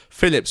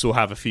Phillips will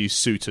have a few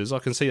suitors. I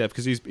can see that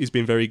because he's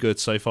been very good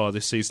so far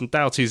this season.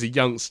 Doughty's a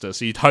youngster,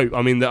 so you'd hope.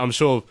 I mean, I'm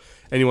sure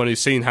anyone who's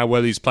seen how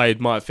well he's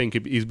played might think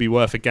he'd be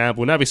worth a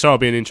gamble. Naby Sarr will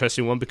be an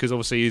interesting one because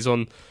obviously he's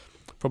on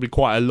probably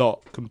quite a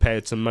lot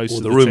compared to most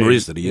of the rumour team.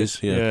 is that he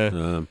is,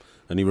 yeah.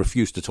 And he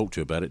refused to talk to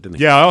you about it, didn't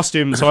he? Yeah, I asked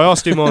him. So I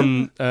asked him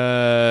on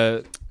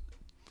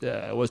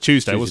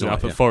Tuesday, wasn't it,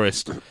 up at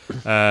Forest,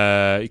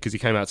 because he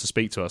came out to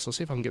speak to us. I'll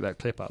see if I can get that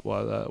clip up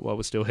while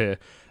we're still here.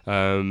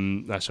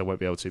 Actually, I won't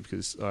be able to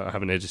because I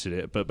haven't edited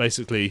it. But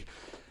basically,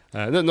 he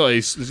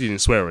didn't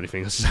swear or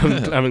anything. I just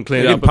haven't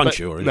cleared he up. Didn't punch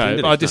you or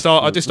anything, no, I just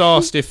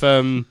asked if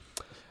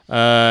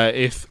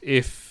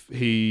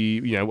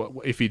he, you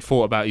know, if he'd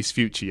thought about his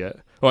future yet.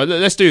 All right,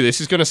 let's do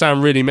this. It's going to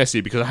sound really messy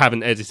because I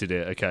haven't edited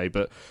it, okay?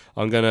 But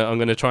I'm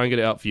gonna try and get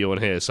it up for you on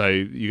here, so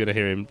you're going to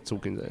hear him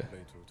talking there.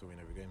 To win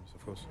every game,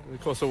 of course.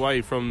 Of course,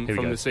 away from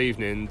this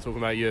evening, talking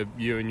about you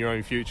and your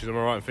own futures. Am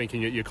I right in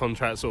thinking your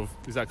contract sort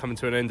of is that coming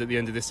to an end at the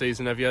end of this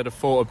season? Have you had a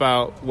thought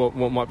about what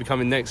might be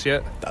coming next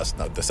yet? That's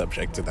not the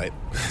subject tonight.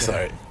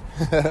 Sorry,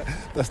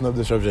 that's not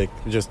the subject.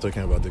 We're just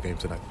talking about the game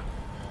tonight.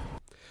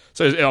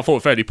 So I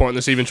thought fairly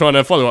pointless even trying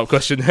a follow-up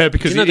question there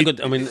because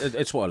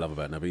it's what I love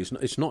about Naby.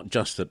 It's not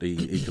just that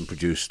he can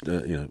produce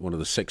one of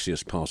the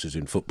sexiest passes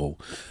in football.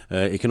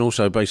 He can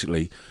also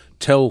basically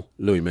tell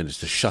Louis Mendes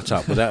to shut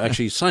up without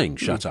actually saying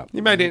shut up.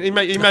 He made me feel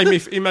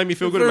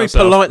good very about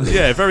myself. Politely.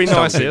 Yeah, very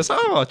nicely. I was like,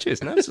 oh,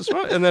 cheers, Nabs, that's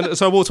right. And then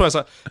so I walked away. I was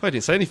like, I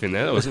didn't say anything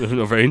there. That was not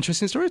a very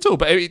interesting story at all.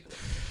 But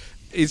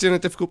he's in a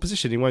difficult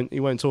position. He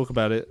won't talk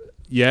about it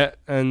yet,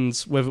 and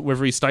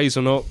whether he stays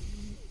or not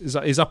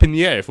is up in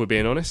the air, if we're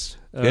being honest.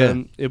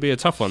 It'll be a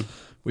tough one.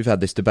 We've had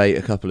this debate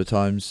a couple of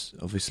times,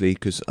 obviously,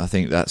 because I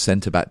think that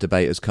centre-back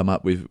debate has come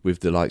up with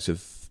the likes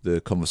of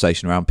the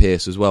conversation around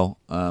Pearce as well.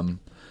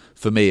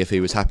 For me, if he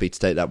was happy to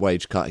take that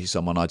wage cut, he's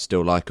someone I'd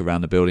still like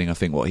around the building. I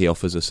think what he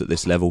offers us at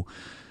this level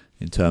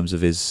in terms of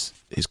his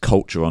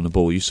culture on the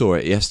ball. You saw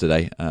it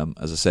yesterday.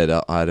 As I said,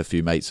 I had a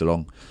few mates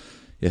along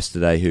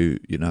yesterday who,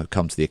 you know,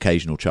 come to the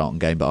occasional Charlton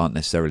game but aren't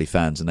necessarily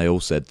fans, and they all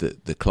said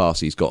that the class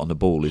he's got on the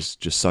ball is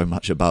just so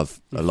much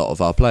above a lot of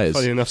our players.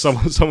 Funny enough,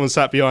 someone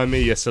sat behind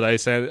me yesterday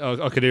saying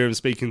I could hear him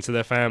speaking to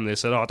their family. They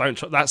said, "Oh,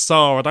 that's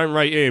Sarr. I don't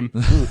rate him."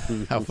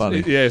 How funny!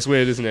 Yeah, it's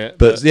weird, isn't it?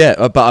 But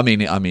I mean,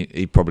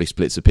 he probably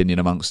splits opinion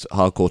amongst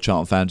hardcore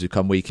Charlton fans who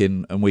come week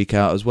in and week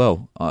out as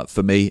well.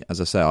 For me,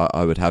 as I say,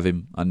 I would have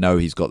him. I know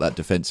he's got that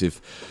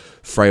defensive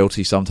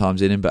frailty sometimes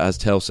in him, but as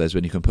Tell says,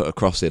 when you can put a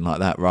cross in like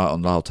that right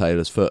on Lyle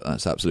Taylor's foot,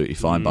 that's absolutely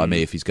fine by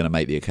me. If he's going to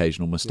make the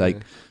occasional mistake,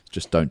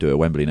 just don't do it at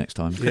Wembley next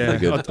time.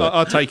 Yeah,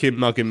 I'll take him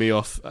mugging me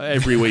off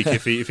every week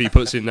if he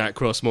puts in that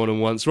cross more than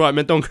once. Right,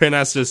 Mendonca and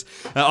Asdas,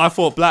 I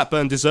thought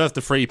Blackburn deserved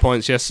the 3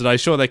 points yesterday.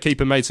 Sure, their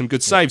keeper made some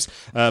good saves,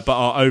 but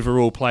our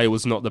overall play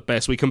was not the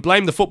best. We can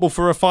blame the football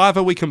for a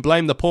fiver, we can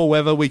blame the poor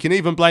weather, we can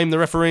even blame the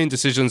refereeing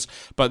decisions,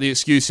 but the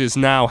excuses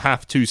now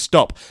have to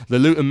stop. The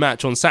Luton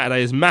match on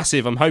Saturday is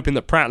massive. I'm hoping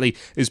that Pratley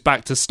is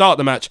back to start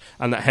the match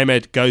and that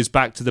Hemed goes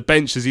back to the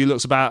bench, as he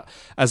looks about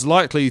as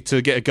likely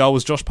to get a goal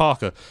as Josh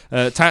Parker.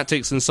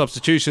 Tactics and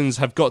substitutions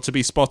have got to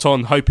be spot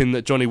on, hoping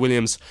that Johnny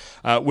Williams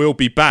will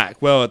be back.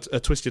 Well, a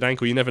twisted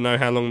ankle, you never know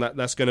how long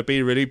that's going to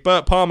be, really.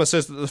 Bert Palmer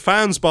says that the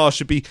fans bar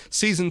should be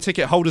season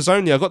ticket holders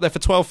only. I got there for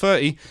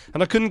 $12.30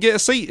 and I couldn't get a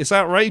seat. It's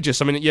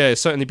outrageous. I mean, yeah,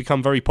 it's certainly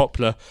become very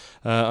popular.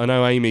 I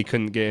know Amy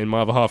couldn't get in,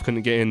 my other half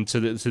couldn't get into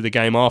the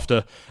game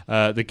after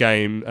the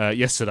game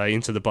yesterday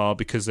into the bar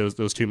because there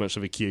was too much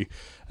of a queue.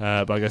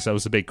 But I guess that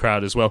was a big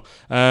crowd as well.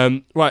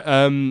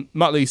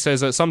 Muttley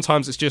says that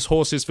sometimes it's just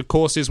horses for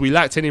courses. We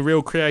lacked any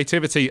real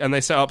creativity quality, and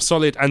they set up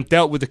solid and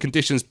dealt with the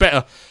conditions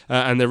better,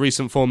 and their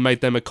recent form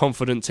made them a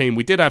confident team.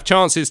 We did have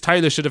chances.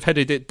 Taylor should have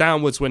headed it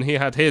downwards when he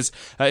had his.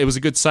 It was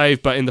a good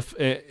save, but in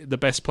the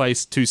best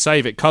place to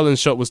save it. Cullen's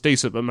shot was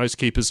decent, but most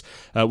keepers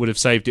would have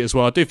saved it as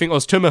well. I do think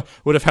Oztumer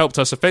would have helped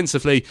us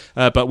offensively,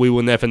 but we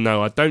will never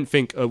know. I don't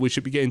think we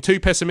should be getting too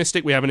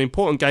pessimistic. We have an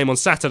important game on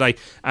Saturday,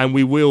 and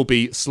we will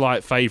be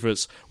slight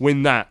favourites.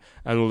 Win that,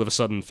 and all of a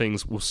sudden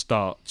things will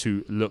start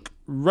to look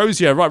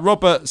rosier. Right,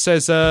 Robert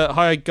says,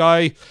 hi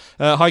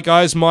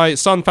guys, my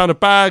son found a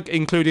bag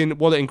including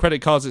wallet and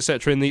credit cards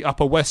etc in the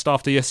Upper West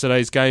after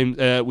yesterday's game.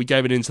 We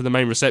gave it into the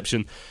main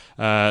reception,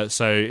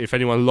 so if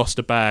anyone lost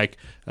a bag,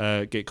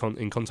 get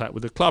in contact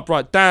with the club.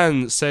 Right,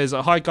 Dan says,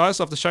 hi guys,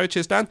 love the show.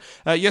 Cheers, Dan.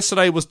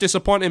 Yesterday was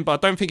disappointing,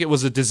 but I don't think it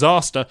was a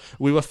disaster.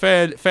 We were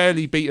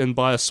fairly beaten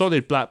by a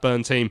solid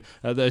Blackburn team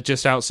that are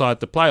just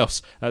outside the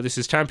playoffs. This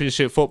is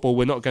Championship football.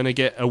 We're not going to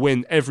get a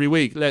win every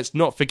week. Let's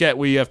not forget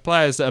we have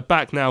players that are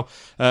back now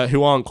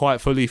who aren't quite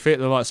fully fit,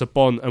 the likes of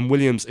Bond and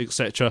Williams,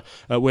 etc.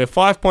 We're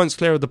 5 points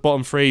clear of the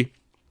bottom three,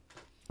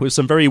 with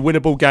some very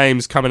winnable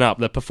games coming up.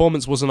 The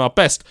performance wasn't our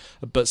best,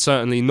 but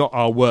certainly not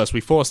our worst.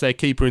 We forced their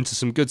keeper into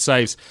some good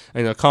saves,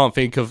 and I can't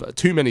think of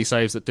too many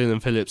saves that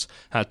Dylan Phillips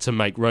had to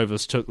make.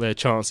 Rovers took their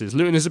chances.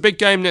 Luton is a big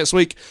game next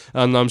week,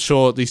 and I'm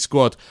sure the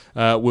squad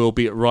will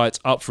be right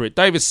up for it.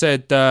 David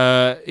said,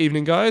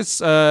 evening guys,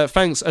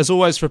 thanks as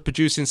always for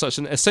producing such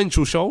an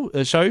essential show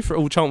for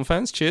all Charlton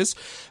fans. Cheers.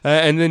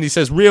 And then he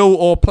says, real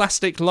or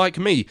plastic like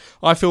me?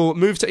 I feel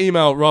moved to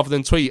email rather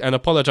than tweet, and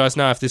apologise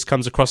now if this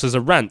comes across as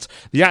a rant.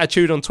 The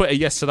attitude on Twitter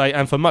yesterday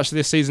and for much of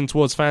this season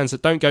towards fans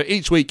that don't go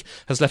each week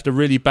has left a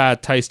really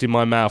bad taste in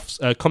my mouth.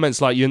 Comments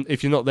like,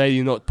 if you're not there,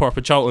 you're not proper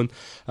Charlton,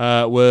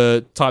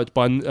 were topped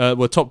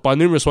by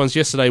numerous ones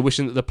yesterday,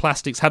 wishing that the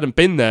plastics hadn't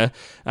been there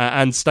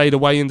and stayed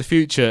away in the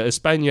future.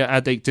 Espana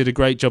Addict did a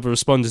great job of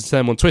responding to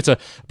them on Twitter,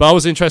 but I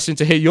was interested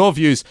to hear your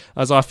views,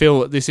 as I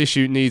feel this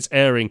issue needs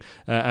airing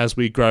as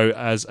we grow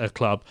as a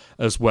club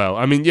as well.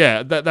 I mean,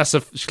 yeah, that's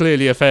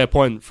clearly a fair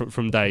point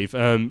from Dave.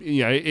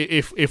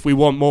 If we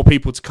want more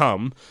people to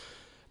come,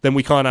 then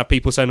we can't have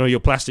people saying, oh, you're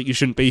plastic, you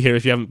shouldn't be here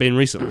if you haven't been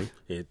recently.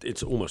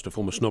 It's almost a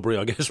form of snobbery,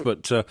 I guess,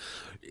 but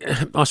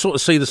I sort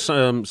of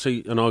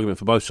see an argument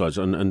for both sides,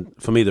 and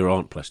for me there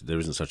aren't plastic. There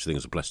isn't such a thing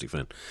as a plastic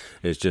fan.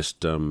 It's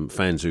just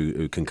fans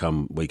who can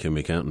come week in,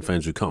 week out, and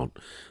fans who can't,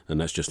 and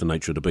that's just the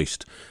nature of the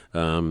beast.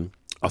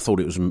 I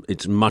thought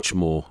it's much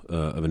more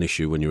of an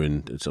issue when you're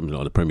in something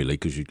like the Premier League,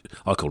 because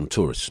I call them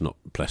tourists, not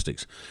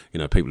plastics.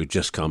 People who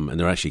just come, and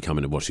they're actually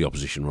coming to watch the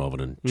opposition rather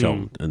than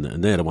Charlton,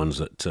 and they're the ones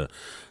that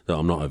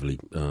I'm not overly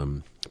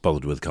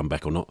bothered with come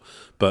back or not.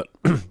 But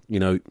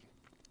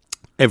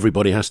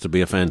everybody has to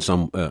be a fan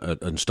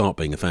and start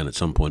being a fan at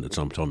some point, at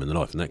some time in their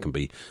life, and that can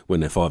be when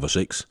they're 5 or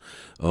 6,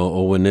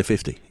 or when they're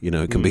 50.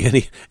 It can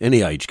be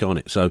any age, can't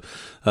it? So,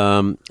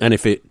 and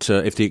if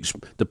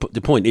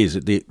the point is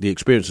that the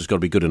experience has got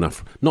to be good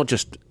enough, not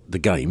just the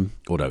game,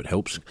 although it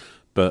helps,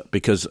 but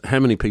because how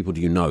many people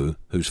do you know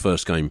whose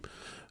first game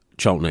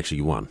Charlton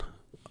actually won?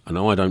 And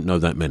I don't know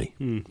that many.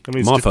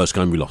 My first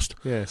game we lost.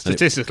 Yeah,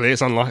 statistically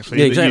it's unlikely.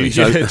 Yeah,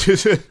 exactly.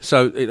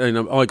 So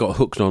I got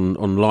hooked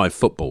on live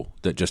football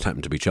that just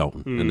happened to be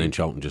Charlton, and then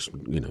Charlton just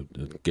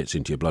gets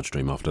into your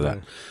bloodstream after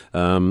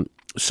that.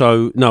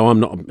 So no, I'm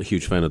not a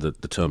huge fan of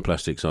the term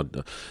plastics.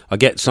 I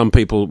get some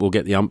people will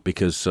get the ump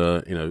because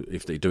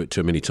if they do it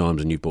too many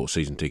times and you've bought a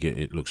season ticket,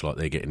 it looks like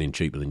they're getting in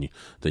cheaper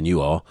than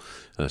you are.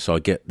 So I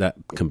get that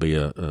can be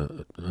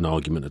an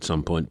argument at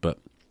some point, but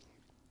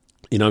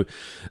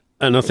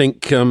and I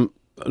think a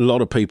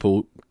lot of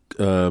people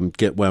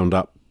get wound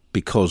up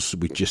because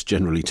we just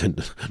generally tend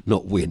to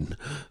not win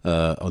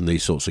on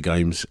these sorts of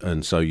games,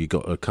 and so you've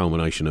got a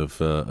culmination of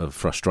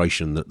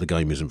frustration that the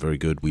game isn't very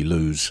good, we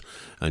lose,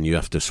 and you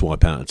have to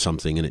swipe out at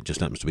something, and it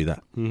just happens to be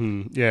that.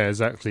 Yeah,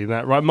 exactly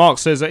that. Right, Mark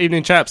says,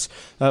 evening chaps,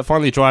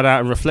 finally dried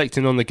out and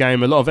reflecting on the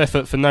game. A lot of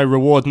effort for no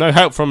reward, no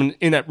help from an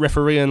inept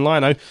referee and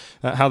Lino.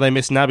 How they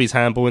missed Naby's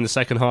handball in the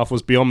second half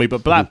was beyond me,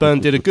 but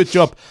Blackburn did a good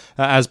job,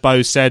 as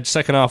Bo said.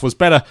 Second half was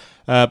better,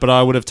 but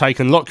I would have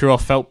taken Lockyer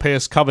off. Felt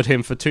Pearce covered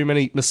him for too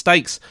many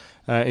mistakes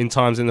in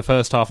times in the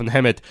first half, and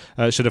Hemed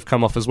should have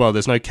come off as well.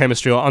 There's no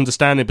chemistry or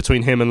understanding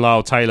between him and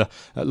Lyle Taylor.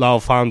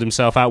 Lyle found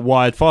himself out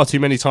wide far too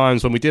many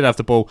times when we did have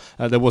the ball.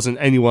 There wasn't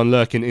anyone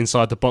lurking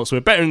inside the box. We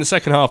were better in the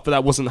second half, but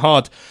that wasn't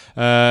hard.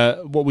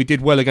 What we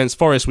did well against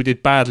Forest, we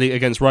did badly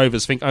against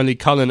Rovers. I think only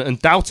Cullen and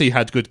Doughty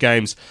had good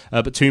games,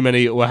 but too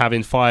many were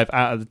having 5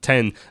 out of the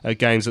 10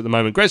 games at the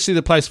moment. Great to see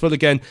the place full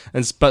again,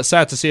 but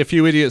sad to see a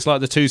few idiots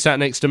like the two sat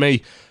next to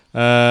me.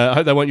 I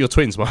hope they weren't your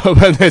twins, Mark.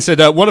 They said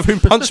one of whom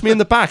punched me in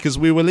the back as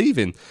we were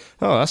leaving.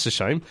 Oh, that's a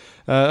shame.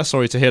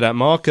 Sorry to hear that,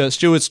 Mark.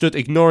 Stewart stood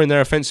ignoring their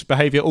offensive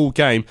behaviour all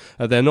game.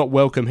 They're not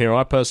welcome here.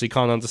 I personally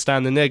can't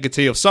understand the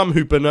negativity of some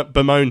who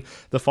bemoan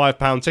the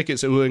 £5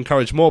 tickets. It will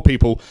encourage more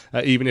people.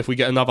 Even if we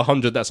get another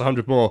 100, that's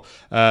 100 more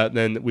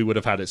than we would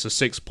have had. It's a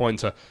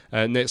 6-pointer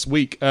next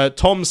week.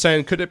 Tom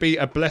saying, could it be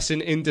a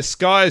blessing in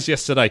disguise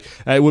yesterday?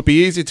 It would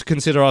be easy to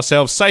consider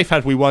ourselves safe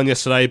had we won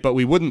yesterday, but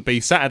we wouldn't be.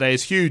 Saturday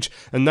is huge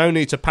and no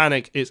need to panic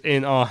panic. It's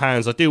in our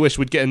hands. I do wish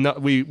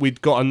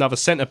we'd got another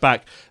centre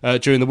back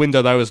during the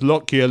window though, as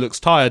Lockyer looks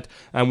tired,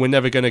 and we're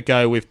never going to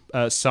go with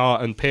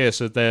Sarr and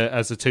Pearce as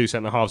the two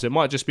centre halves. It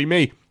might just be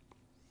me,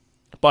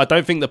 but I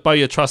don't think that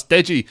Bowyer trusts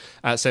Deji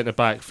at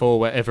centre-back for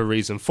whatever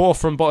reason. 4th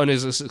from bottom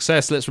is a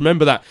success. Let's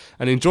remember that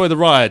and enjoy the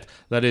ride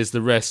that is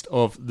the rest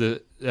of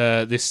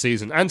this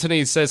season.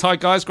 Anthony says, hi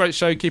guys, great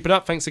show, keep it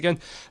up, thanks again.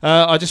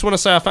 I just want to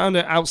say I found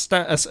it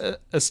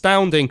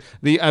astounding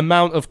the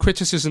amount of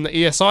criticism that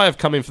ESI have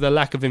come in for their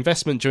lack of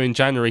investment during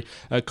January.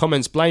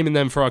 Comments blaming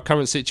them for our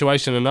current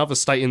situation and others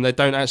stating they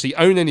don't actually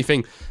own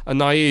anything are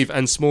naive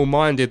and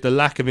small-minded. The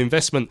lack of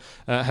investment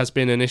has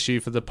been an issue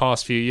for the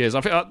past few years.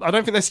 I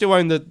don't think they still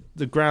own the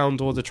ground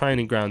or the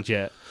training ground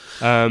yet.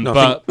 And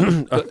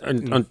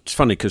it's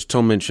funny because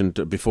Tom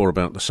mentioned before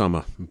about the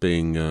summer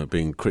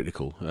being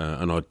critical,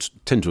 and I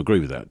tend to agree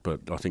with that. But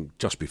I think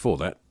just before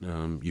that,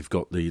 you've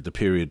got the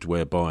period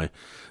whereby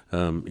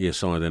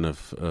ESI then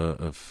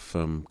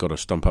have got to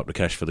stump up the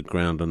cash for the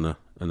ground and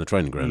the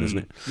training ground, isn't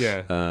it?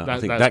 Yeah, I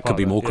think that could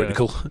be more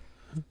critical.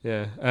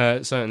 Yeah,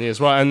 it certainly is.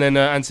 Right, and then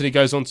Anthony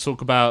goes on to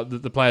talk about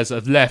the players that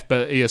have left,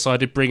 but ESI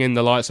did bring in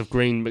the likes of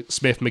Green,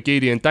 Smith,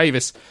 McGeady and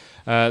Davis.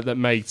 That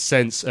made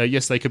sense.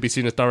 Yes, they could be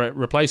seen as direct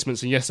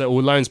replacements, and yes, they're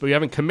all loans, but we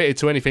haven't committed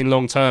to anything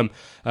long term.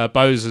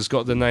 Bowes has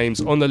got the names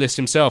on the list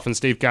himself, and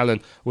Steve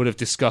Gallen would have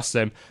discussed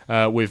them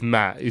with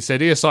Matt. He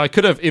said ESI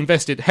could have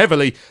invested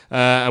heavily,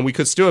 and we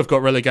could still have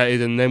got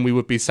relegated, and then we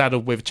would be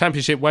saddled with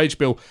Championship wage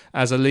bill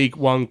as a League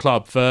One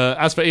club.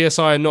 As for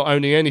ESI and not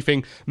owning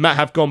anything, Matt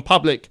have gone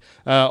public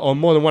on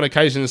more than one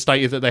occasion and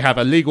stated that they have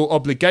a legal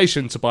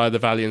obligation to buy the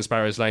Valley and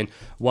Sparrows Lane.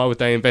 Why would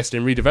they invest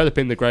in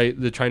redeveloping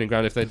the training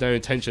ground if they have no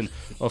intention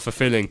of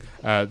fulfilling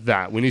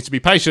that? We need to be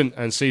patient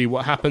and see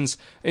what happens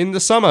in the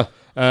summer.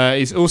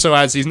 He also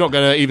adds he's not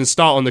going to even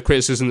start on the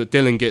criticism that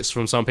Dylan gets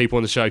from some people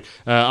on the show,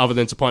 other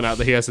than to point out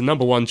that he has the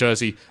number 1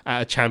 jersey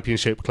at a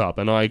Championship club.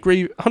 And I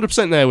agree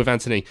 100% there with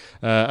Anthony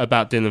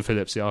about Dylan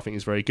Phillips. I think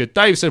he's very good.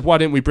 Dave said, why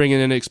didn't we bring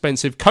in an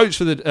expensive coach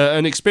for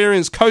an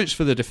experienced coach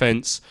for the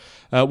defence?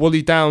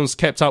 Wally Downs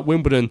kept up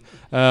Wimbledon,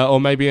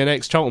 or maybe an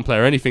ex-Charlton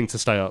player, anything to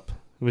stay up.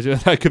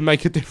 That could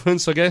make a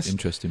difference, I guess.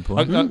 Interesting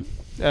point.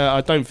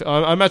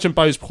 I imagine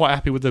Bo's quite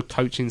happy with the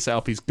coaching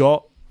setup he's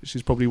got, which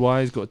is probably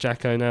why he's got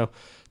Jacko now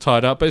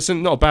tied up. But it's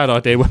not a bad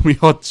idea when we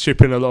are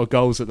shipping a lot of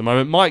goals at the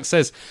moment. Mike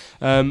says,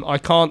 I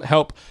can't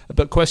help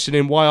but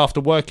questioning why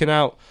after working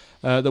out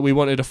that we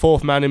wanted a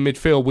 4th man in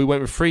midfield, we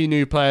went with 3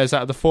 new players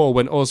out of the 4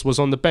 when Oz was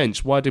on the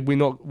bench. Why did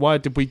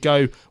we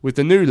go with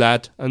the new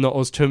lad and not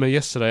Oz Tuma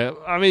yesterday?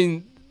 I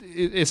mean,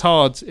 it's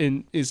hard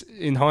in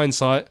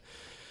hindsight.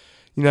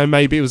 You know,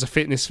 maybe it was a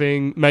fitness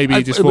thing. Maybe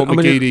he just thought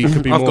McGeady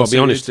could be more. I've got to be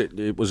honest,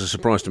 it was a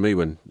surprise to me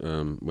when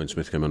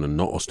Smith came on and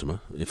not Ostema,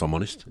 if I'm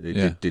honest.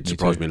 It did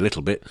surprise me a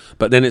little bit.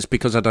 But then it's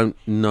because I don't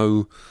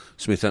know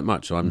Smith that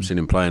much. I haven't seen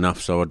him play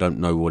enough, so I don't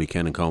know what he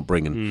can and can't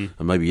bring. And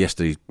maybe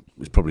yesterday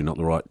was probably not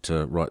the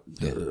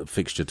right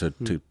fixture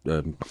to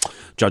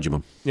judge him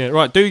on. Yeah,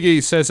 right.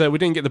 Doogie says we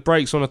didn't get the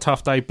breaks on a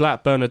tough day.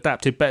 Blackburn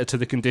adapted better to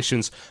the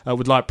conditions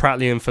with like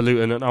Pratley and for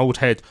Luton, an old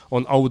head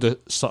on older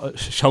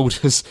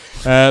shoulders.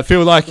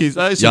 Feel like he's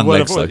young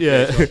legs,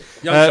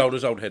 young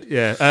shoulders, old head.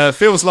 Yeah,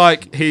 feels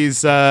like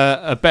he's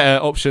a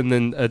better option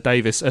than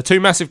Davis. 2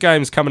 massive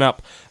games coming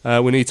up.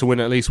 We need to win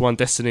at least one.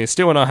 Destiny is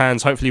still in our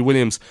hands. Hopefully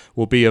Williams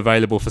will be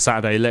available for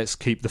Saturday. Let's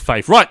keep the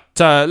faith. Right,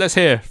 let's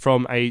hear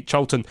from a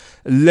Charlton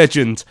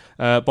legend,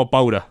 Bob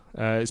Boulder.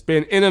 It's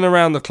been in and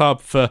around the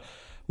club for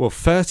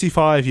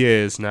 35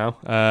 years now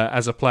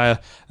as a player,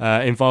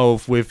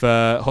 involved with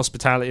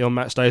hospitality on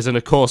match days and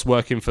of course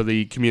working for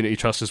the community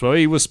trust as well.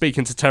 He was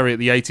speaking to Terry at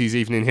the 80s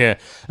evening here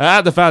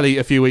at the Valley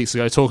a few weeks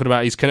ago, talking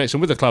about his connection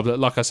with the club that,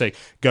 like I say,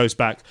 goes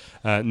back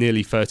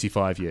nearly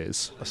 35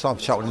 years. I signed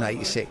for Charlton in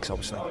 86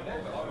 obviously,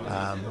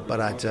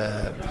 but I had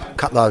a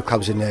couple of other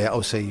clubs in there,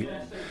 obviously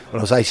when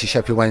I was 80,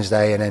 Sheffield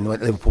Wednesday, and then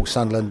went to Liverpool,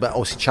 Sunderland, but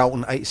obviously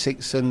Charlton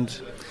 86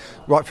 and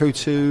right through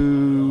to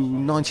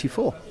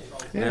 94.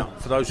 Yeah. Now,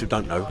 for those who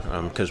don't know,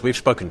 because we've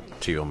spoken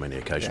to you on many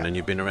occasions and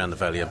you've been around the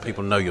Valley and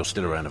people know you're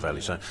still around the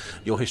Valley, so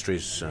your history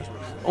is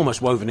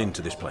almost woven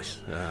into this place.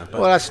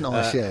 Well, that's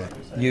nice,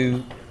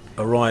 You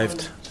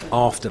arrived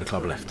after the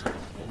club left.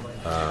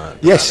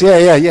 Yes,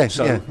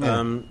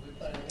 So,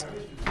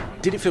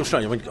 did it feel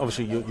strange? I mean,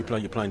 obviously, your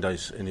playing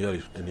days in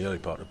the early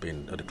part of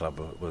being at the club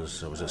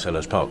was at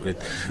Selhurst Park.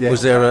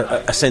 Was there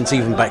a sense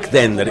even back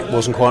then that it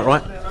wasn't quite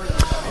right?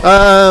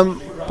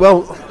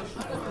 Well,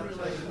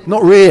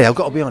 not really. I've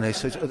got to be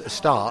honest. At the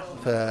start,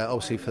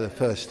 obviously for the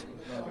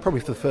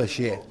first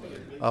year,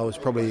 I was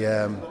probably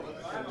a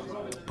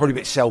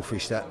bit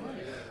selfish that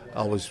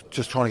I was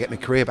just trying to get my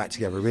career back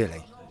together,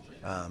 really.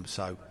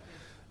 So,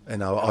 you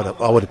know,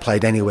 I would have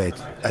played anywhere,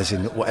 as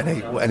in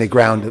any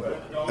ground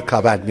the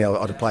club had, you know,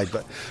 I'd have played.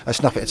 But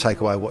that's nothing to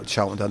take away what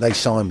Charlton done. They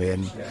signed me,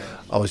 and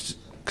I was,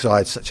 because I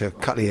had such a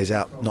couple of years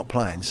out not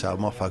playing. So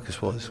my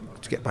focus was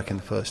to get back in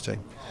the first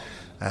team,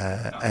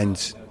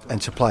 and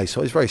to play.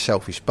 So it's very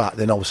selfish. But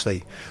then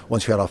obviously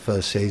once we had our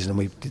first season and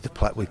we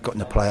got in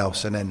the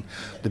playoffs, and then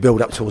the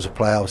build up towards the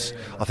playoffs,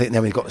 I think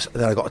then I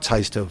got a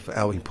taste of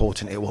how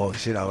important it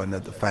was, and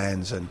the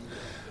fans, and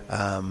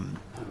I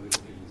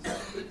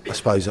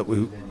suppose that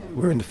we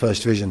were in the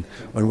first division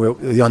when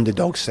the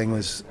underdogs thing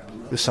was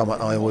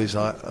something I always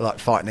like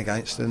fighting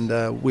against,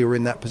 and we were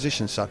in that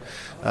position. So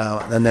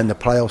and then the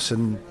playoffs,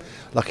 and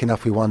lucky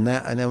enough we won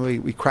that, and then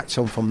we cracked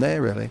on from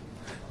there really.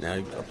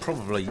 Now,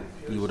 probably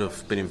you would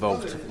have been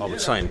involved, I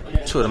would say, in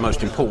two of the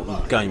most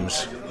important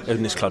games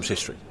in this club's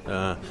history.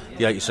 The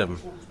 87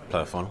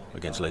 playoff final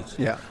against Leeds.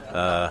 Yeah.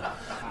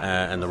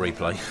 And the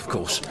replay, of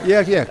course. Yeah,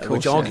 of course.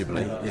 Which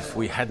arguably, if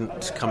we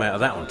hadn't come out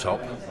of that on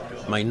top,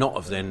 may not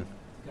have then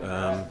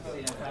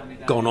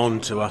gone on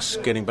to us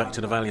getting back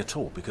to the Valley at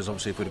all. Because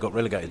obviously if we'd have got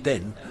relegated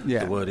then,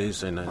 the word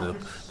is, and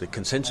the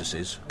consensus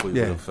is, we'd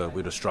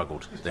have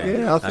struggled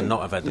then and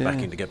not have had the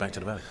backing to get back to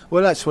the Valley.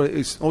 Well, that's what it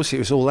was. Obviously,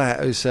 it was all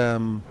that.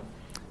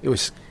 It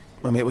was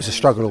a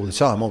struggle all the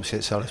time, obviously,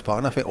 at Selhurst Park,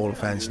 and I think all the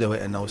fans knew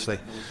it, and obviously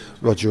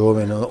Roger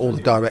Orwin and all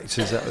the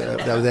directors that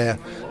were there,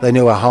 they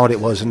knew how hard it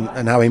was and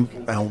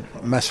how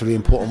massively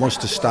important it was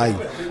to stay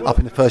up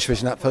in the first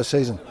division that first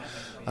season,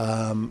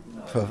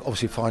 for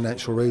obviously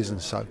financial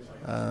reasons. So,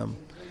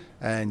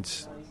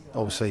 and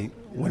obviously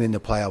winning the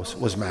playoffs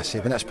was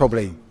massive, and that's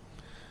probably,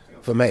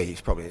 for me,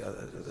 it's probably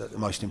the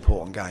most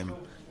important game,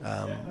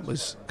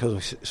 was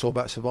because it's all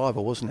about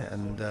survival, wasn't it?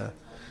 And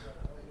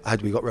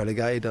had we got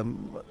relegated,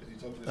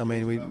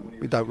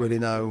 we don't really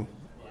know.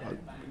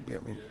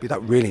 We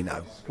don't really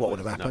know what would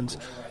have happened.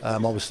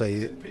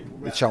 Obviously,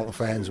 the Charlton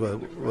fans were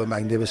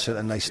magnificent,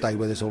 and they stayed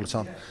with us all the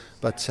time.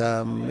 But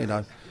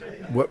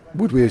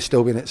would we have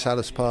still been at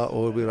Selhurst Park,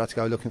 or would we have had to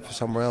go looking for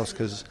somewhere else?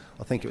 Because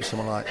I think it was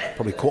something like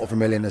probably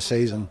 $250,000 a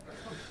season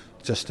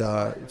just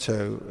to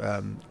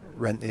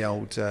rent the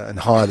old and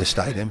hire the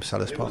stadium,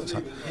 Selhurst Park.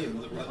 So,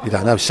 you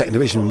don't know, second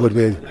division, would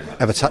we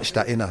ever touch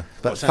that,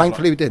 But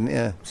thankfully we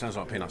didn't, Sounds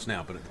like peanuts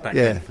now, but back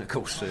then, of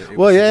course...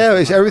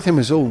 everything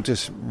was all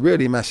just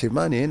really massive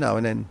money, and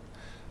then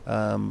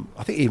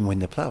I think even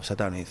winning the playoffs, I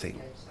don't even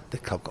think the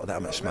club got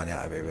that much money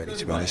out of it, really,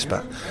 to be honest.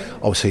 But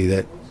obviously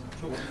that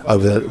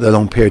over the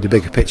long period, the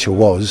bigger picture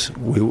was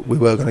we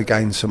were going to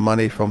gain some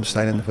money from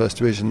staying in the first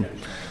division,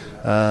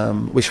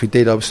 which we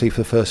did, obviously,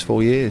 for the first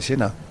 4 years,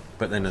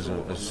 But then as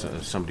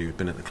somebody who's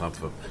been at the club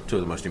for two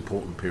of the most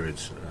important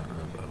periods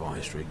of our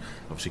history,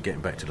 obviously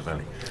getting back to the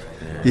Valley,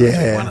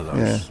 one of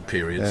those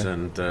periods,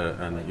 and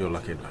you're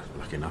lucky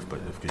enough,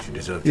 but because you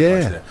deserve to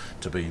place there,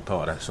 to be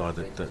part of that side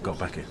that got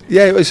back in.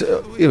 Yeah, it was,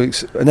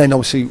 and then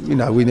obviously,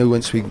 we knew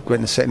once we went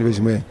in the second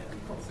division, we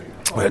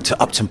went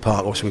to Upton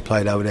Park, obviously we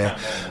played over there,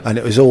 and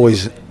it was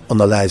always on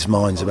the lads'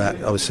 minds about,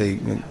 obviously,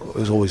 it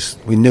was always,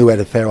 we knew we had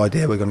a fair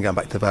idea we were going to go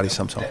back to the Valley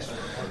sometime,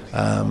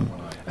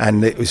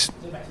 and it was,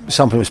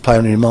 something was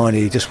playing in your mind.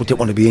 He just didn't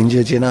want to be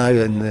injured,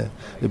 and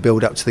the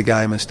build up to the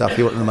game and stuff.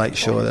 He wanted to make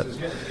sure that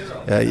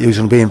he was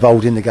going to be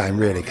involved in the game,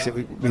 really, because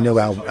we knew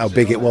how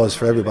big it was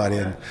for everybody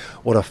and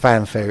what a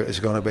fanfare it was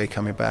going to be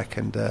coming back.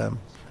 And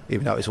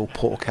even though it was all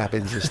porta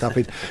cabins and stuff,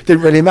 it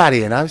didn't really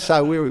matter,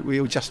 So we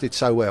adjusted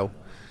so well,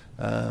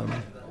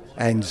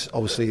 and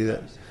obviously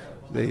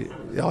the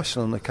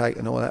icing on the cake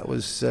and all that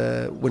was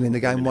winning the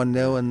game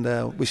 1-0, and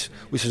which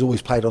has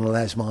always played on the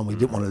lads' mind. We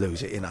didn't want to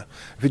lose it,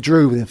 If we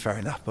drew with him, fair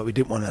enough, but we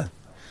didn't want to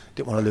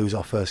lose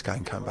our first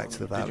game coming back to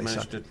the Valley. Did you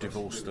manage to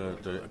divorce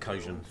the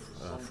occasion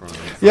from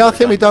I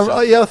think we've done.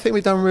 I think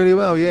we've done really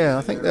well. Yeah,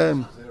 I think.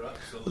 I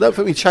don't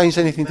think we changed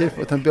anything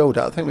different than build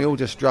up. I think we all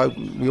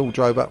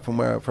drove up from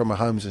our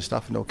homes and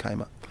stuff, and all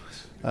came up.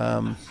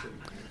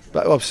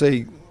 But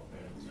obviously,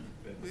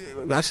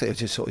 it was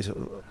just sort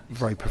of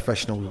very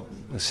professional,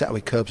 set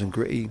with Curbs and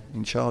Gritty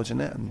in charge in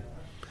that, and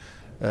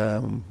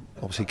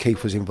obviously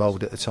Keith was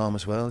involved at the time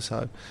as well.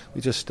 So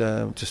we just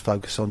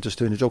focused on just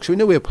doing the job. So we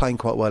knew we were playing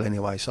quite well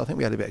anyway. So I think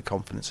we had a bit of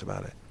confidence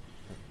about it.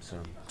 So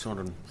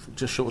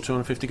just short of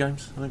 250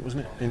 games, I think,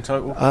 wasn't it, in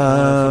total? For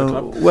the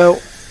club? Well,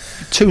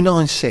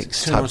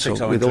 296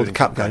 total with all the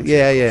cup games.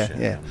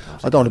 Yeah.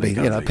 I don't want to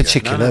be,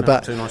 particular,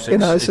 but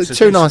it's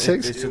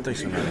 296. It's a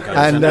decent amount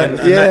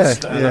of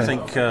games. And I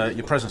think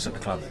your presence at the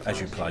club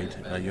as you played,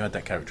 you had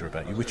that character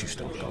about you, which you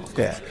still got. Of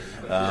course.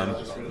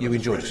 You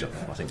enjoyed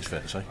yourself, I think it's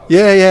fair to say.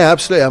 Yeah,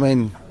 absolutely. I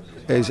mean,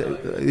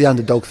 the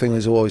underdog thing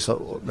is always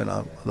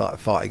like a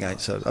fight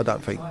against. So I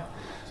don't think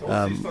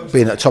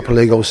being at the top of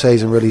the league all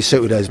season really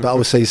suited us. But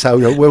obviously, so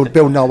we'll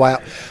build our way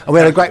up. And we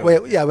had a great.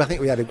 I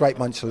think we had a great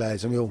bunch of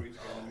lads, and we all.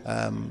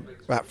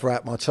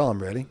 Throughout my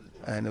time, really,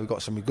 and we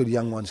got some good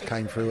young ones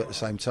came through at the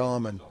same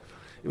time, and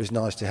it was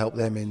nice to help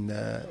them in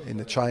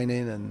the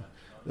training and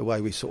the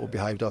way we sort of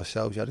behaved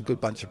ourselves. We had a good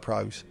bunch of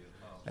pros,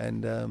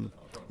 and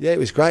it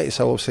was great.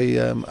 So obviously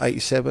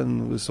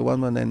 87 was the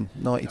one, and then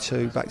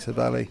 92 back to the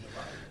Valley,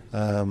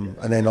 and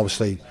then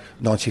obviously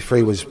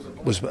 93 was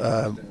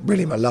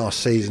really my last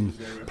season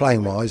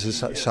playing wise.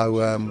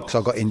 So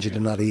I got injured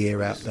another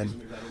year out,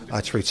 then I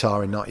had to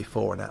retire in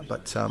 94 and that.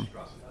 But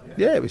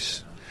it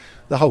was.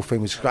 The whole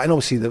thing was great, and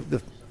obviously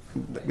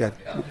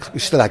we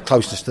still had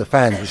closeness to the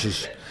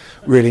fans,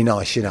 really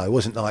nice. You know, it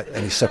wasn't like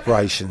any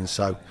separation.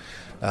 So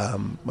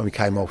when we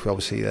came off,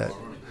 obviously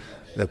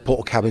the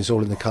portal cabins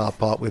all in the car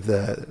park with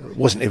it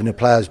wasn't even a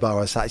players' bar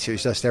as such. It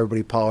was just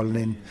everybody piling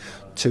in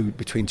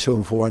between 200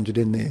 and 400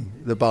 in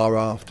the bar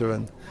after,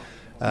 and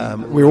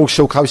we were all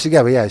still close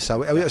together. Yeah,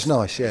 so it was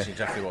nice. Yeah, that's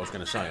exactly what I was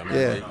going to say. I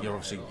mean,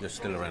 you're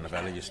still around the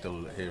valley. You're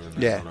still here and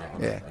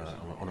there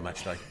on a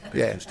match day.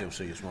 People can still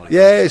see you smiling.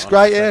 Yeah, it's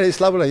great. Yeah,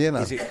 it's lovely. You know,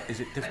 is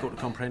it difficult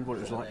to comprehend what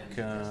it was like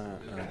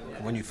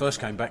when you first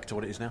came back to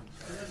what it is now?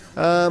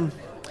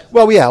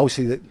 Well, yeah,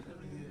 obviously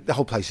the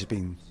whole place has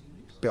been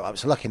built up.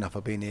 So lucky enough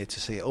I've been here to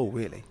see it all,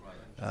 really.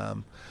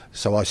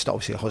 So I started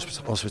obviously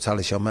at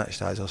hospitality on match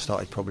days. I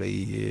started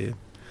probably,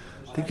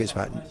 I think it's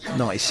about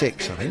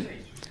 96, I think,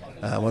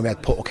 when we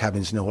had portal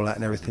cabins and all that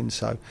and everything.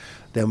 So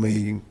then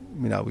we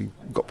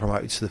got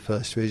promoted to the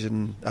first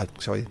division,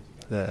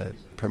 the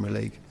Premier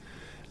League.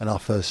 And our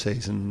first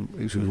season,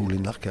 it was all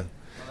in like a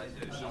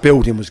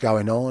building was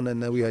going on,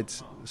 and we had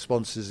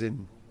sponsors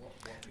in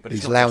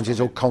these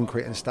lounges, all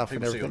concrete and stuff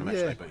and everything. See you on a match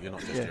day, but you're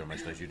not just here on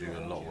match days. You do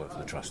a lot of work for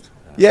the trust.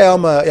 Yeah,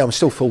 I'm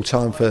still full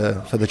time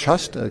for the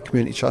trust,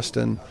 community trust,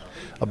 and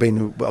I've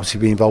been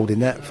involved in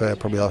that for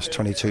probably the last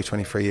 22,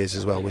 23 years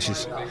as well, which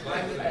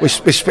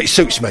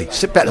suits me.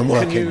 It's better than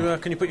working.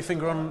 Can you put your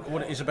finger on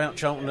what it is about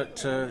Charlton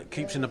that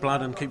keeps in the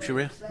blood and keeps you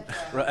here?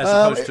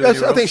 I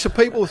think it's a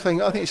people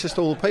thing. I think it's just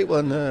all the people,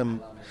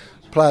 and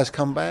players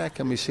come back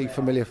and we see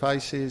familiar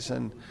faces,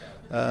 and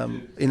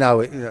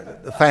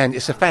the fan.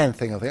 It's a fan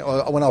thing. I think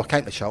when I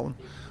came to Charlton,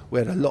 we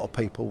had a lot of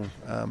people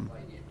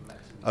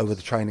over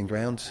the training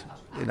grounds,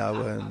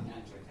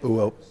 who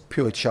were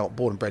pure Charlton,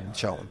 born and bred in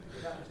Charlton,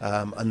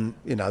 and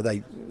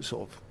they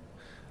sort of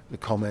the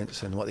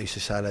comments and what they used to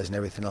say and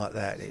everything like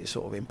that. It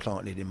sort of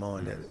implanted in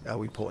mind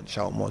how important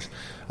Charlton was,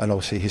 and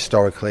obviously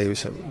historically it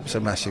was a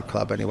massive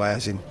club anyway,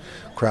 as in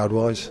crowd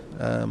wise.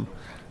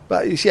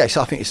 But I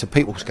think it's a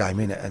people's game,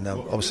 innit? And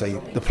obviously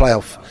the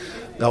playoff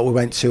that we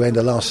went to end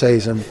of last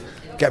season,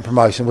 getting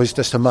promotion was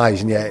just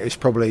amazing. Yeah, it was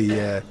probably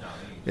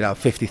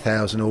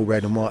 50,000 all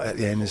red and white at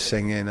the end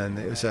singing, and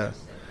it was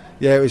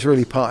it was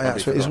really part of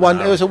that. It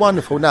was a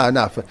wonderful.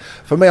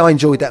 For me, I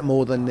enjoyed that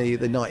more than the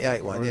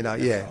 98 one.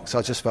 So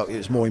I just felt it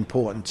was more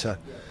important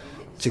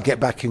to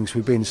get back in, because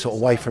we've been sort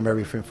of away from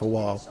everything for a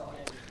while,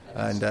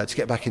 and to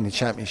get back in the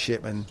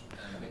Championship and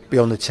be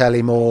on the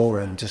telly more,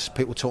 and just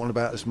people talking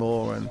about us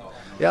more, and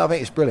I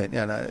think it's brilliant.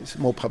 It's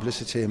more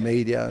publicity and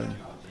media, and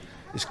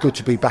it's good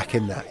to be back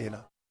in that.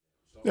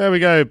 There we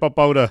go, Bob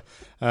Boulder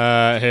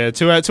here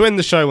to end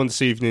the show on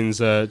this evening's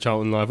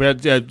Charlton Live. We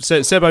had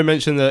Sebo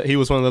mentioned that he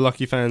was one of the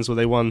lucky fans where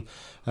they won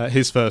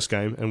his first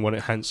game and won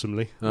it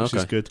handsomely, which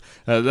is good.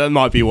 That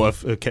might be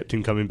what kept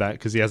him coming back,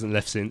 because he hasn't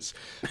left since.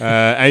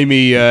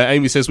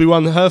 Amy says we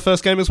won her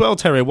first game as well,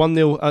 Terry.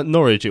 1-0 at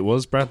Norwich. It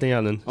was Bradley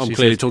Allen. I'm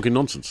clearly talking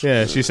nonsense.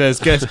 Yeah, she says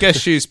guess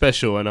she's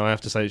special, and I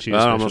have to say she's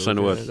special. I'm not saying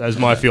a word. As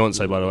my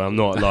fiance, by the way, I'm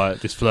not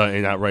like just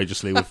flirting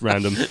outrageously with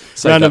random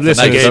listeners.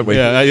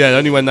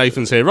 Only when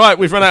Nathan's here. Right,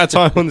 we've run out of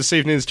time on this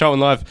evening's Charlton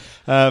Live.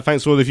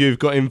 Thanks to all of you who've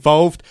got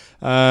involved.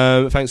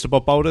 Thanks to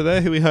Bob Boulder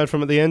there, who we heard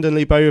from at the end, and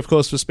Lee Bowie, of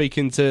course, for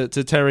speaking to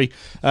Terry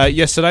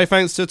yesterday.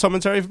 Thanks to Tom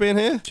and Terry for being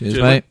here. Cheers,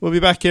 mate. We'll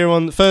be back here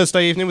on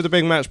Thursday evening with a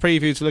big match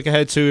preview to look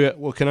ahead to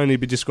what can only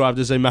be described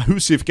as a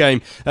massive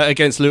game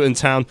against Luton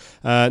Town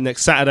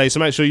next Saturday. So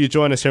make sure you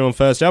join us here on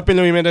Thursday. I've been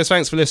Louis Mendes.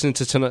 Thanks for listening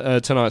to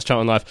tonight's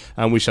Charlton Live,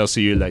 and we shall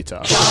see you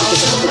later.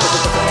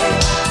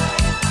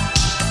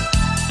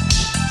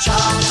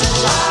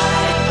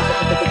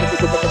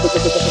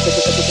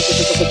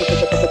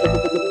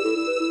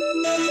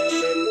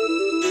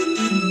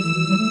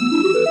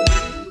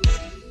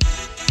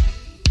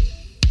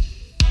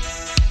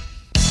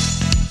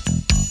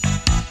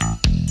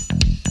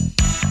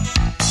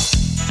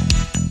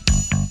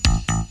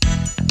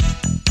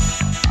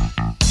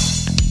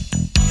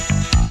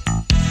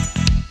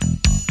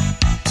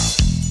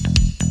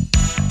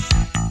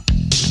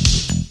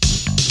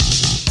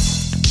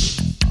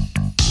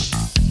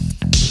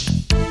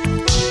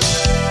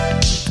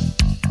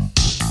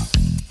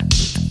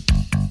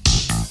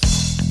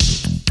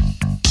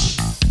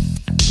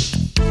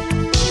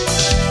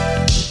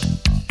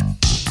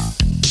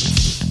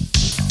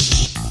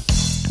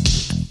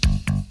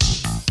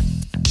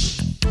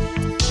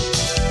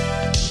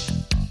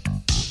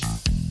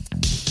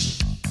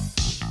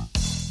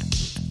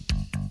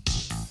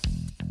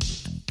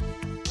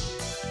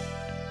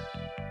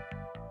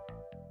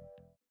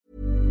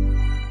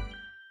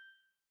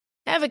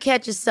 Ever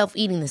catch yourself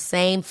eating the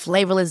same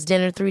flavorless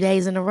dinner 3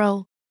 days in a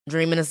row?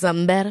 Dreaming of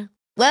something better?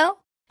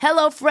 Well,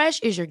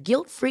 HelloFresh is your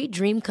guilt-free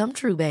dream come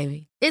true,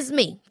 baby. It's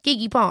me,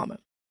 Keke Palmer.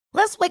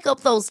 Let's wake up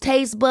those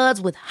taste buds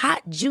with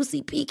hot,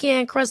 juicy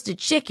pecan-crusted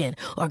chicken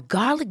or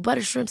garlic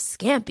butter shrimp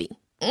scampi.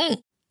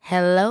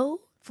 Hello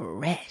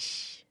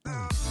Fresh.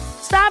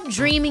 Stop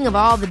dreaming of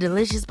all the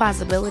delicious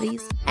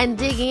possibilities and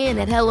dig in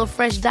at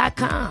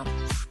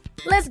HelloFresh.com.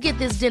 Let's get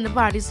this dinner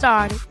party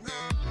started.